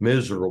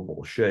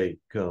miserable shape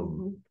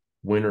come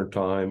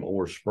wintertime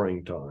or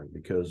springtime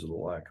because of the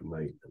lack of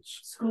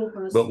maintenance. School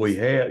buses. But we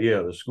have,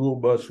 the school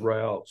bus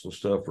routes and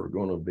stuff are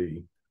going to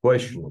be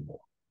questionable.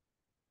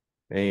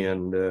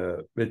 And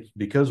it's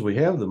because we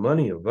have the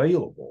money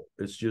available.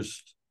 It's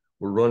just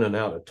we're running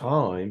out of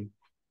time,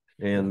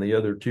 and the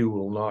other two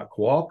will not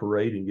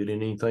cooperate and get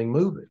anything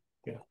moving.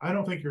 Yeah, I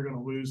don't think you're going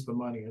to lose the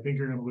money. I think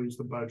you're going to lose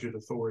the budget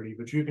authority,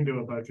 but you can do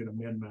a budget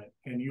amendment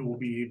and you will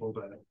be able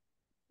to.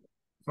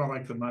 It's not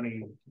like the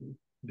money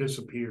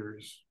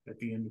disappears at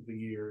the end of the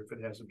year if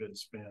it hasn't been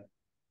spent.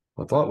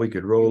 I thought we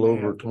could roll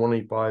over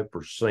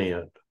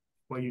 25%.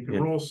 Well, you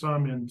can roll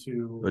some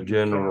into a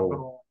general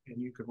capital,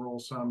 and you can roll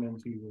some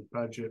into your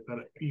budget, but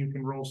you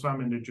can roll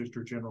some into just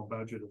your general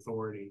budget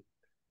authority.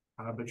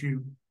 But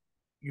you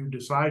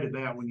decided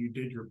that when you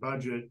did your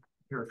budget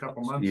here a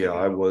couple months ago.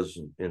 I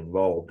wasn't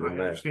involved in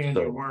that. I understand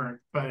you weren't,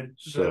 but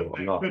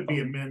that could be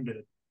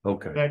amended.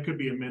 Okay. That could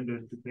be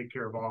amended to take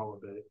care of all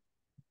of it.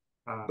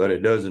 But it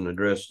doesn't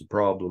address the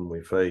problem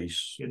we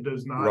face. It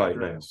does not right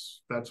address.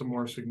 That's a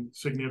more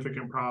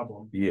significant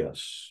problem.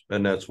 Yes,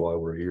 and that's why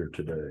we're here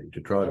today,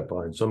 to try to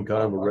find some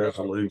kind of a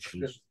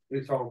resolution.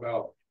 We talk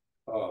about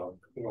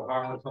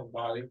hiring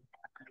somebody.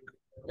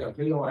 If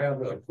he don't have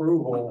the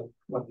approval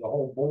of the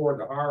whole board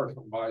to hire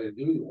somebody to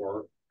do the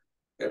work,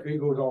 if he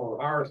goes on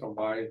to hire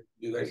somebody,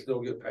 do they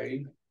still get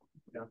paid?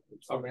 Yeah.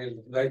 I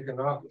mean, they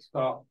cannot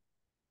stop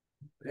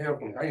him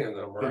from paying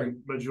them, right?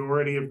 The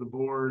majority of the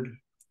board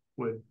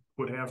would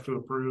have to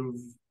approve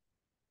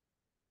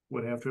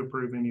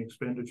any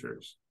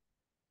expenditures.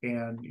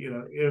 And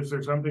if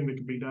there's something that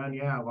can be done,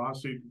 a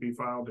lawsuit could be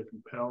filed to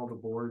compel the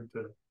board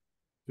to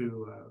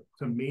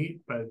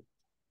meet. But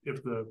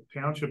if the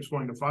township's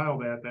going to file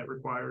that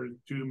requires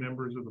 2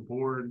 members of the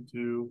board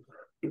to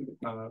be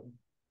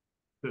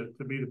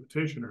the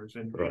petitioners,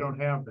 and we don't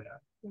have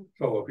that.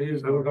 So if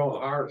he's going to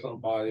hire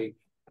somebody,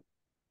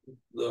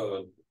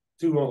 the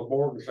 2 on the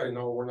board can say,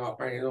 no, we're not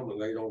paying them,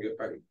 and they don't get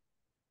paid.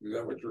 Is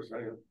that what you're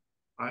saying?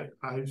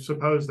 I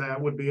suppose that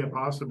would be a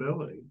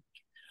possibility.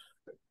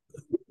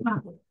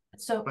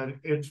 So, But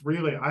it's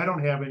really, I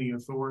don't have any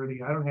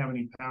authority. I don't have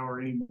any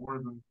power any more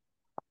than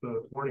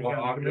the Board of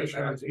County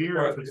Commissioners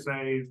here to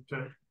say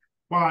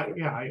well,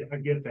 yeah, I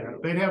get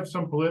that. They'd have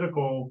some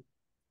political,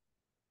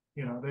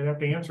 you know, they'd have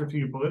to answer to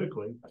you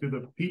politically, to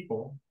the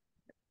people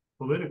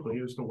politically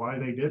as to why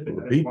they did that.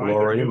 The people why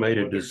already they're doing made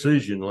a what they're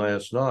decision doing.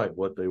 last night,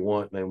 what they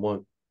want,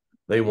 and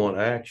they want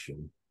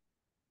action.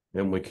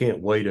 And we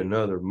can't wait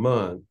another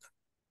month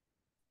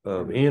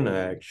of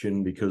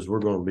inaction because we're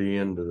gonna be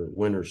into the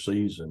winter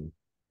season.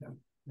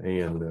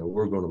 And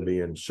we're gonna be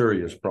in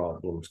serious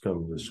problems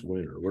come this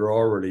winter. We're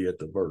already at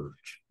the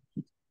verge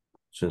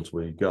since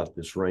we got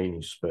this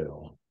rainy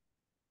spell.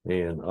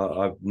 And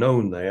I've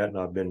known that, and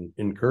I've been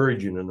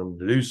encouraging them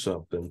to do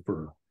something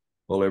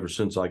ever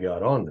since I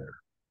got on there.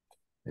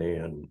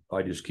 And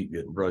I just keep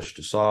getting brushed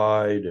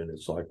aside, and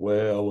it's like,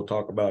 well, we'll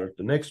talk about it at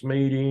the next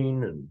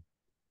meeting,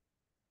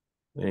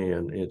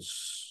 and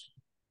it's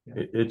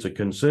a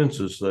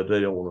consensus that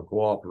they don't want to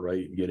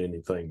cooperate and get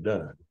anything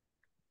done.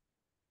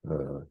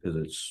 Because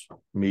it's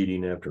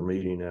meeting after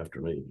meeting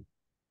after meeting.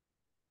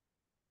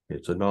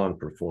 It's a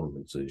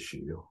non-performance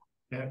issue.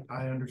 Yeah,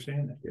 I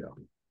understand that. Yeah.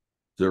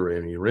 Is there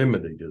any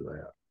remedy to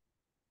that?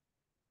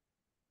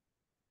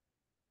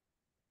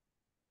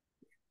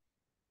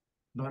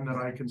 None that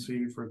I can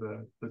see for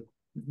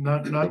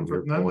none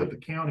that the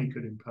county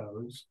could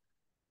impose.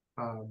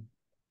 I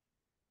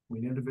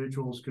mean,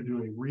 individuals could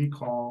do a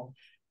recall.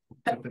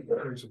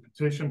 There's a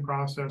petition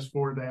process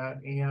for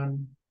that,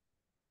 and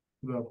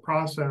the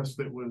process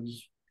that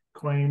was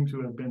claimed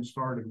to have been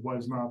started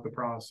was not the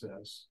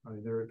process. I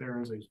mean,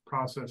 there is a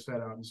process set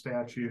out in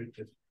statute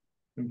that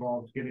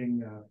involves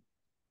getting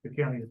the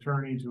county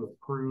attorney to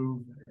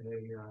approve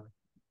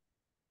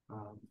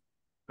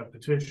a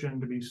petition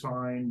to be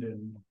signed,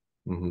 and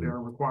there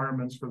are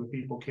requirements for the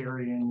people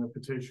carrying the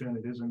petition.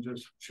 It isn't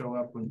just show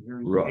up when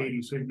there's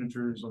 80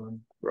 signatures on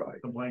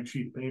a blank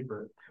sheet of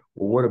paper.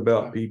 Well, what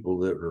about people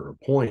that are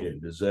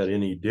appointed? Is that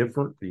any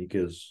different?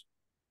 Because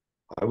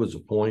I was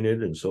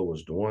appointed, and so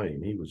was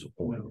Dwayne. He was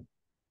appointed. No.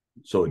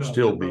 So it'd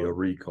still be a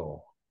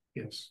recall.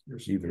 Yes.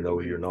 Even though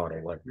you're not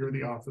elected. You're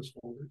the office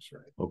holders,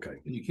 right? Okay.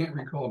 And you can't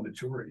recall a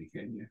majority,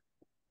 can you?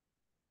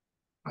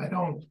 I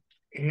don't,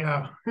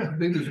 yeah. I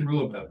think there's a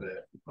rule about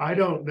that. I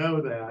don't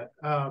know that.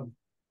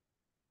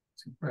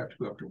 So perhaps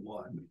go up to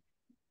one.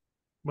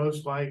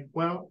 Most like,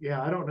 well,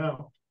 yeah, I don't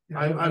know. Yeah,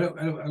 I'm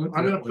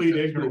going to plead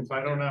ignorance.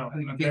 I don't know. I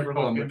think you I've can't never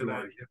call looked a into that.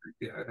 majority.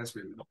 Yeah, it has to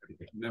be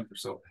a member.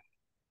 So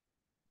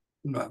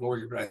I'm not a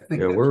lawyer, but I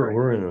think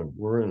we're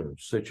in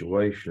a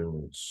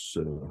situation that's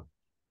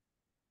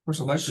we're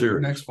selected for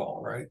next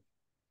fall, right?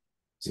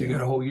 So you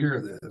got a whole year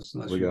of this.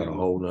 We got a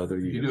whole nother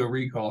year. You do a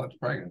recall, it's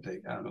probably gonna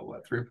take, I don't know,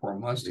 what, 3 or 4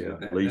 months to get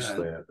that at least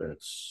done.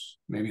 that's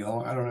maybe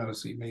long. I don't know.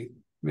 So you may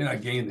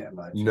not gain that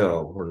much.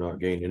 No, we're not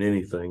gaining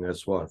anything.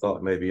 That's why I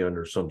thought maybe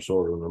under some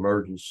sort of an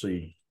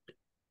emergency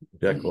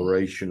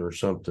declaration or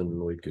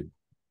something we could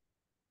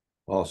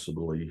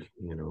possibly,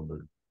 but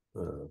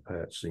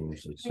Pat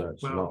seems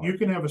that's not. You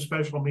can have a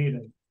special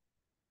meeting,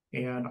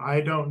 and I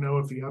don't know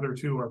if the other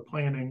two are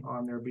planning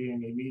on there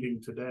being a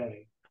meeting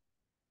today,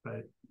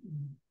 but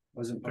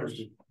wasn't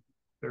posted.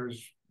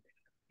 There's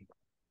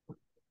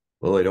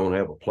Well, they don't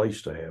have a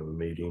place to have a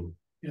meeting.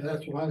 Yeah,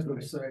 that's what I was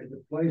gonna say.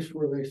 The place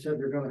where they said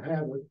they're gonna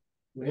have it,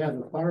 we had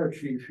the fire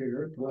chief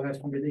here. The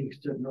last meeting he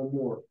said no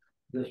more.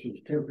 This was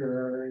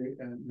temporary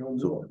and no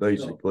So more.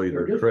 basically, So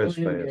they're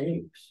trespassing.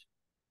 games.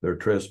 They're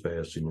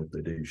trespassing if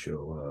they do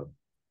show up,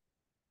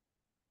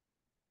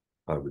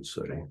 I would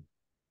say.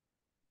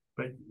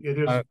 But it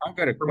is. I've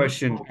got a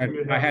question.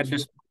 I had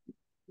this.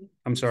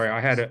 I'm sorry, I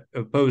had it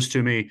posed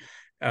to me,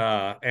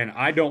 and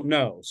I don't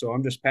know, so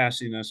I'm just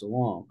passing this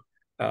along.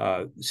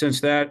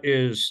 Since that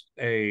is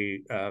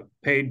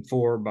paid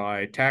for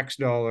by tax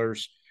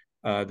dollars,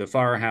 the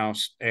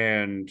firehouse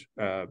and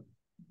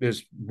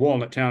this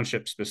Walnut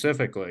Township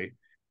specifically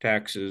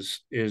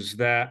taxes,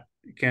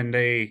 can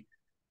the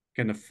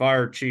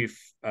fire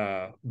chief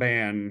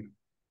ban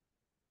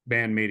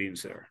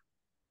meetings there?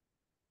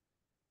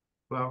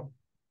 Well,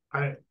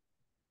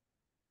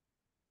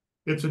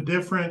 it's a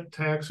different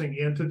taxing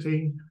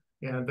entity,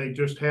 and they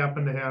just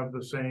happen to have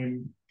the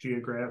same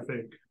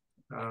geographic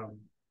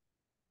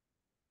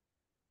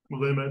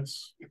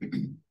limits.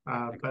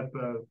 But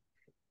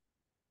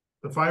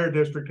the fire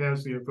district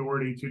has the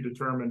authority to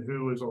determine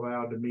who is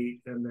allowed to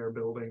meet in their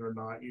building or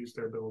not use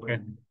their building.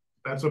 Okay.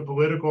 That's a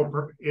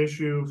political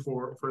issue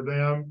for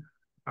them.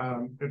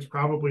 It's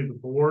probably the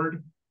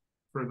board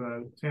for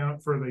the town,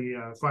 for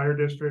the fire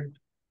district,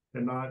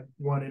 and not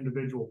one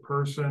individual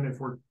person. If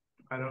we're,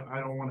 I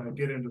don't want to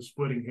get into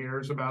splitting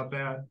hairs about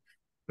that,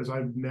 because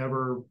I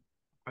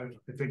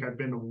think I've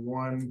been to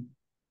one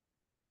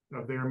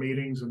of their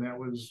meetings, and that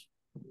was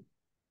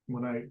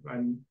when I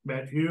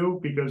met you,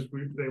 because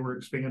they were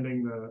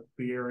expanding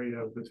the area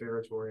of the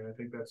territory. I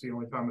think that's the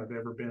only time I've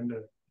ever been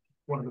to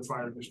one of the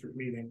fire district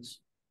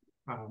meetings.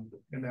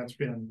 And that's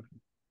been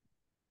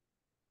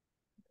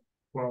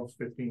 12,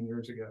 15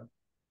 years ago.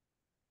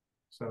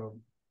 So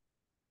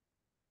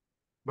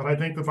But I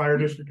think the fire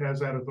district has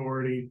that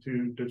authority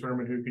to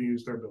determine who can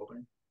use their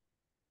building.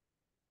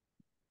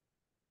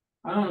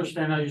 I don't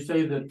understand how you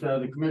say that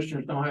the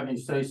commissioners don't have any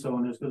say so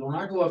in this, because when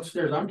I go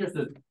upstairs, I'm just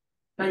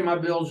paying my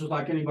bills just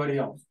like anybody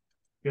else.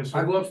 Yes,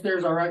 I sir. go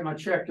upstairs, I write my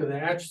check to the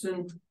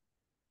Atchison,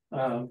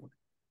 for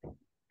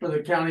the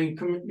county,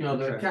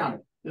 the county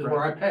is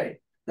where I pay.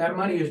 That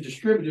money is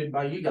distributed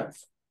by you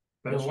guys.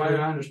 That's why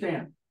I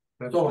understand.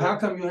 So how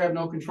come you have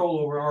no control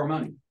over our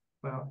money?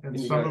 Well, and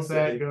some of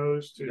that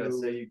goes to. You guys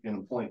say you can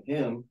appoint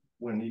him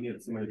when you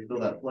need somebody to fill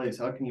that place.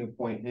 How can you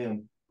appoint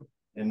him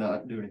and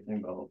not do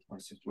anything about our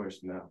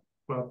situation now?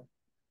 Well,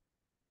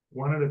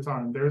 one at a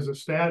time. There's a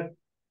statute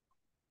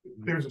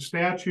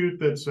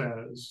that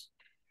says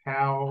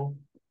how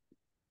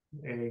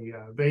a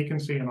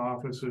vacancy in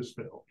office is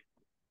filled.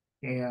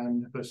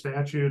 And the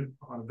statute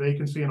on a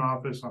vacancy in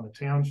office on the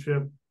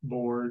township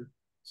board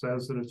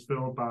says that it's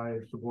filled by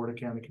the Board of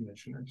County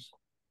Commissioners.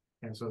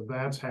 And so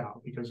that's how,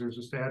 because there's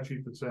a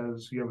statute that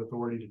says you have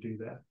authority to do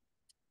that.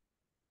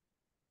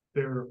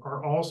 There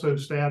are also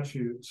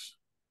statutes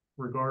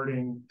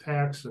regarding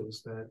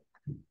taxes that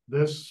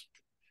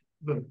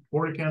the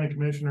Board of County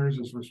Commissioners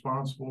is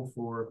responsible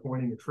for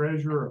appointing a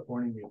treasurer,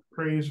 appointing the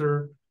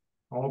appraiser,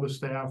 all the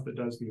staff that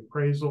does the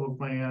appraisal of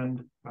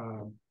land,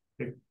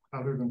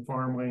 other than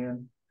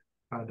farmland,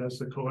 does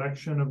the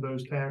collection of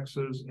those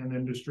taxes and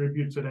then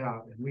distributes it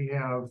out. And we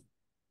have,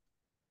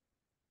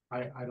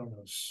 I don't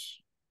know,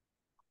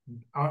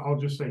 I'll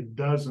just say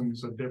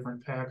dozens of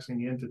different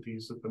taxing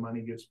entities that the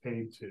money gets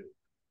paid to.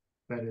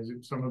 That is,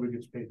 some of it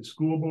gets paid to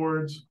school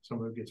boards,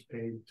 some of it gets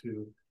paid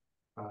to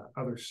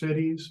other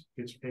cities,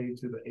 gets paid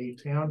to the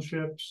 8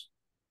 townships,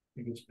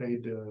 it gets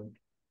paid to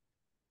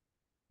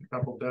a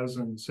couple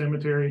dozen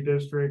cemetery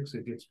districts,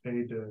 it gets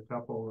paid to a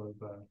couple of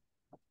the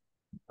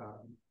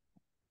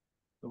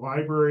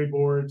library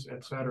boards,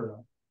 etc.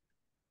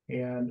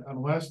 And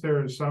unless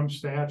there is some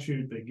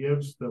statute that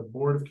gives the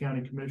Board of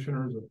County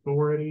Commissioners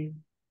authority,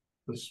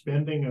 the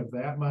spending of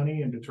that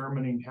money and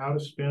determining how to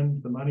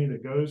spend the money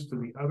that goes to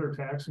the other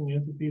taxing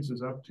entities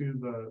is up to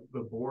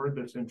the board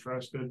that's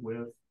entrusted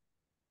with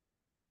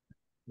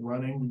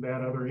running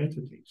that other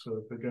entity.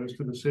 So if it goes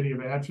to the city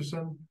of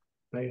Atchison,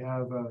 they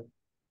have a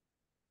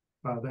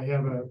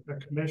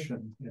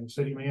commission and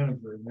city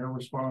manager, and they're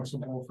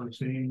responsible for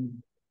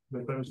seeing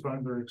that those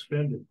funds are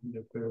expended. And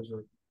if there's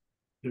a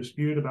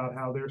dispute about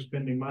how they're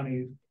spending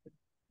money,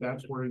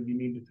 that's where you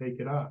need to take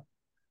it up.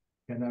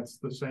 And that's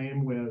the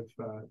same with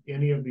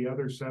any of the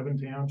other 7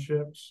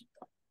 townships,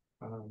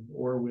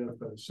 or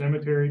with a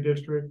cemetery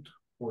district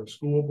or a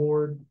school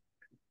board.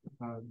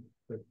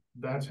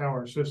 That's how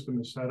our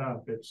system is set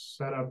up. It's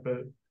set up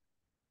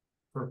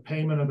for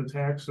payment of the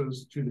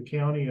taxes to the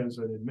county as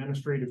an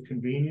administrative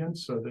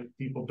convenience, so that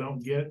people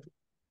don't get,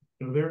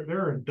 there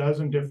are a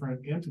dozen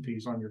different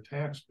entities on your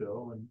tax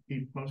bill, and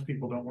most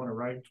people don't want to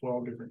write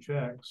 12 different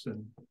checks,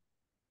 and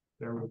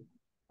there would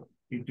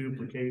be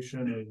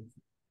duplication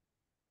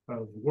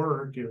of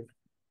work if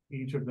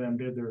each of them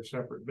did their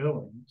separate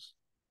billings.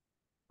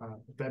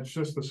 That's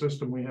just the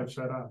system we have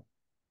set up.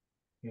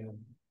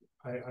 And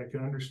I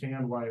can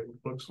understand why it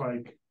looks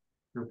like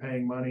you're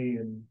paying money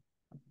and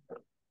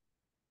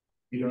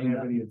you don't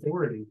have any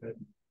authority, but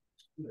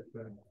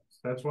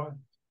that's why.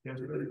 Yes,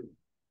 sir.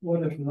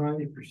 What if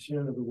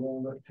 90% of the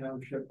Walnut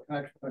Township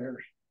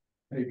taxpayers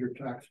paid your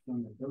taxes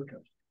on the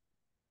protest?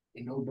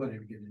 Nobody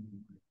would get any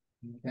money.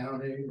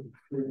 County,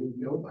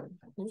 nobody.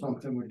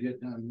 Something would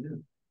get done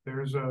then.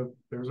 There's a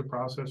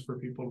process for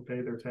people to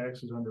pay their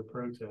taxes under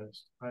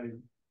protest. I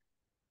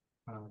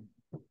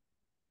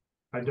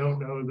don't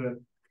know that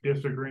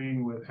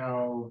disagreeing with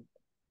how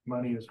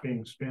money is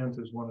being spent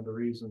is one of the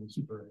reasons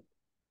for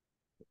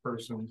the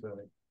person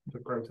to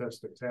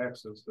protest their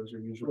taxes. Those are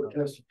usually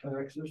protest the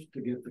taxes to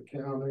get the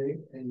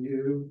county and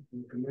you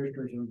and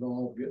commissioners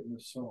involved getting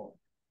this solved.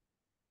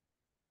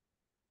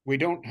 We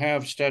don't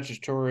have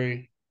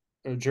statutory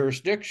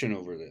jurisdiction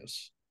over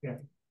this. Yeah.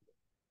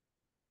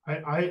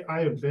 I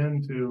have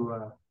been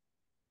to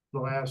the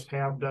last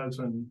half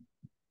dozen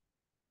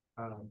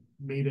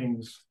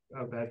meetings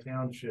of that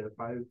township.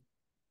 I've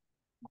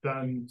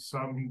done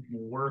some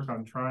work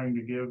on trying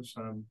to give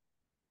some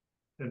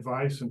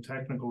advice and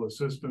technical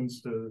assistance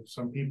to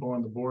some people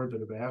on the board that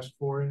have asked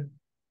for it.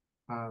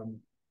 I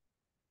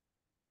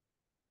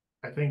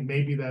think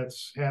maybe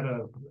that's had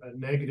a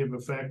negative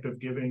effect of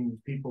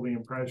giving people the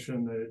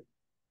impression that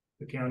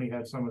the county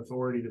had some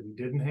authority that we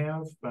didn't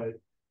have, but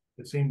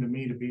it seemed to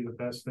me to be the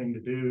best thing to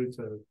do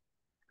to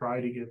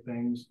try to get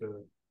things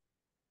to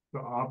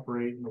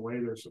operate in the way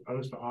they're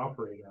supposed to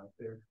operate out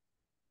there.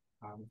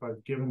 If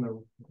I've given the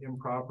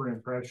improper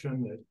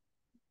impression that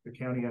the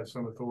county has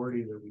some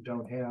authority that we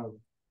don't have,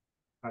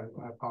 I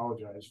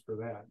apologize for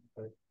that.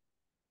 But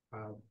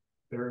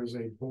there is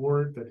a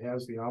board that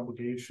has the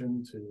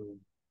obligation to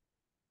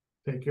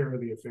take care of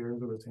the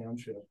affairs of the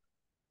township.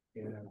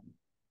 And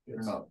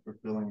they're not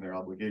fulfilling their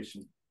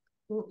obligation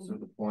to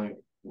the point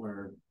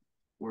where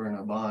we're in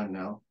a bind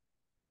now.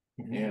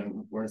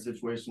 And we're in a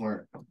situation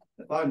where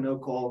if I have no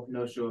call,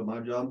 no show at my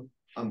job,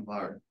 I'm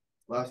fired.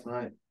 Last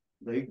night,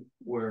 they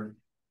were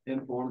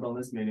informed on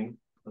this meeting.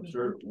 I'm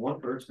sure one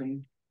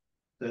person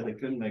said they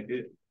couldn't make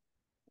it,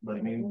 but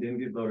the meeting didn't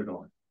get voted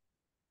on.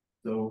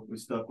 So we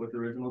stuck with the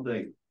original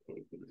date.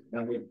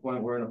 Now we're at the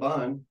point we're in a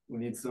bind. We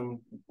need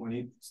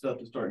stuff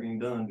to start getting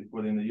done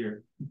before the end of the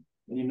year.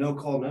 And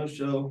call no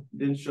show,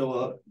 didn't show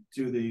up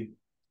to the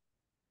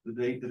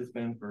date that it's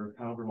been for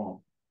however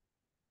long.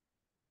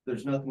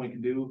 There's nothing we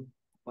can do.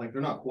 Like,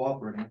 they're not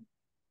cooperating.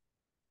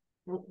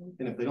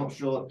 And if they don't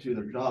show up to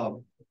their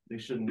job, they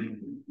shouldn't be.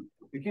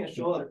 They can't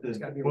show up.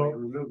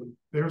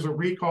 There's a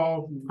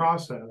recall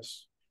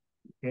process.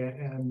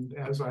 And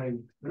as I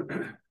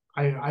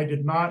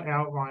did not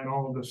outline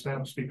all of the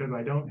steps because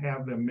I don't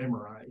have them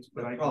memorized,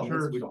 but I can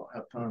sure we don't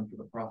have time for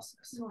the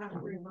process.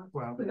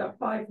 Well, We got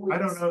 5 weeks. I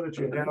don't know that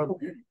you have.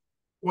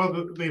 Well,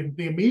 the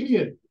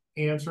immediate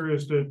answer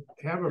is to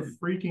have a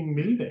freaking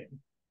meeting.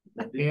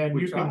 And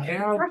you can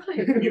have.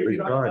 We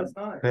tried.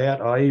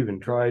 Pat, I even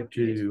tried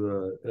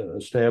to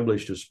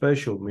establish a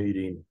special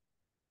meeting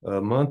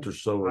a month or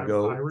so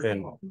ago,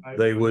 and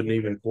they wouldn't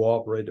even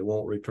cooperate. They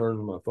won't return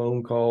my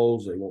phone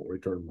calls. They won't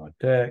return my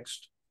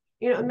text.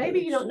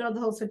 Maybe you don't know the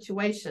whole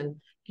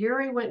situation.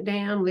 Gary went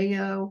down,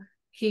 Leo,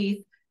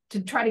 Keith,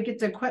 to try to get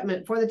the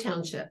equipment for the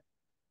township.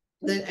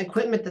 The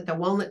equipment that the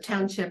Walnut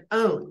Township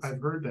owns.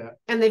 I've heard that.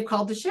 And they've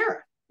called the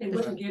sheriff. They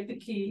wouldn't give the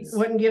keys.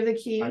 Wouldn't give the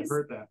keys. I've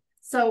heard that.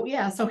 So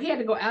yeah, so he had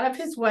to go out of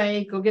his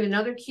way, go get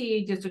another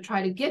key just to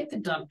try to get the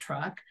dump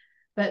truck.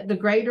 But the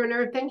grader and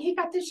everything, he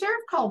got the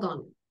sheriff called on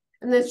him.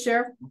 And the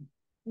sheriff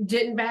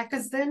didn't back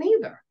us then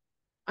either.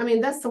 I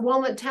mean, that's the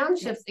Walnut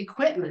Township's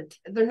equipment.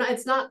 They're not,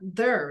 it's not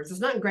theirs. It's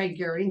not Greg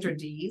Gearing's or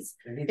Dee's.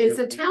 It's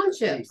the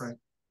township's. Right.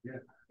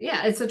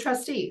 Yeah, it's the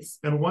trustees.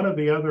 And one of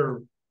the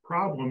other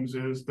problems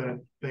is that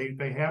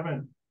they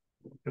haven't,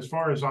 as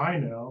far as I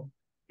know,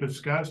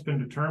 discussed and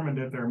determined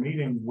at their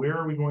meeting, where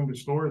are we going to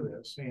store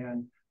this?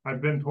 And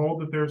I've been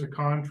told that there's a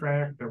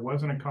contract. There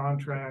wasn't a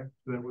contract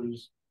that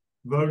was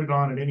voted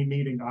on at any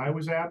meeting I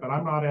was at, but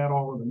I'm not at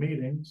all of the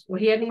meetings. Well,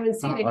 he hadn't even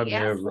seen it.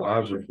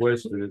 I've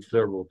requested it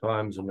several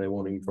times and they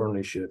won't even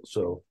furnish it.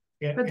 So,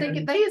 but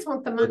they just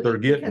want the money. but they're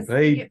getting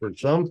paid for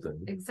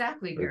something.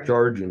 Exactly. They're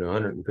charging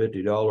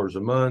 $150 a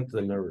month,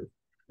 and they're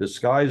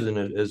disguising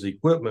it as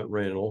equipment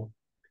rental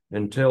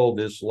until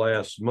this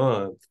last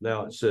month.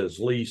 Now it says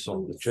lease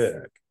on the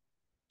check.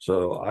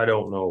 So I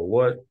don't know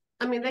what.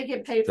 I mean, they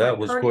get paid for that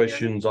was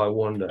questions I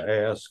wanted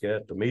to ask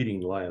at the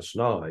meeting last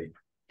night.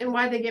 And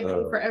why they get paid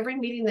for every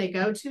meeting they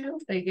go to?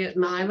 They get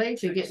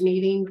mileage, they get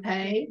meeting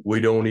pay.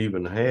 We don't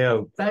even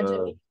have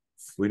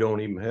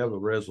a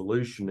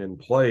resolution in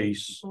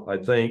place. I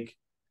think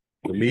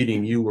the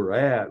meeting you were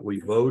at, we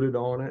voted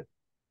on it,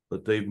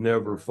 but they've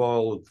never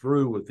followed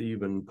through with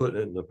even putting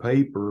it in the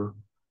paper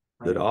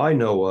that I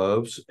know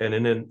of. And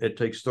then it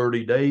takes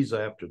 30 days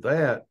after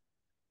that.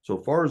 So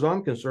far as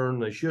I'm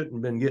concerned, they shouldn't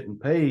have been getting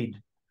paid.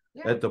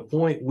 At the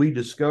point we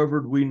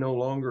discovered we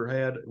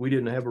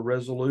didn't have a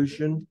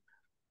resolution,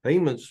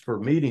 payments for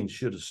meetings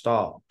should have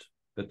stopped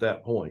at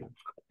that point.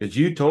 Because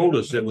you told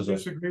us it was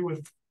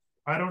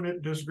I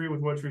don't disagree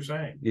with what you're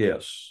saying.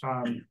 Yes.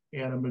 And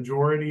a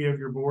majority of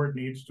your board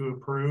needs to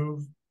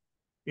approve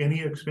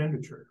any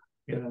expenditure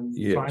and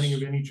signing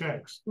of any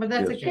checks. But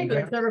that's the kicker.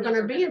 It's never going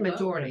to be a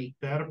majority.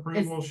 That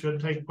approval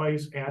should take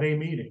place at a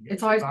meeting.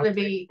 It's always going to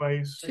be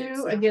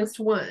 2 against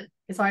 1.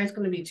 It's always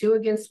going to be 2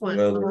 against 1.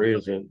 Well, there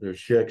isn't. There's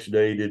checks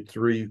dated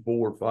 3,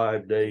 4,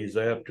 5 days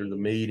after the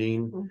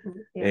meeting.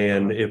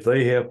 And if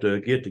they have to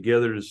get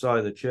together to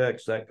sign the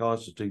checks, that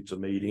constitutes a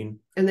meeting.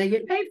 And they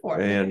get paid for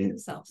it. And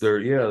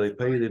they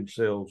pay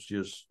themselves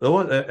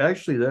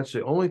actually, that's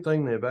the only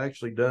thing they've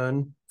actually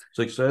done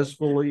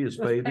successfully is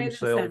pay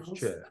themselves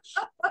checks.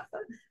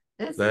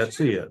 That's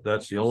it.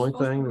 That's the only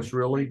thing that's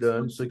really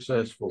done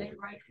successfully.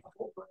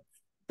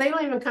 They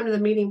don't even come to the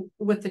meeting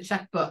with the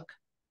checkbook.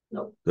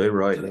 Nope. They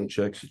write no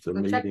checks at the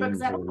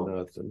meetings or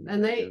nothing.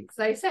 And they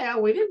say, oh,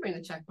 we didn't bring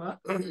the checkbook.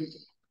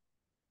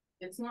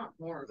 It's not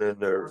more. Then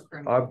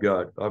I've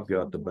got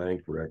the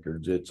bank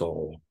records. It's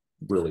all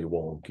really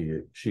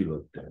wonky. She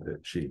looked at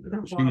it.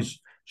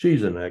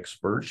 She's an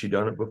expert. She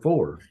done it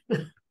before.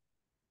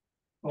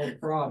 Oh,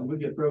 fraud. We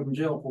get thrown in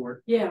jail for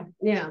it. Yeah.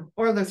 Yeah.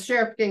 Or the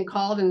sheriff getting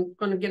called and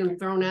going to get them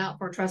thrown out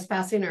for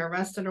trespassing or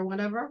arrested or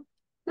whatever.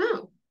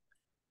 No.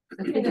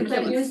 And the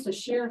thing is, the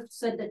sheriff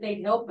said that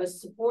they'd help us,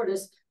 support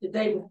us the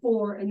day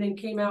before, and then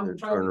came out and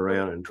turned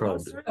around and tried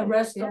to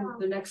arrest them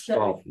the next day.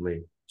 Stop me.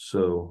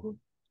 So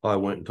I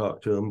went and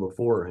talked to them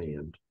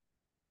beforehand.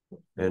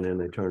 And then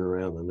they turned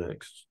around the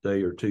next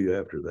day or two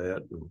after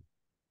that and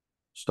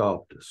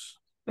stopped us.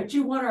 But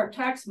you want our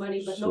tax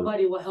money, but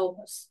nobody will help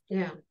us.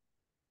 Yeah.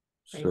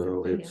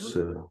 So it's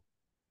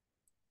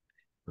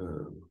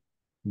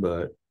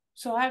but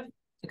so I have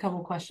a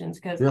couple questions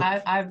because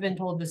I've been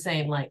told the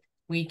same, like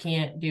we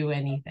can't do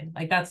anything.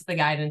 Like that's the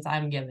guidance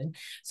I'm given.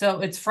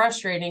 So it's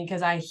frustrating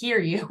because I hear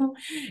you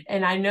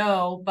and I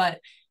know, but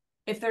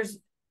if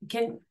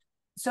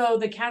so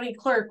the county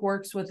clerk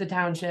works with the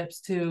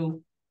townships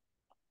to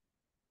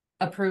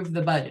approve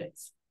the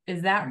budgets.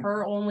 Is that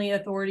her only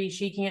authority?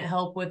 She can't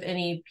help with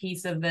any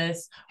piece of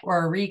this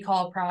or a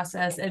recall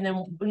process? And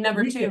then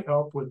number We two, can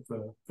help with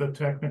the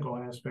technical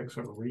aspects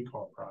of a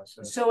recall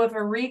process. so if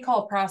a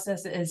recall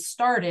process is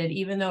started,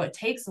 even though it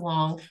takes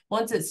long,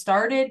 once it's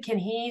started, can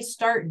he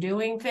start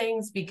doing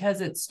things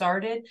because it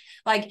started?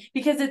 Like,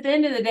 because at the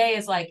end of the day,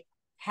 it's like,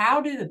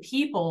 how do the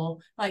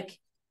people, like,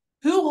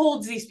 who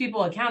holds these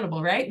people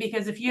accountable, right?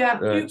 Because if you have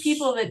two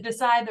people that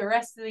decide the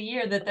rest of the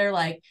year that they're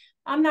like,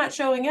 I'm not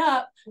showing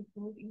up,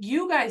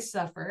 you guys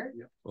suffer.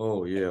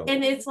 Oh, yeah.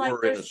 And it's like,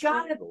 there's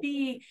gotta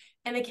be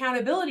an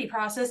accountability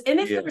process.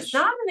 And if there's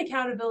not an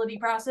accountability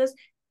process,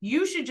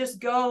 you should just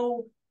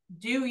go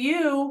do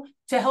you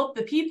to help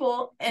the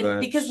people.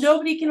 And because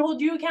nobody can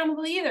hold you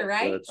accountable either,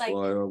 right? That's like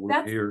why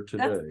we're here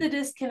today. That's the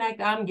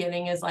disconnect I'm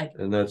getting, is like,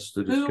 and that's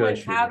the who and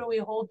discussion. how do we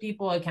hold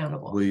people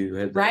accountable? We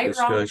had that right,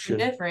 wrong, or discussion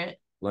different.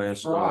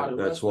 last night.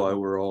 That's why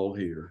we're all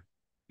here.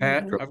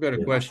 Pat, I've got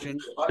a question.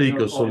 Seek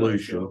a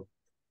solution.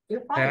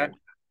 Pat,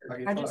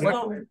 I just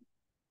don't.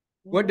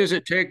 what does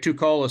it take to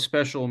call a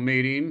special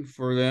meeting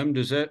for them?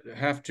 Does it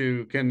have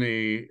to, can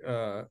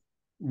the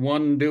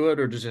one do it,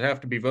 or does it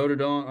have to be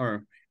voted on?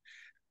 Or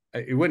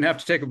you wouldn't have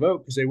to take a vote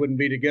because they wouldn't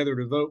be together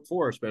to vote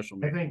for a special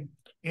meeting. I think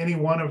any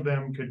one of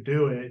them could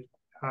do it.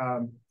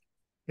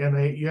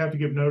 And you have to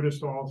give notice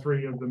to all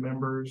three of the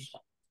members.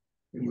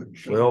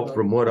 Well,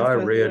 from what I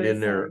read in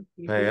there,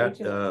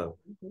 Pat,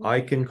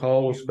 I can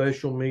call a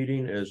special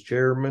meeting as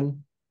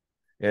chairman,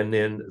 and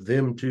then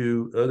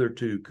other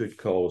two could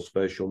call a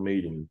special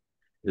meeting,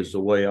 is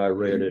the way I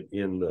read it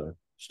in the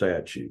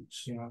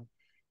statutes.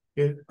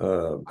 Yeah.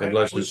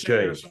 Unless it's changed.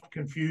 There's some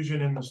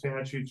confusion in the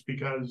statutes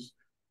because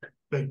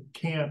the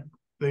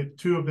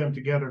two of them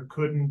together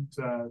couldn't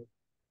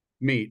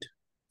meet,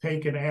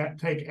 take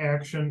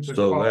action.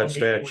 So that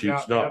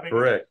statute's not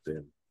correct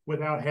then.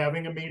 Without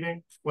having a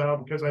meeting, well,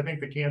 because I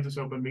think the Kansas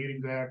Open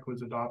Meetings Act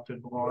was adopted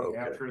long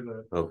after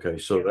the. Okay,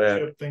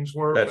 so things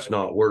were. That's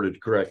not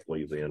worded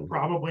correctly then.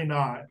 Probably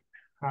not.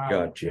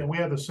 Gotcha. And we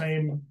have the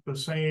same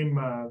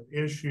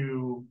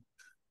issue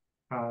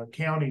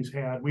counties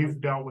had. We've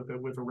dealt with it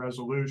with a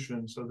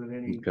resolution so that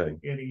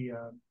any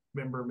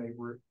member may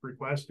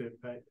request it,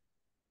 but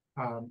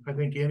I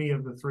think any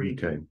of the three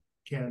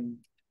can.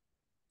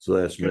 So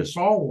that's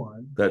call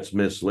one. That's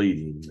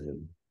misleading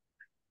then.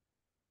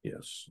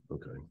 Yes.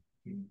 Okay.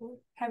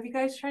 Have you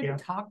guys tried to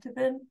talk to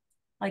them,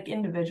 like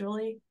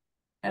individually,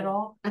 at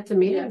all? At the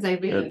meetings,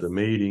 At the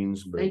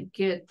meetings, but they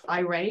get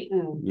irate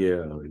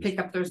and pick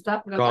up their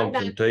stuff.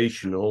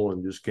 Confrontational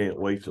and just can't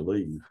wait to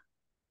leave.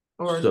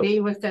 Or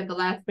Dee was said the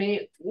last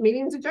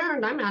meeting's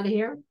adjourned. I'm out of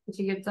here. And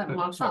she gets up and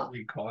walks off.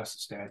 Recall us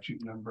the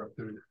statute number up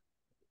there.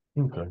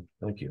 Okay,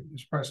 thank you.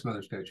 There's probably some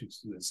other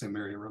statutes in the same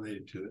area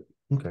related to it.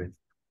 Okay.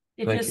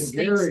 It just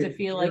stinks to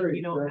feel like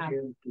you don't have.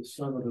 The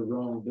son of the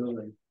wrong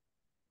building.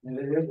 And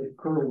it is a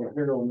curl of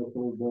hair on this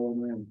old bald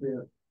man's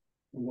head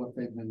and what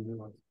they've been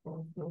doing.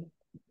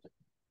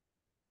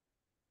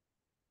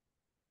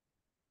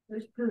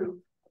 There's proof.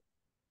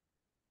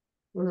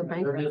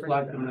 They're just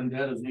like the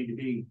vendettas need to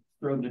be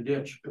thrown in the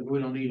ditch because we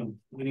don't need them.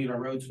 We need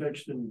our roads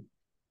fixed and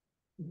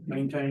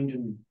maintained,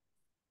 and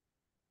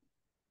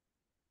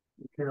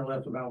we care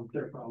less about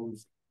their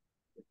problems.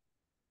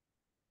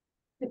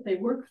 If they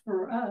work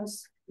for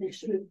us, they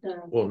should.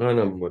 Well, none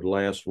of them would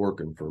last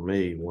working for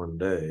me one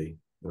day.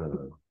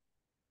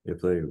 If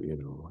they,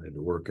 had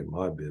to work in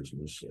my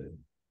business,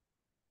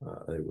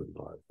 they would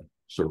not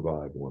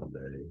survive one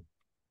day.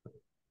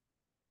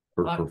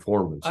 For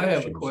performance. I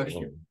have a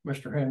question,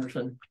 Mr.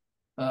 Henderson.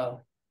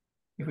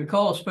 If we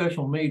call a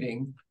special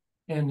meeting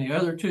and the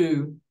other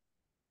two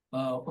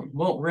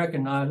won't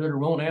recognize it or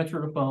won't answer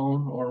the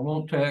phone or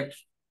won't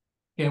text,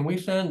 can we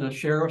send the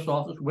sheriff's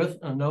office with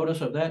a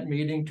notice of that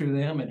meeting to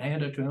them and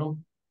hand it to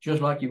them,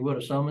 just like you would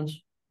a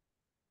summons?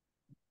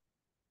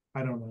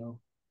 I don't know.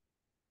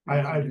 I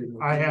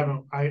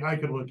haven't, I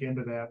could look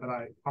into that, but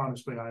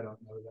honestly, I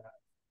don't know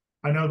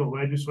that. I know the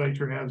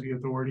legislature has the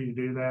authority to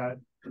do that.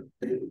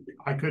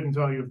 I couldn't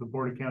tell you if the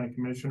Board of County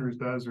Commissioners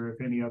does or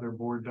if any other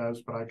board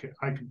does, but I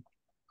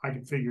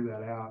could figure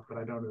that out, but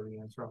I don't know the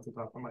answer off the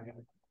top of my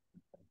head.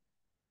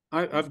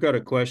 I've got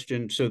a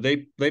question. So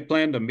they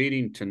planned a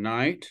meeting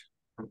tonight?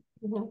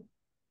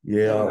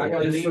 Yeah. I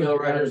got an email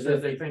right that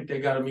says they think they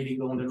got a meeting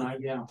going tonight.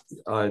 Yeah.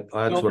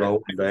 That's what I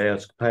wanted to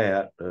ask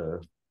Pat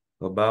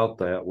about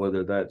that,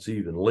 whether that's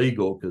even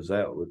legal, because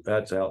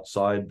that's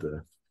outside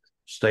the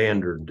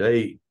standard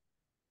date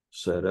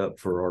set up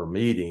for our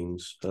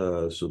meetings.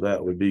 So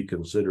that would be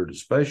considered a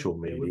special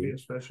meeting. It would be a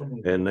special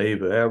meeting. And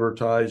they've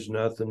advertised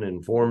nothing,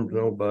 informed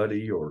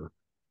nobody or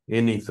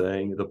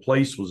anything. The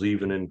place was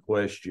even in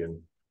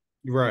question.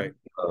 Right.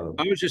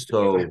 I was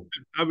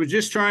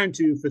just trying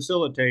to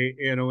facilitate,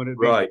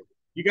 right.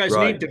 You guys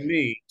need to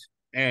meet,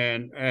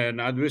 and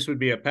this would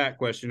be a Pat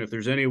question. If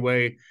there's any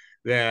way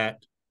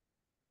that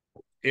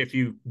if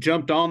you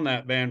jumped on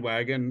that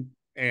bandwagon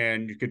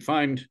and you could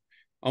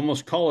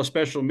almost call a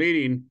special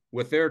meeting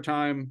with their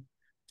time,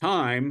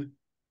 find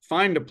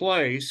a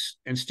place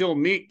and still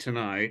meet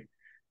tonight,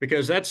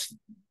 because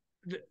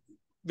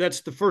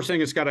that's the first thing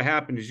that's got to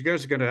happen is you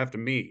guys are going to have to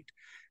meet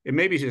and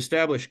maybe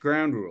establish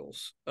ground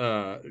rules,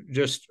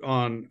 just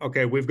on,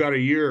 okay, we've got a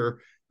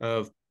year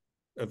of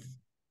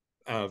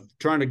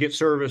trying to get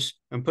service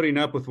and putting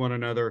up with one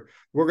another.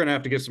 We're going to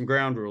have to get some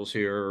ground rules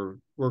here, or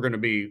we're going to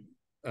be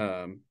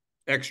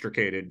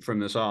extricated from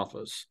this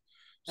office.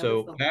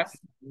 So Pat,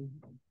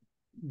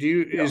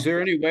 is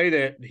there any way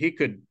that he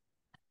could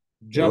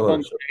jump on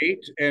the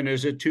date, and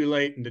is it too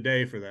late in the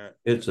day for that?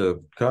 It's a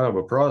kind of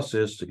a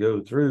process to go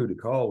through to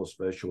call a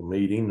special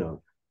meeting. I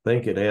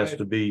think it has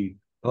to be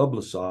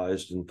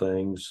publicized and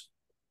things,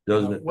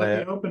 doesn't it, What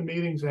Pat? the Open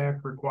Meetings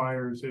Act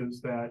requires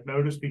is that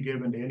notice be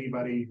given to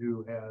anybody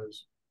who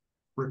has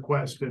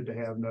requested to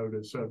have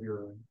notice of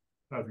your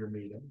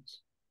meetings.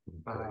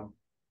 Okay.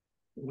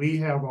 We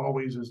have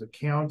always, as a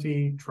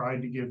county,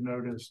 tried to give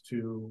notice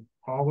to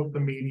all of the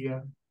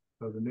media,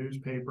 so the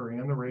newspaper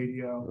and the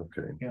radio,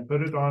 Okay. and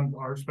put it on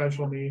our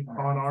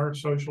on our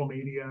social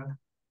media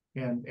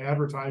and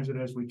advertise it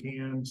as we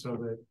can, so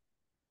that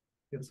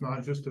it's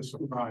not just a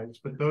surprise.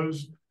 But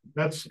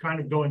that's kind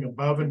of going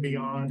above and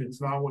beyond.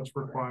 It's not what's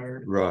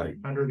required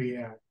under the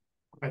act.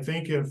 I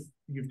think if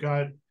you've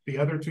got the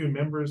other two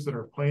members that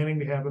are planning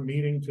to have a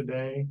meeting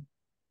today,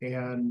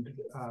 and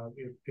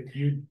if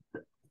you,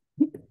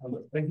 I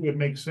think it would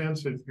make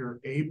sense if you're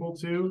able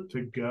to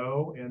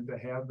go and to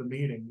have the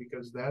meeting,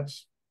 because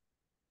that's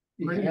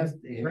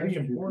pretty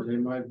important. They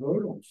might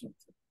vote on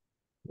something.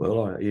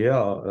 Well,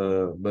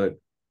 but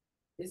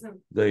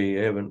they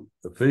haven't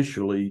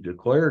officially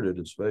declared it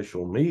a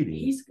special meeting.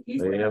 He's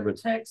got a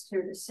text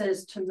here that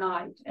says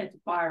tonight at the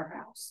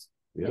firehouse.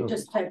 Yeah. It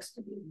just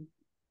texted me.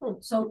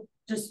 So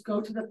just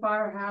go to the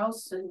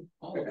firehouse and.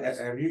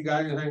 Have you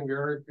got anything,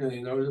 Gary?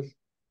 Any notice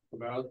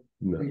about?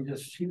 No. He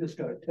just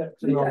got a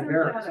text.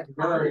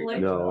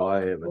 No,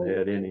 I haven't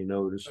had any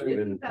notice of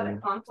Isn't that a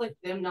anything. conflict,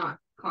 them not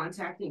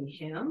contacting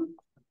him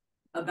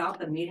about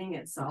the meeting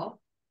itself?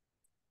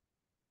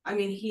 I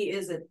mean, he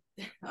is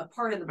a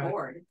part of the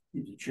board.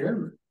 He's the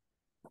chairman.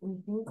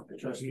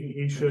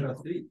 He should,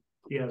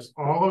 yes,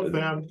 all of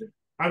them.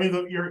 I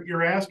mean,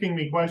 you're asking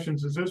me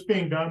questions. Is this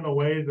being done the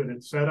way that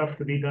it's set up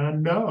to be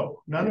done?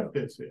 No, none of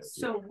this is.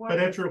 So but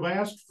at your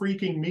last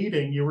freaking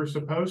meeting, you were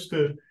supposed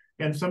to,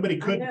 and somebody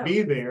couldn't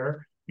be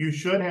there. You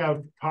should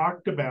have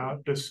talked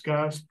about,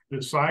 discussed,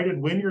 decided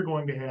when you're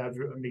going to have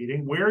a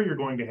meeting, where you're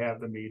going to have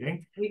the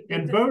meeting,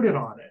 and voted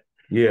on it.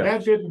 Yeah,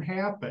 that didn't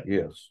happen.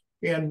 Yes,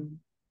 and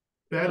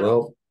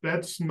that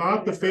that's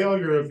not the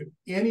failure of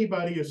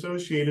anybody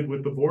associated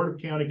with the Board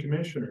of County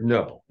Commissioners.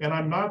 No. And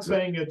I'm not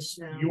saying it's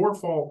your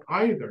fault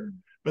either,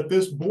 but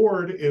this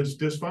board is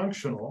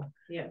dysfunctional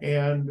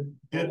and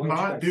did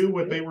not do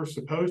what they were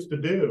supposed to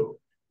do.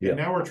 And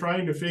now we're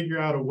trying to figure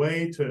out a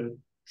way to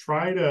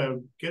try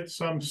to get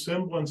some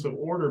semblance of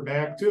order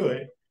back to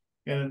it.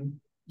 And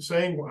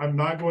saying I'm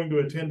not going to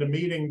attend a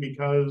meeting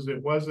because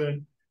it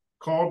wasn't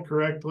called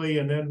correctly,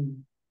 and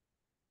then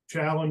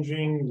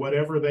challenging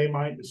whatever they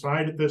might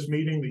decide at this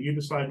meeting that you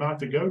decide not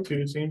to go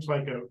to, seems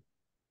like a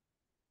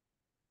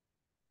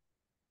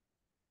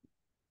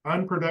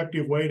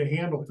unproductive way to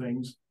handle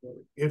things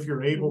if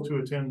you're able to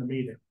attend the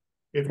meeting.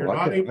 If you're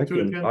not able to attend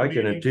the meeting, I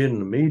can attend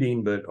the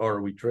meeting, but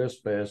are we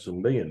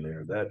trespassing being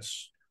there?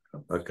 That's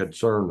a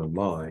concern of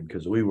mine,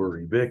 because we were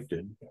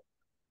evicted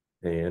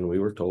and we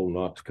were told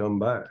not to come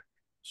back.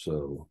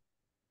 So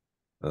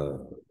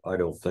I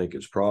don't think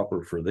it's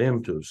proper for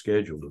them to have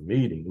scheduled a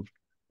meeting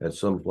at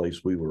some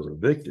place we were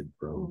evicted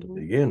from to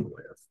begin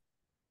with.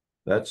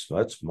 That's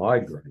my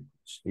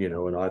grievance,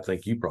 and I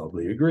think you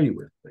probably agree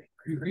with me.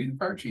 Are you the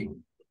fire chief?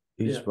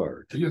 He's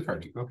fire chief. You're the fire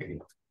chief, okay.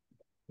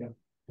 Yeah.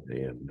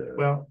 And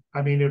well,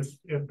 I mean,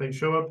 if they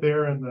show up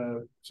there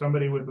and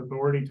somebody with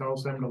authority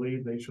tells them to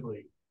leave, they should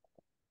leave.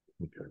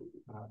 Okay.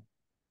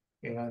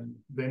 And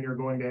then you're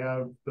going to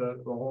have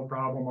the whole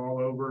problem all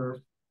over.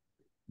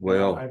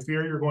 Well, I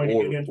fear you're going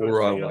to get into a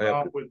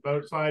standoff with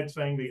both sides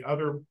saying the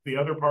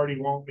other party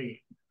won't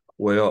meet.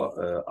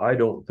 Well, I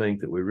don't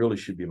think that we really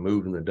should be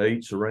moving the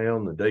dates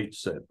around. The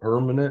dates set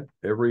permanent.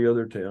 Every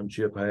other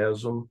township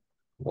has them.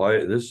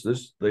 Why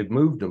they've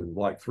moved them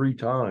like 3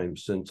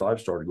 times since I've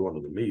started going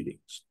to the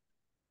meetings.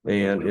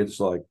 And it's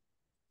like,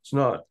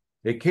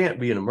 it can't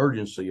be an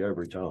emergency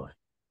every time.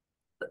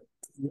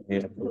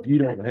 And if you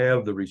don't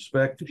have the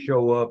respect to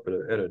show up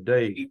at a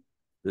date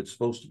that's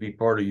supposed to be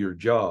part of your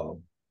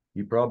job,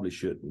 you probably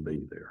shouldn't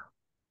be there.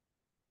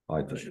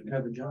 I think shouldn't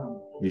have a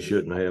job. You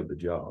shouldn't have the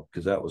job,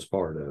 because that was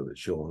part of it.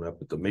 Showing up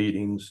at the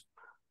meetings,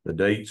 the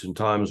dates and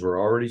times were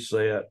already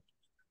set.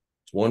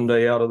 It's one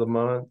day out of the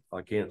month.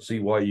 I can't see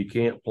why you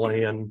can't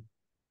plan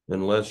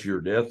unless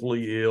you're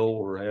deathly ill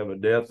or have a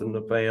death in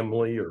the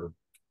family or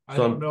I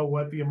don't know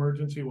what the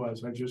emergency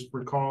was. I just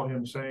recall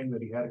him saying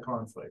that he had a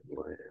conflict.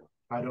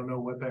 I don't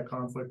know what that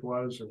conflict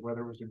was, or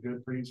whether it was a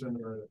good reason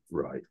or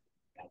right.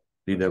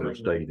 He never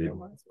stated,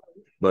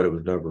 but it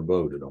was never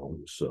voted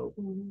on. So.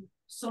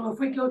 So if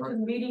we go to the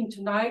meeting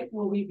tonight,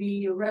 will we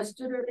be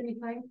arrested or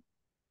anything?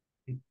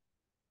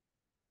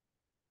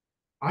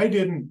 I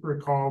didn't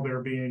recall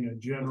there being a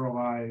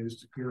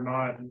generalized, you're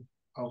not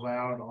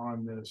allowed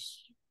on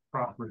this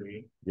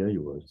property. Yeah, he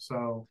was.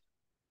 So,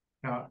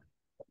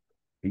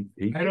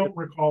 He I don't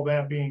recall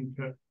that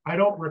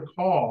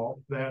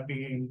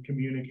being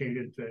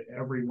communicated to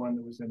everyone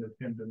that was in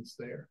attendance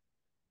there.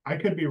 I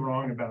could be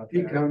wrong about that.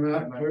 He come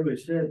out and clearly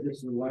said this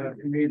is the last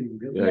meeting.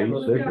 Yeah, he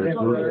said this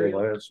was the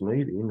last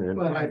meeting, and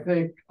But I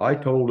think I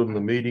told him the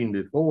meeting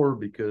before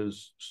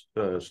because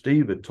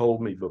Steve had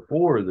told me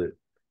before that,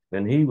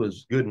 and he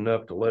was good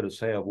enough to let us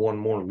have one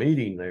more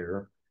meeting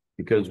there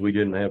because we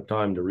didn't have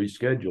time to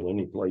reschedule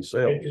anyplace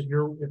else. If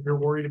you're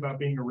worried about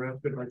being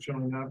arrested by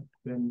showing up,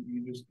 then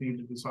you just need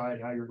to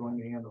decide how you're going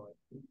to handle it.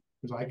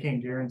 Because I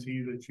can't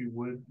guarantee that you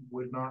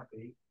would not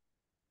be.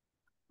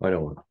 I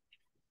don't.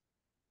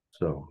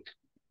 So.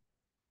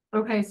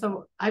 Okay,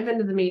 so I've been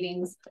to the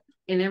meetings,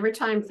 and every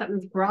time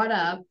something's brought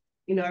up,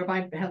 you know,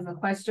 everybody has a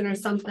question or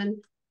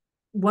something,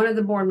 one of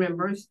the board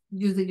members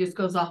usually just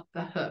goes off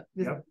the hook.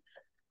 Yep.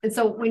 And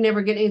so we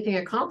never get anything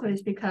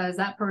accomplished because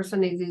that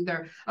person is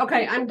either,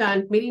 okay, I'm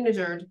done, meeting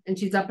adjourned, and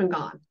she's up and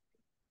gone.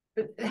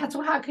 That's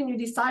how can you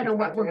decide on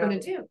what we're going to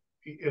do?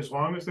 As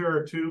long as there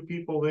are two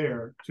people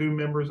there, two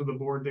members of the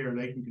board there,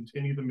 they can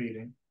continue the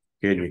meeting.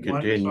 Can we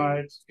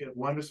continue? If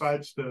one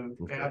decides to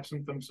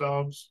absent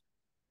themselves,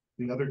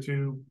 the other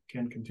two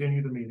can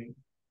continue the meeting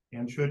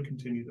and should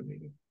continue the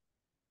meeting.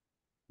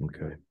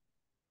 Okay.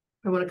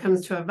 But when it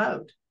comes to a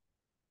vote,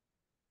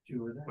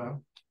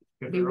 well,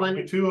 if you there are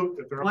only two,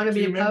 if there are want to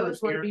only be two members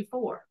opposed, want to here, be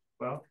for,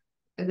 well,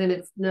 and then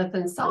it's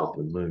nothing solved,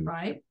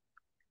 right?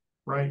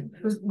 Right.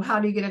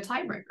 How do you get a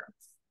tiebreaker?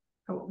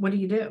 What do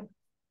you do?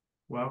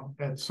 Well,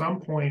 at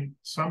some point,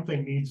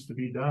 something needs to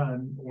be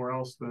done, or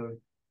else the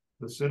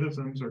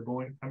citizens are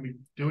going,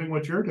 doing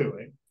what you're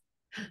doing.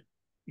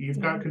 You've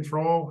got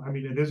control. I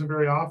mean, it isn't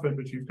very often,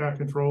 but you've got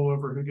control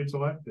over who gets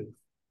elected.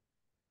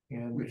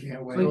 And we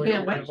can't wait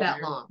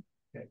that long.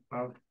 Okay,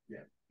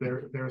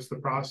 there's the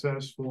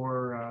process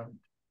for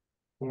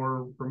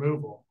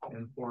removal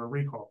and for a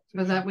recall.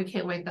 But that we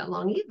can't wait that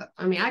long either.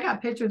 I mean, I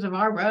got pictures of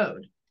our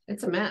road.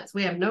 It's a mess.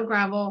 We have no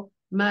gravel,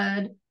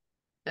 mud,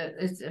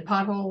 it's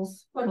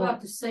potholes. What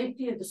about the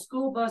safety of the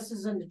school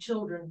buses and the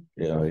children?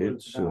 Yeah,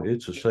 it's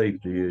a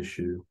safety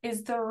issue.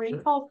 Is the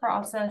recall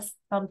process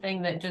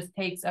something that just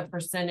takes a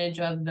percentage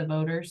of the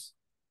voters?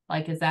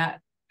 Like, is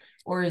that,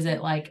 or is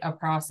it like a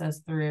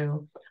process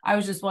through? I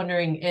was just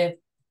wondering if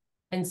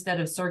instead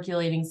of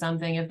circulating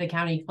something, if the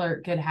county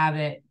clerk could have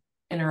it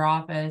in her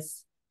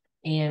office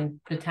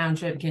and the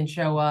township can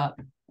show up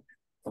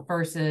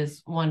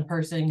versus one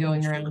person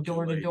going around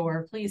door to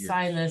door, please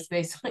sign this,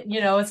 basically,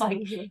 you know, it's like,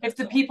 if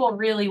the people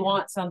really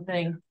want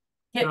something,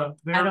 I don't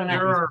know.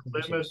 There are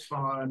limits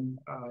on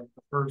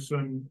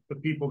the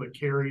people that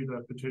carry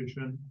the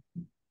petition.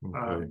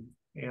 Okay.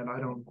 And I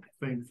don't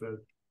think the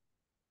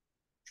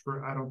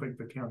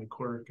county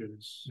clerk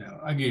is. No,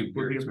 I gave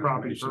would be a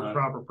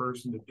proper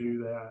person to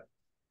do that.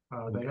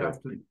 They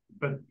have to,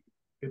 but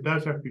it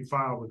does have to be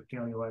filed with the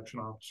county election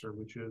officer,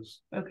 which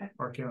is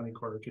our county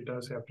clerk. It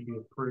does have to be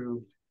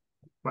approved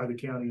by the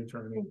county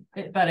attorney.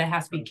 But it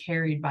has to be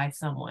carried by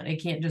someone.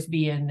 It can't just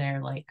be in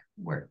there like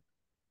where.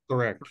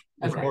 Correct.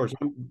 As Okay. far as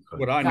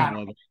what I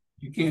know of it.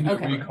 You can't do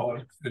Okay. a recall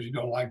because you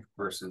don't like the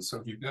person. So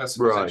if you've got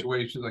some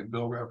situations like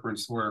Bill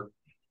referenced where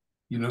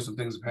you know some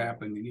things have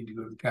happened, you need to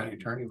go to the county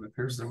attorney, but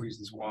here's the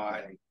reasons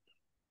why,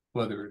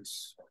 whether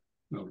it's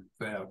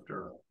theft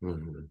or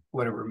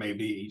whatever it may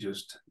be, you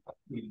just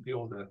need to be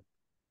able to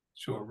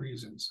show a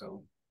reason.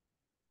 So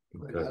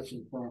that's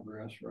in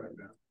progress right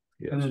now.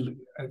 Yes. And then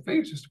I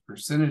think it's just a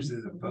percentage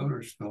of the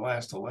voters from the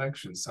last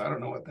election. So I don't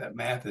know what that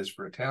math is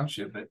for a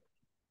township, but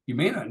you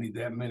may not need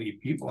that many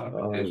people.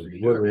 What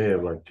do we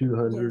have, like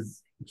 200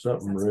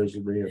 something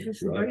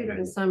residents?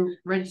 And some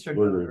registered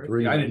Whether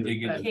voters. I didn't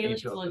dig into But-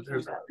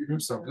 details,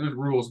 but there's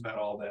rules about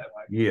all that.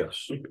 Like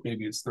yes,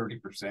 maybe it's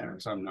 30% or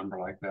some number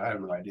like that. I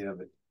have no idea,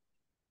 but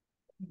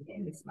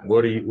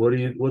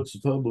what's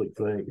the public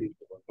think?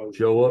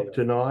 Show up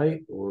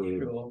tonight or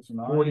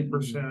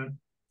 40%?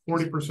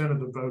 40% of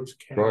the votes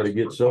cast. try to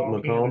get something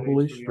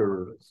accomplished,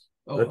 or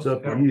that's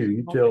up to you.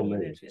 You tell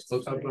me.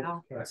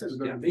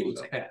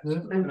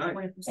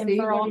 And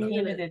for all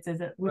candidates,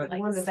 is it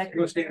like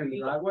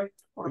secretary?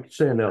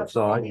 Stand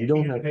outside. You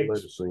don't have to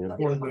let us in. I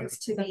don't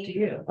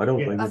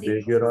think it'd be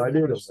a good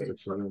idea to let us in.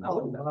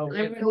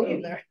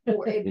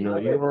 You know,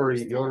 you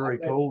already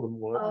told them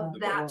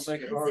what. so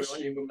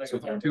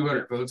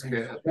 200 votes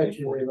cast.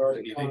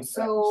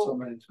 So,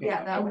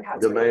 yeah, that would have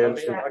to.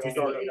 Demands.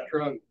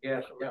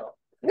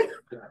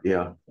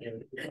 Yeah.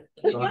 Did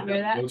you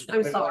hear that?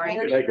 I'm sorry.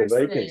 Make a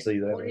vacancy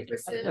that.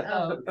 40%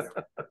 of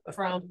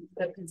from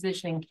the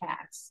position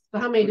cast.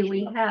 So how many do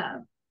we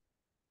have?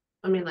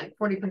 I mean, like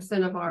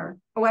 40% of our.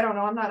 Oh, I don't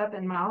know. I'm not up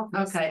in my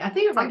office. Okay, I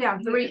think it's I'm like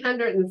down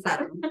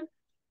 307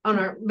 on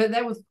our, but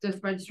that was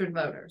just registered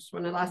voters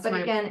when the last But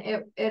time.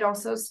 again, it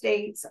also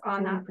states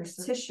on that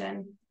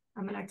petition,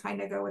 I'm gonna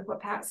kind of go with what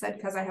Pat said,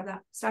 because I have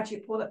that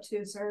statute pulled up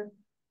too, sir.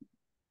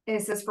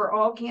 It says for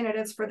all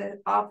candidates for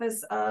the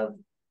office of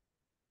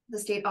the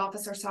state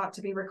officer sought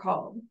to be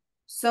recalled.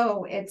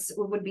 So it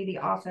would be the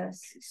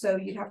office. So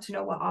you'd have to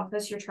know what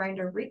office you're trying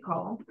to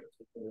recall.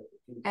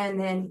 And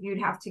then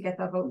you'd have to get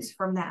the votes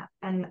from that.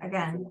 And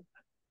again,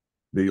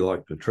 Be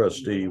like the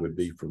trustee would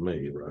be for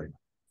me, right?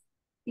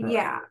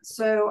 yeah,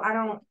 so I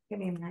don't, give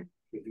me a minute.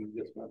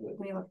 Let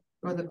me look.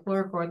 Or the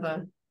clerk or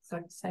the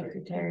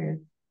secretary.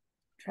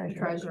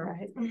 treasurer.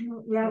 Right?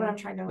 Yeah, but I'm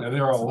trying to. Now,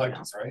 they're all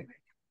elected, right?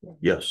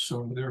 Yes.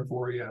 So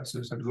therefore, yeah, so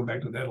just have to go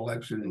back to that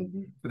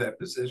election for that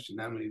position.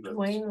 How many votes?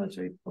 Dwayne was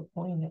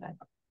appointed.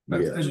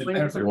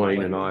 Yes.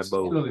 Wayne and I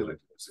both.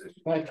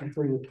 Thank you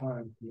for your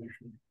time,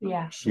 Commissioner.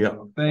 Yeah. Yeah.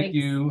 Thank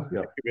you.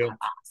 Yeah.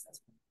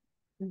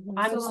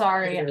 I'm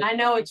sorry. I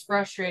know it's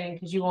frustrating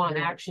because you want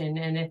action,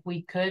 and if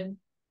we could,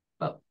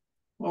 but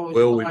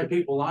Well, we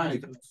people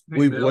lying.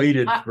 We've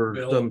waited for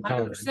Bill, some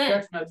time. 100%.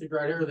 Text message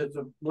right here that's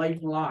a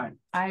blatant lie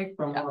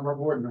from one of our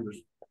board members.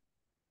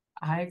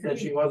 I agree. That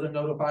she wasn't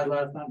notified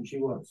last time, and she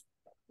was.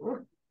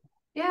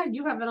 Yeah,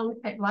 you have it on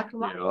black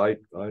and white.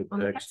 Yeah, I On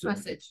the text texted.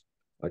 message.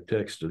 I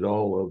texted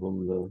all of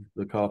them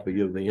the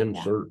copy of the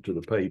insert to the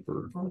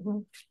paper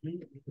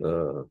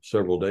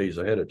several days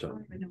ahead of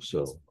time.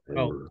 So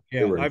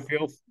I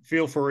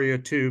feel for you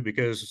too,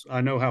 because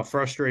I know how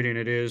frustrating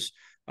it is.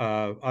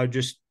 I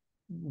just,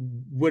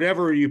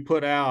 whatever you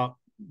put out,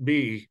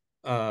 be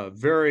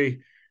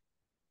very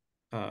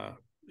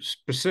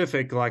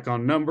specific, like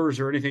on numbers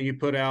or anything you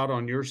put out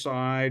on your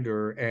side,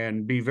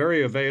 and be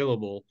very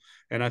available.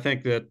 And I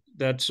think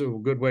that's a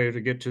good way to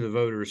get to the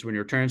voters when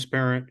you're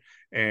transparent.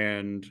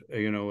 And,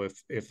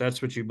 if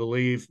that's what you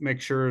believe, make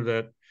sure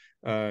that,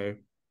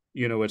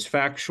 it's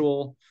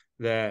factual,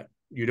 that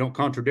you don't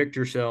contradict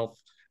yourself.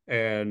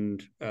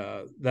 And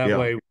that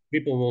way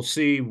people will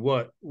see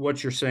what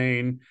you're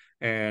saying.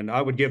 And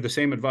I would give the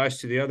same advice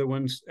to the other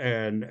ones,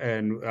 and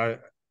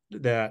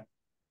that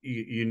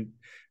you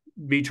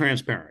be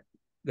transparent.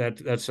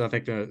 That's I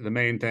think the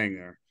main thing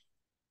there.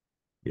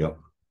 Yep,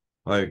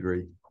 I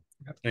agree.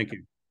 Thank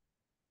you.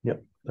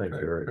 Yep, thanks,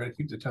 Eric. Try to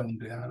keep the tone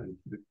down and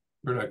be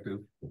productive.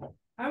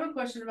 I have a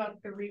question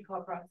about the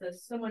recall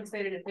process. Someone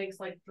stated it takes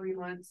like 3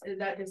 months. Is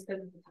that just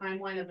because of the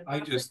timeline of the I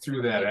just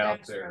threw that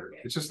out there.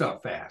 It's just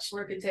not fast.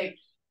 Or it could take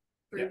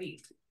 3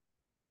 weeks.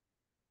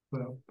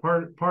 Well,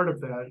 part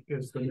of that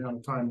is the amount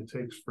of time it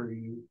takes for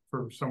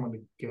someone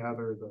to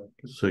gather the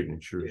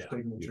signatures.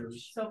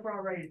 So if we're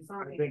already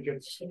signing, I think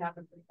it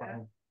happens like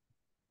that.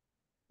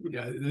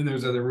 Yeah, then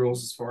there's other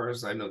rules as far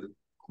as I know. The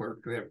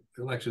clerk, they have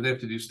election, they have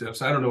to do stuff.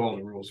 So I don't know all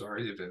the rules are.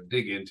 You have to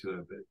dig into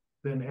it, but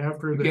then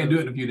after you can't do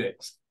it in a few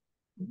days.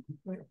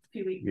 A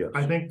few weeks. Yes.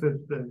 I think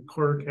that the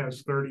clerk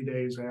has 30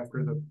 days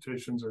after the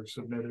petitions are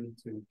submitted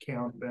to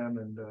count them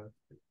and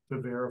to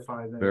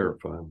verify them.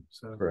 Verify them.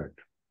 So correct.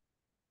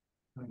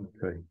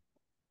 Okay.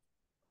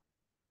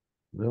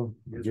 Well,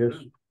 I guess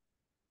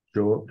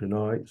show up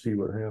tonight, see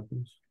what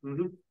happens.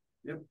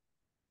 Yep.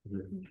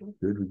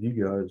 Good with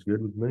you guys,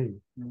 good with me.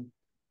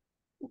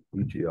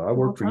 I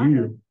work for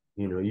you.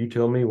 You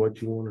tell me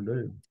what you want to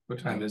do. What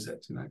time is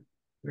that tonight?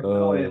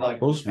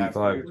 Supposed to be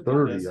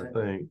 5:30, I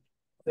think.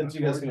 Since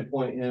you guys can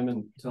appoint him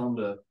and tell him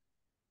to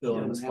fill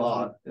in the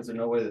spot, is there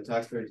no way the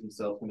taxpayers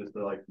themselves can just be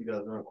like, you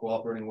guys aren't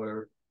cooperating,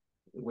 whatever?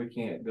 We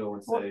can't go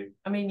and say.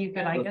 I mean, you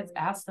could, I guess,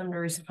 ask them to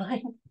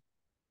resign.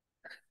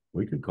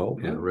 We could call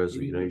for a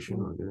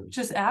resignation, I guess.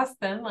 Just ask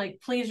them,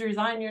 like, please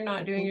resign. You're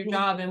not doing your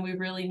job, and we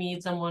really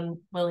need someone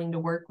willing to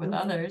work with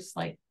others,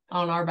 like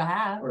on our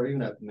behalf. Or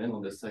even at the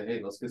minimum, just say,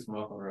 hey, let's get some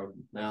rock on the road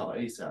now,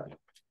 ASAP.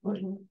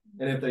 And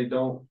if they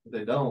don't,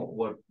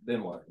 what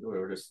then? What?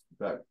 We're just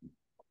back.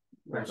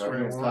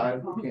 Everything's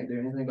tied. We can't do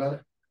anything about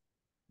it.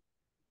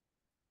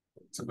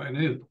 Somebody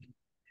new.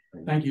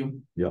 Thank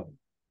you.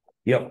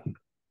 Yep.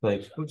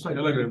 Thanks. looks like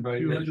Look at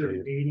everybody.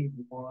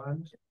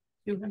 281.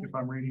 If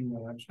I'm reading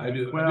that. I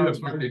do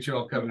appreciate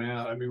y'all coming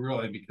out. I mean,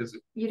 really, because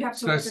You'd have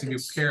it's to nice look to at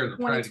give care of the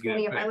trying to get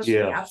 2020. it If I fixed. looked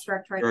at the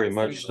abstract right very now,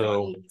 much it's like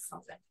so. 80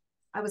 something.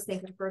 I was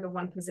thinking for the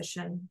one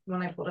position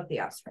when I pulled up the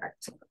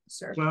abstract,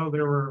 sir. Well,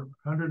 there were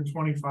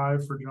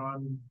 125 for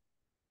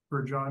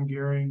John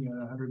Gearing and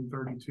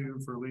 132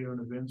 for Leo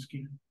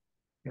Novinsky.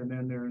 And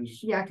then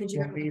there's Yeah, because you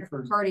got to look at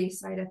the party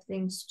side of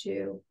things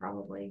too,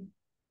 probably.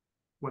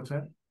 What's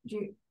that?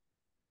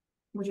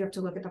 Would you have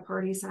to look at the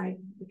party side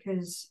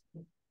because,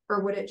 or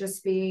would it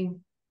just be?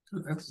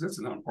 That's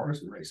a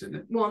nonpartisan race, isn't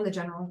it? Well, in the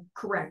general,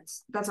 correct.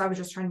 That's why I was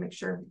just trying to make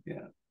sure.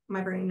 Yeah.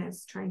 My brain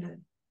is trying to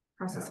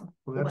process. Yeah.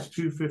 Well, that's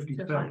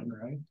 257,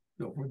 right?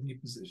 No, for the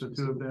position. The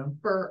two of them.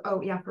 For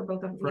for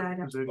both of them.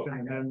 Yeah, position,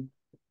 and then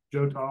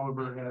Joe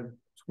Tolliver had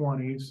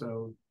 20,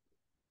 so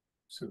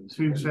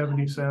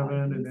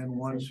 277, and then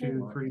 1,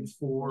 2, 3,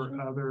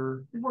 4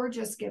 other. We're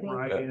just giving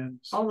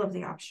all of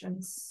the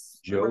options.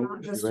 Joe, We're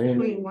not just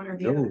between one or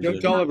the other. Joe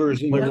Tolliver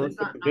is in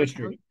the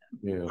district.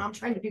 Yeah. I'm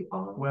trying to do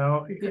all of them.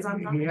 Well, because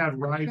he had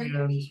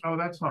write-ins. Oh,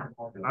 that's not.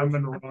 I'm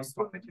in the wrong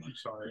column. I'm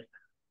sorry.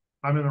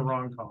 I'm in the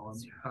wrong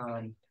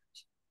column.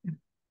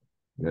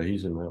 Yeah,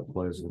 he's in Mount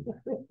Pleasant.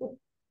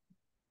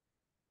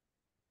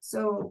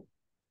 So,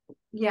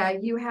 yeah,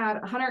 you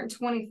had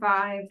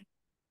 125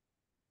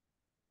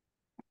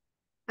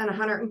 and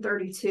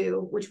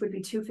 132, which would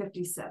be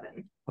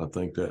 257. I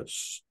think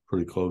that's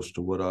pretty close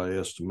to what I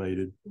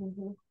estimated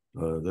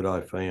that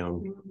I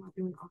found.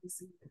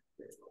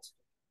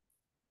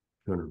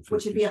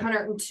 which would be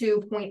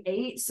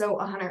 102.8. So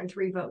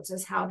 103 votes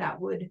is how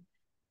that would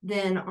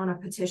then on a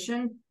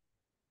petition,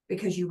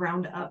 because you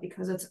round it up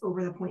because it's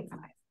over the 0.5.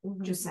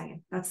 Just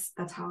saying, that's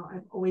how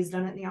I've always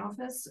done it in the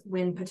office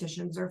when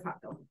petitions are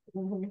filed.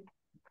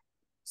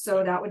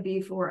 So that would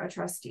be for a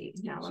trustee.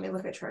 Now let me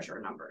look at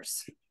treasurer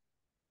numbers.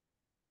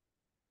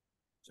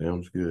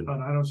 Sounds good.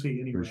 I don't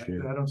see any. Appreciate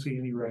it. I don't see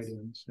any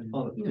write-ins.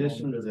 On the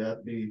petition, does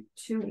that be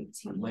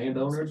 218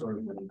 landowners or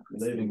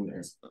living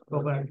there?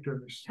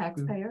 Electors.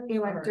 Taxpayers.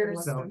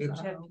 Electors. No,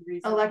 it's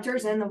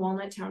Electors in the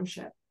Walnut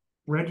Township.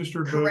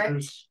 registered Correct.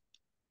 voters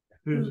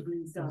who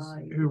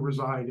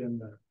reside in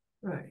the.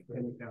 Right.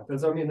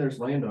 Because I mean, there's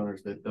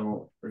landowners that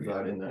don't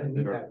reside in that,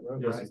 that are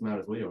just as mad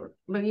as we are.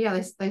 But yeah,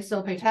 they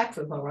still pay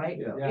taxes though, right?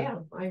 Yeah.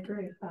 I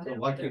agree. So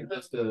why can't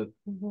just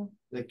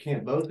they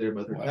can't vote there,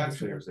 but they're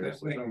taxpayers there,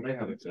 so they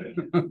have it.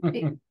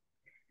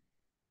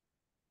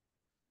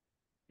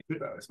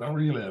 It's not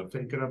where you live.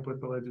 Take it up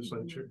with the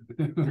legislature.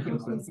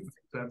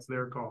 That's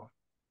their call.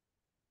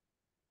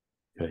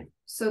 Okay.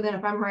 So then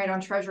if I'm right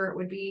on treasurer, it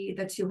would be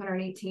the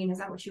 218. Is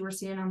that what you were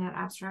seeing on that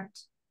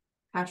abstract,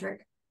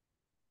 Patrick?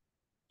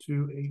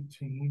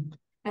 218.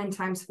 And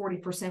times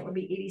 40% would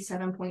be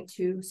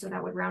 87.2. So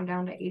that would round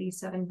down to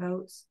 87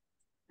 votes.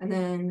 And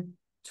then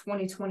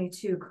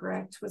 2022,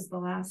 correct, was the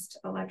last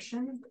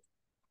election.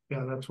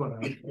 Yeah, that's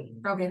what I.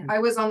 Okay, I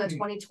was on the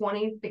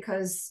 2020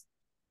 because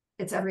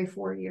it's every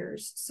 4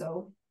 years.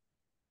 So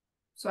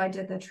I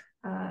did the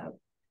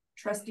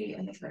trustee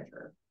and the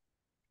treasurer.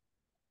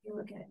 You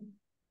look at,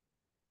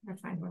 I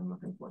find what I'm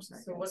looking for. So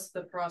what's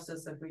the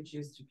process if we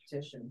choose to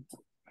petition?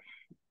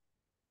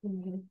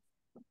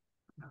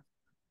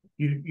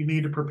 You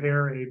need to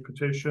prepare a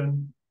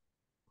petition.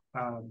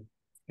 And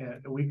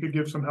we could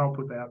give some help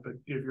with that, but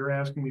if you're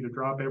asking me to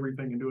drop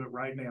everything and do it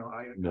right now,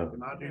 I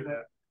cannot do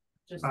that.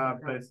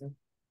 But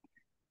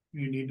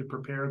you need to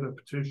prepare the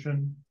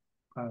petition,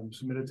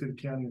 submit it to the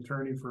county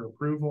attorney for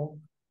approval.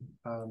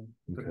 The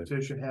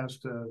petition has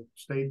to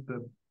state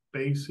the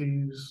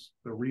bases,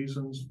 the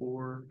reasons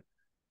for.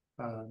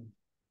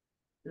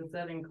 Does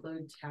that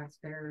include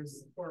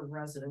taxpayers or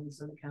residents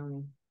of the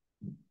county?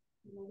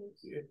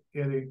 It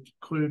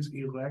includes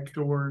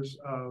electors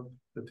of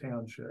the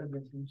township,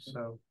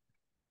 so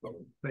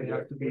they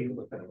have to be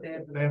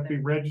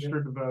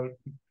registered to vote,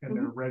 and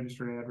their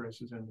registered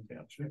addresses in the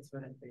township.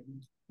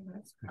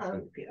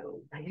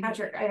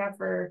 Patrick, I have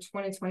for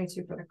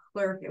 2022 for the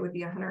clerk, it would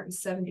be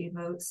 170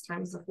 votes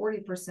times the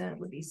 40%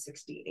 would be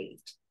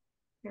 68.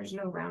 There's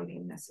no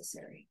rounding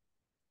necessary.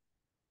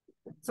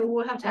 So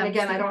we'll have to have, and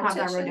again, I don't have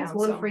that wrote down.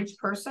 One for each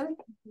person.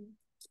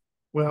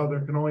 Well,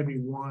 there can only be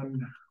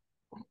one.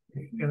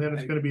 And then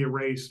it's going to be a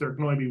race. There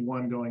can only be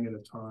one going at a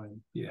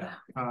time. Yeah.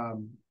 So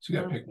you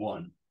got to pick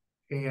one.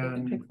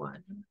 And pick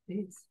one.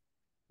 Please.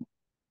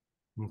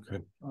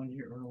 Okay. On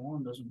your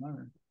one doesn't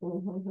matter.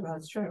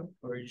 That's true.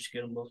 Or you just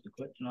get them both to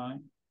quit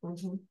tonight.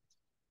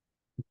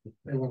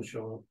 They won't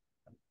show up.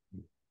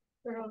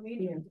 They're on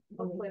media.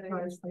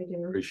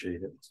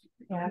 Appreciate it.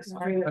 Yeah,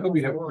 I hope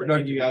you have a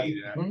productive day.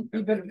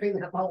 You better bring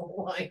that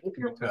whole line.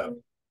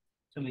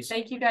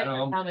 Thank you guys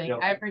for coming.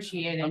 I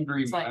appreciate it. I'm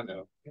dreaming, I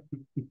know.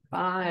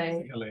 Bye.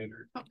 See you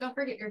later. Oh, don't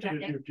forget your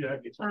jacket.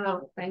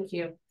 Oh, thank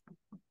you.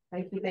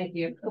 Thank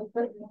you.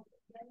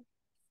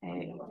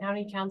 Okay,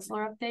 county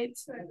councilor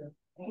updates.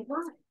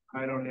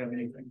 I don't have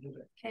anything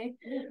today. Okay,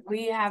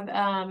 we have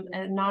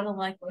a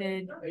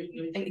non-elected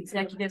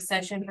executive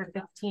session for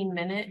 15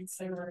 minutes.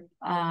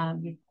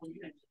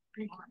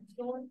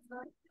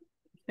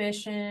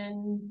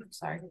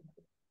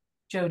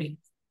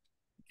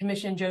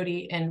 Commission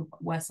Jody and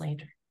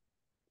Westlander.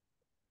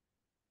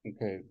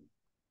 Okay,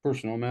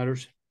 personnel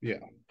matters,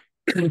 yeah.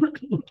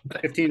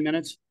 15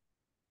 minutes?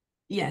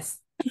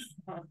 Yes.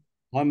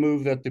 I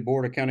move that the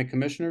Board of County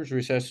Commissioners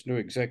recess into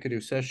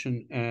executive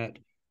session at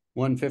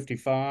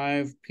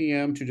 1:55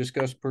 p.m. to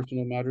discuss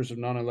personnel matters of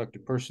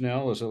non-elected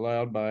personnel as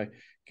allowed by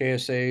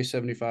K.S.A.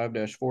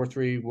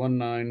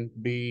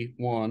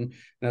 75-4319B1,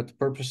 that the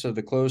purpose of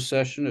the closed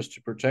session is to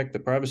protect the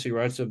privacy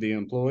rights of the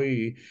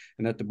employee,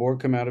 and that the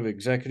board come out of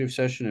executive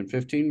session in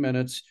 15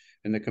 minutes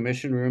in the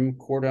commission room,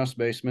 courthouse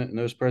basement, and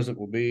those present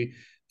will be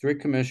 3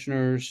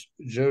 commissioners,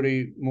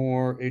 Jody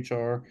Moore,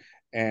 HR,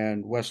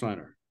 and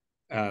Westlander.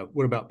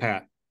 What about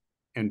Pat?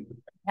 And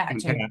Pat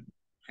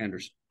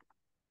Anderson.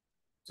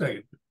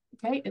 Second.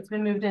 Okay, it's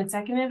been moved and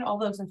seconded. All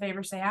those in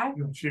favor say aye.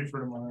 You can shoot for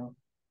tomorrow.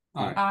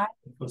 Aye.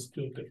 Let's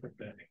do a different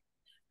day.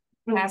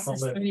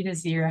 Passes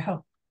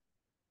 3-0.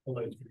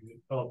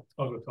 I'll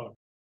go talk.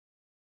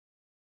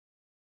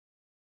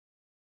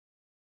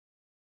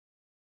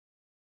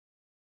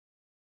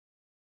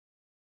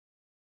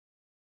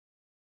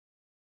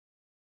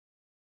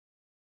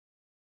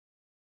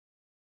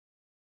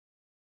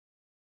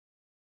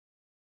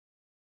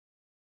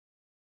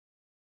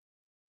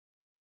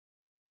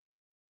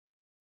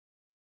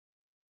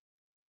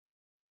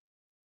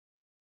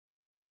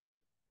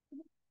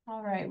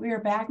 All right, we are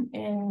back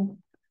in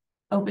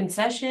open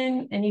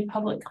session. Any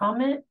public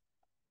comment?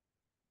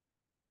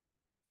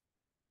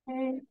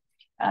 Okay.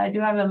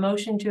 Do I have a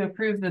motion to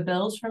approve the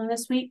bills from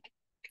this week?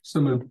 So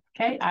moved.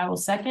 Okay, I will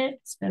second.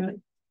 It's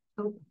been,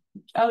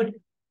 oh,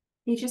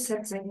 He just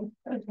said second.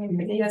 okay,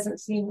 but he hasn't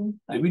seen.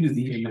 Did we do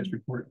the EMS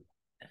report?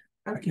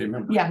 I can't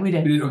remember. Yeah, we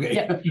did. We did, okay.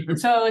 Yep.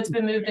 So it's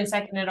been moved and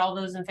seconded. All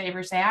those in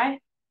favor say aye.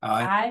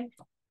 Aye.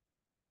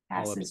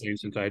 I'll Passes abstain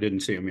since I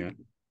didn't see him yet.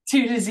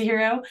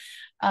 2-0.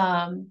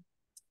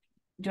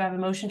 Do I have a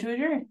motion to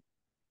adjourn?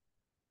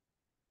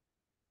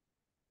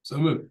 So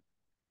moved.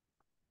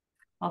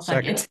 I'll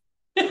second.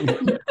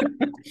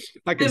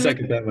 I can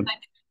second that one.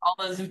 All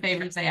those in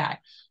favor say aye.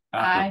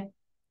 Aye.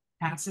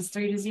 Passes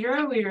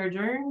 3-0. We are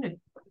adjourned.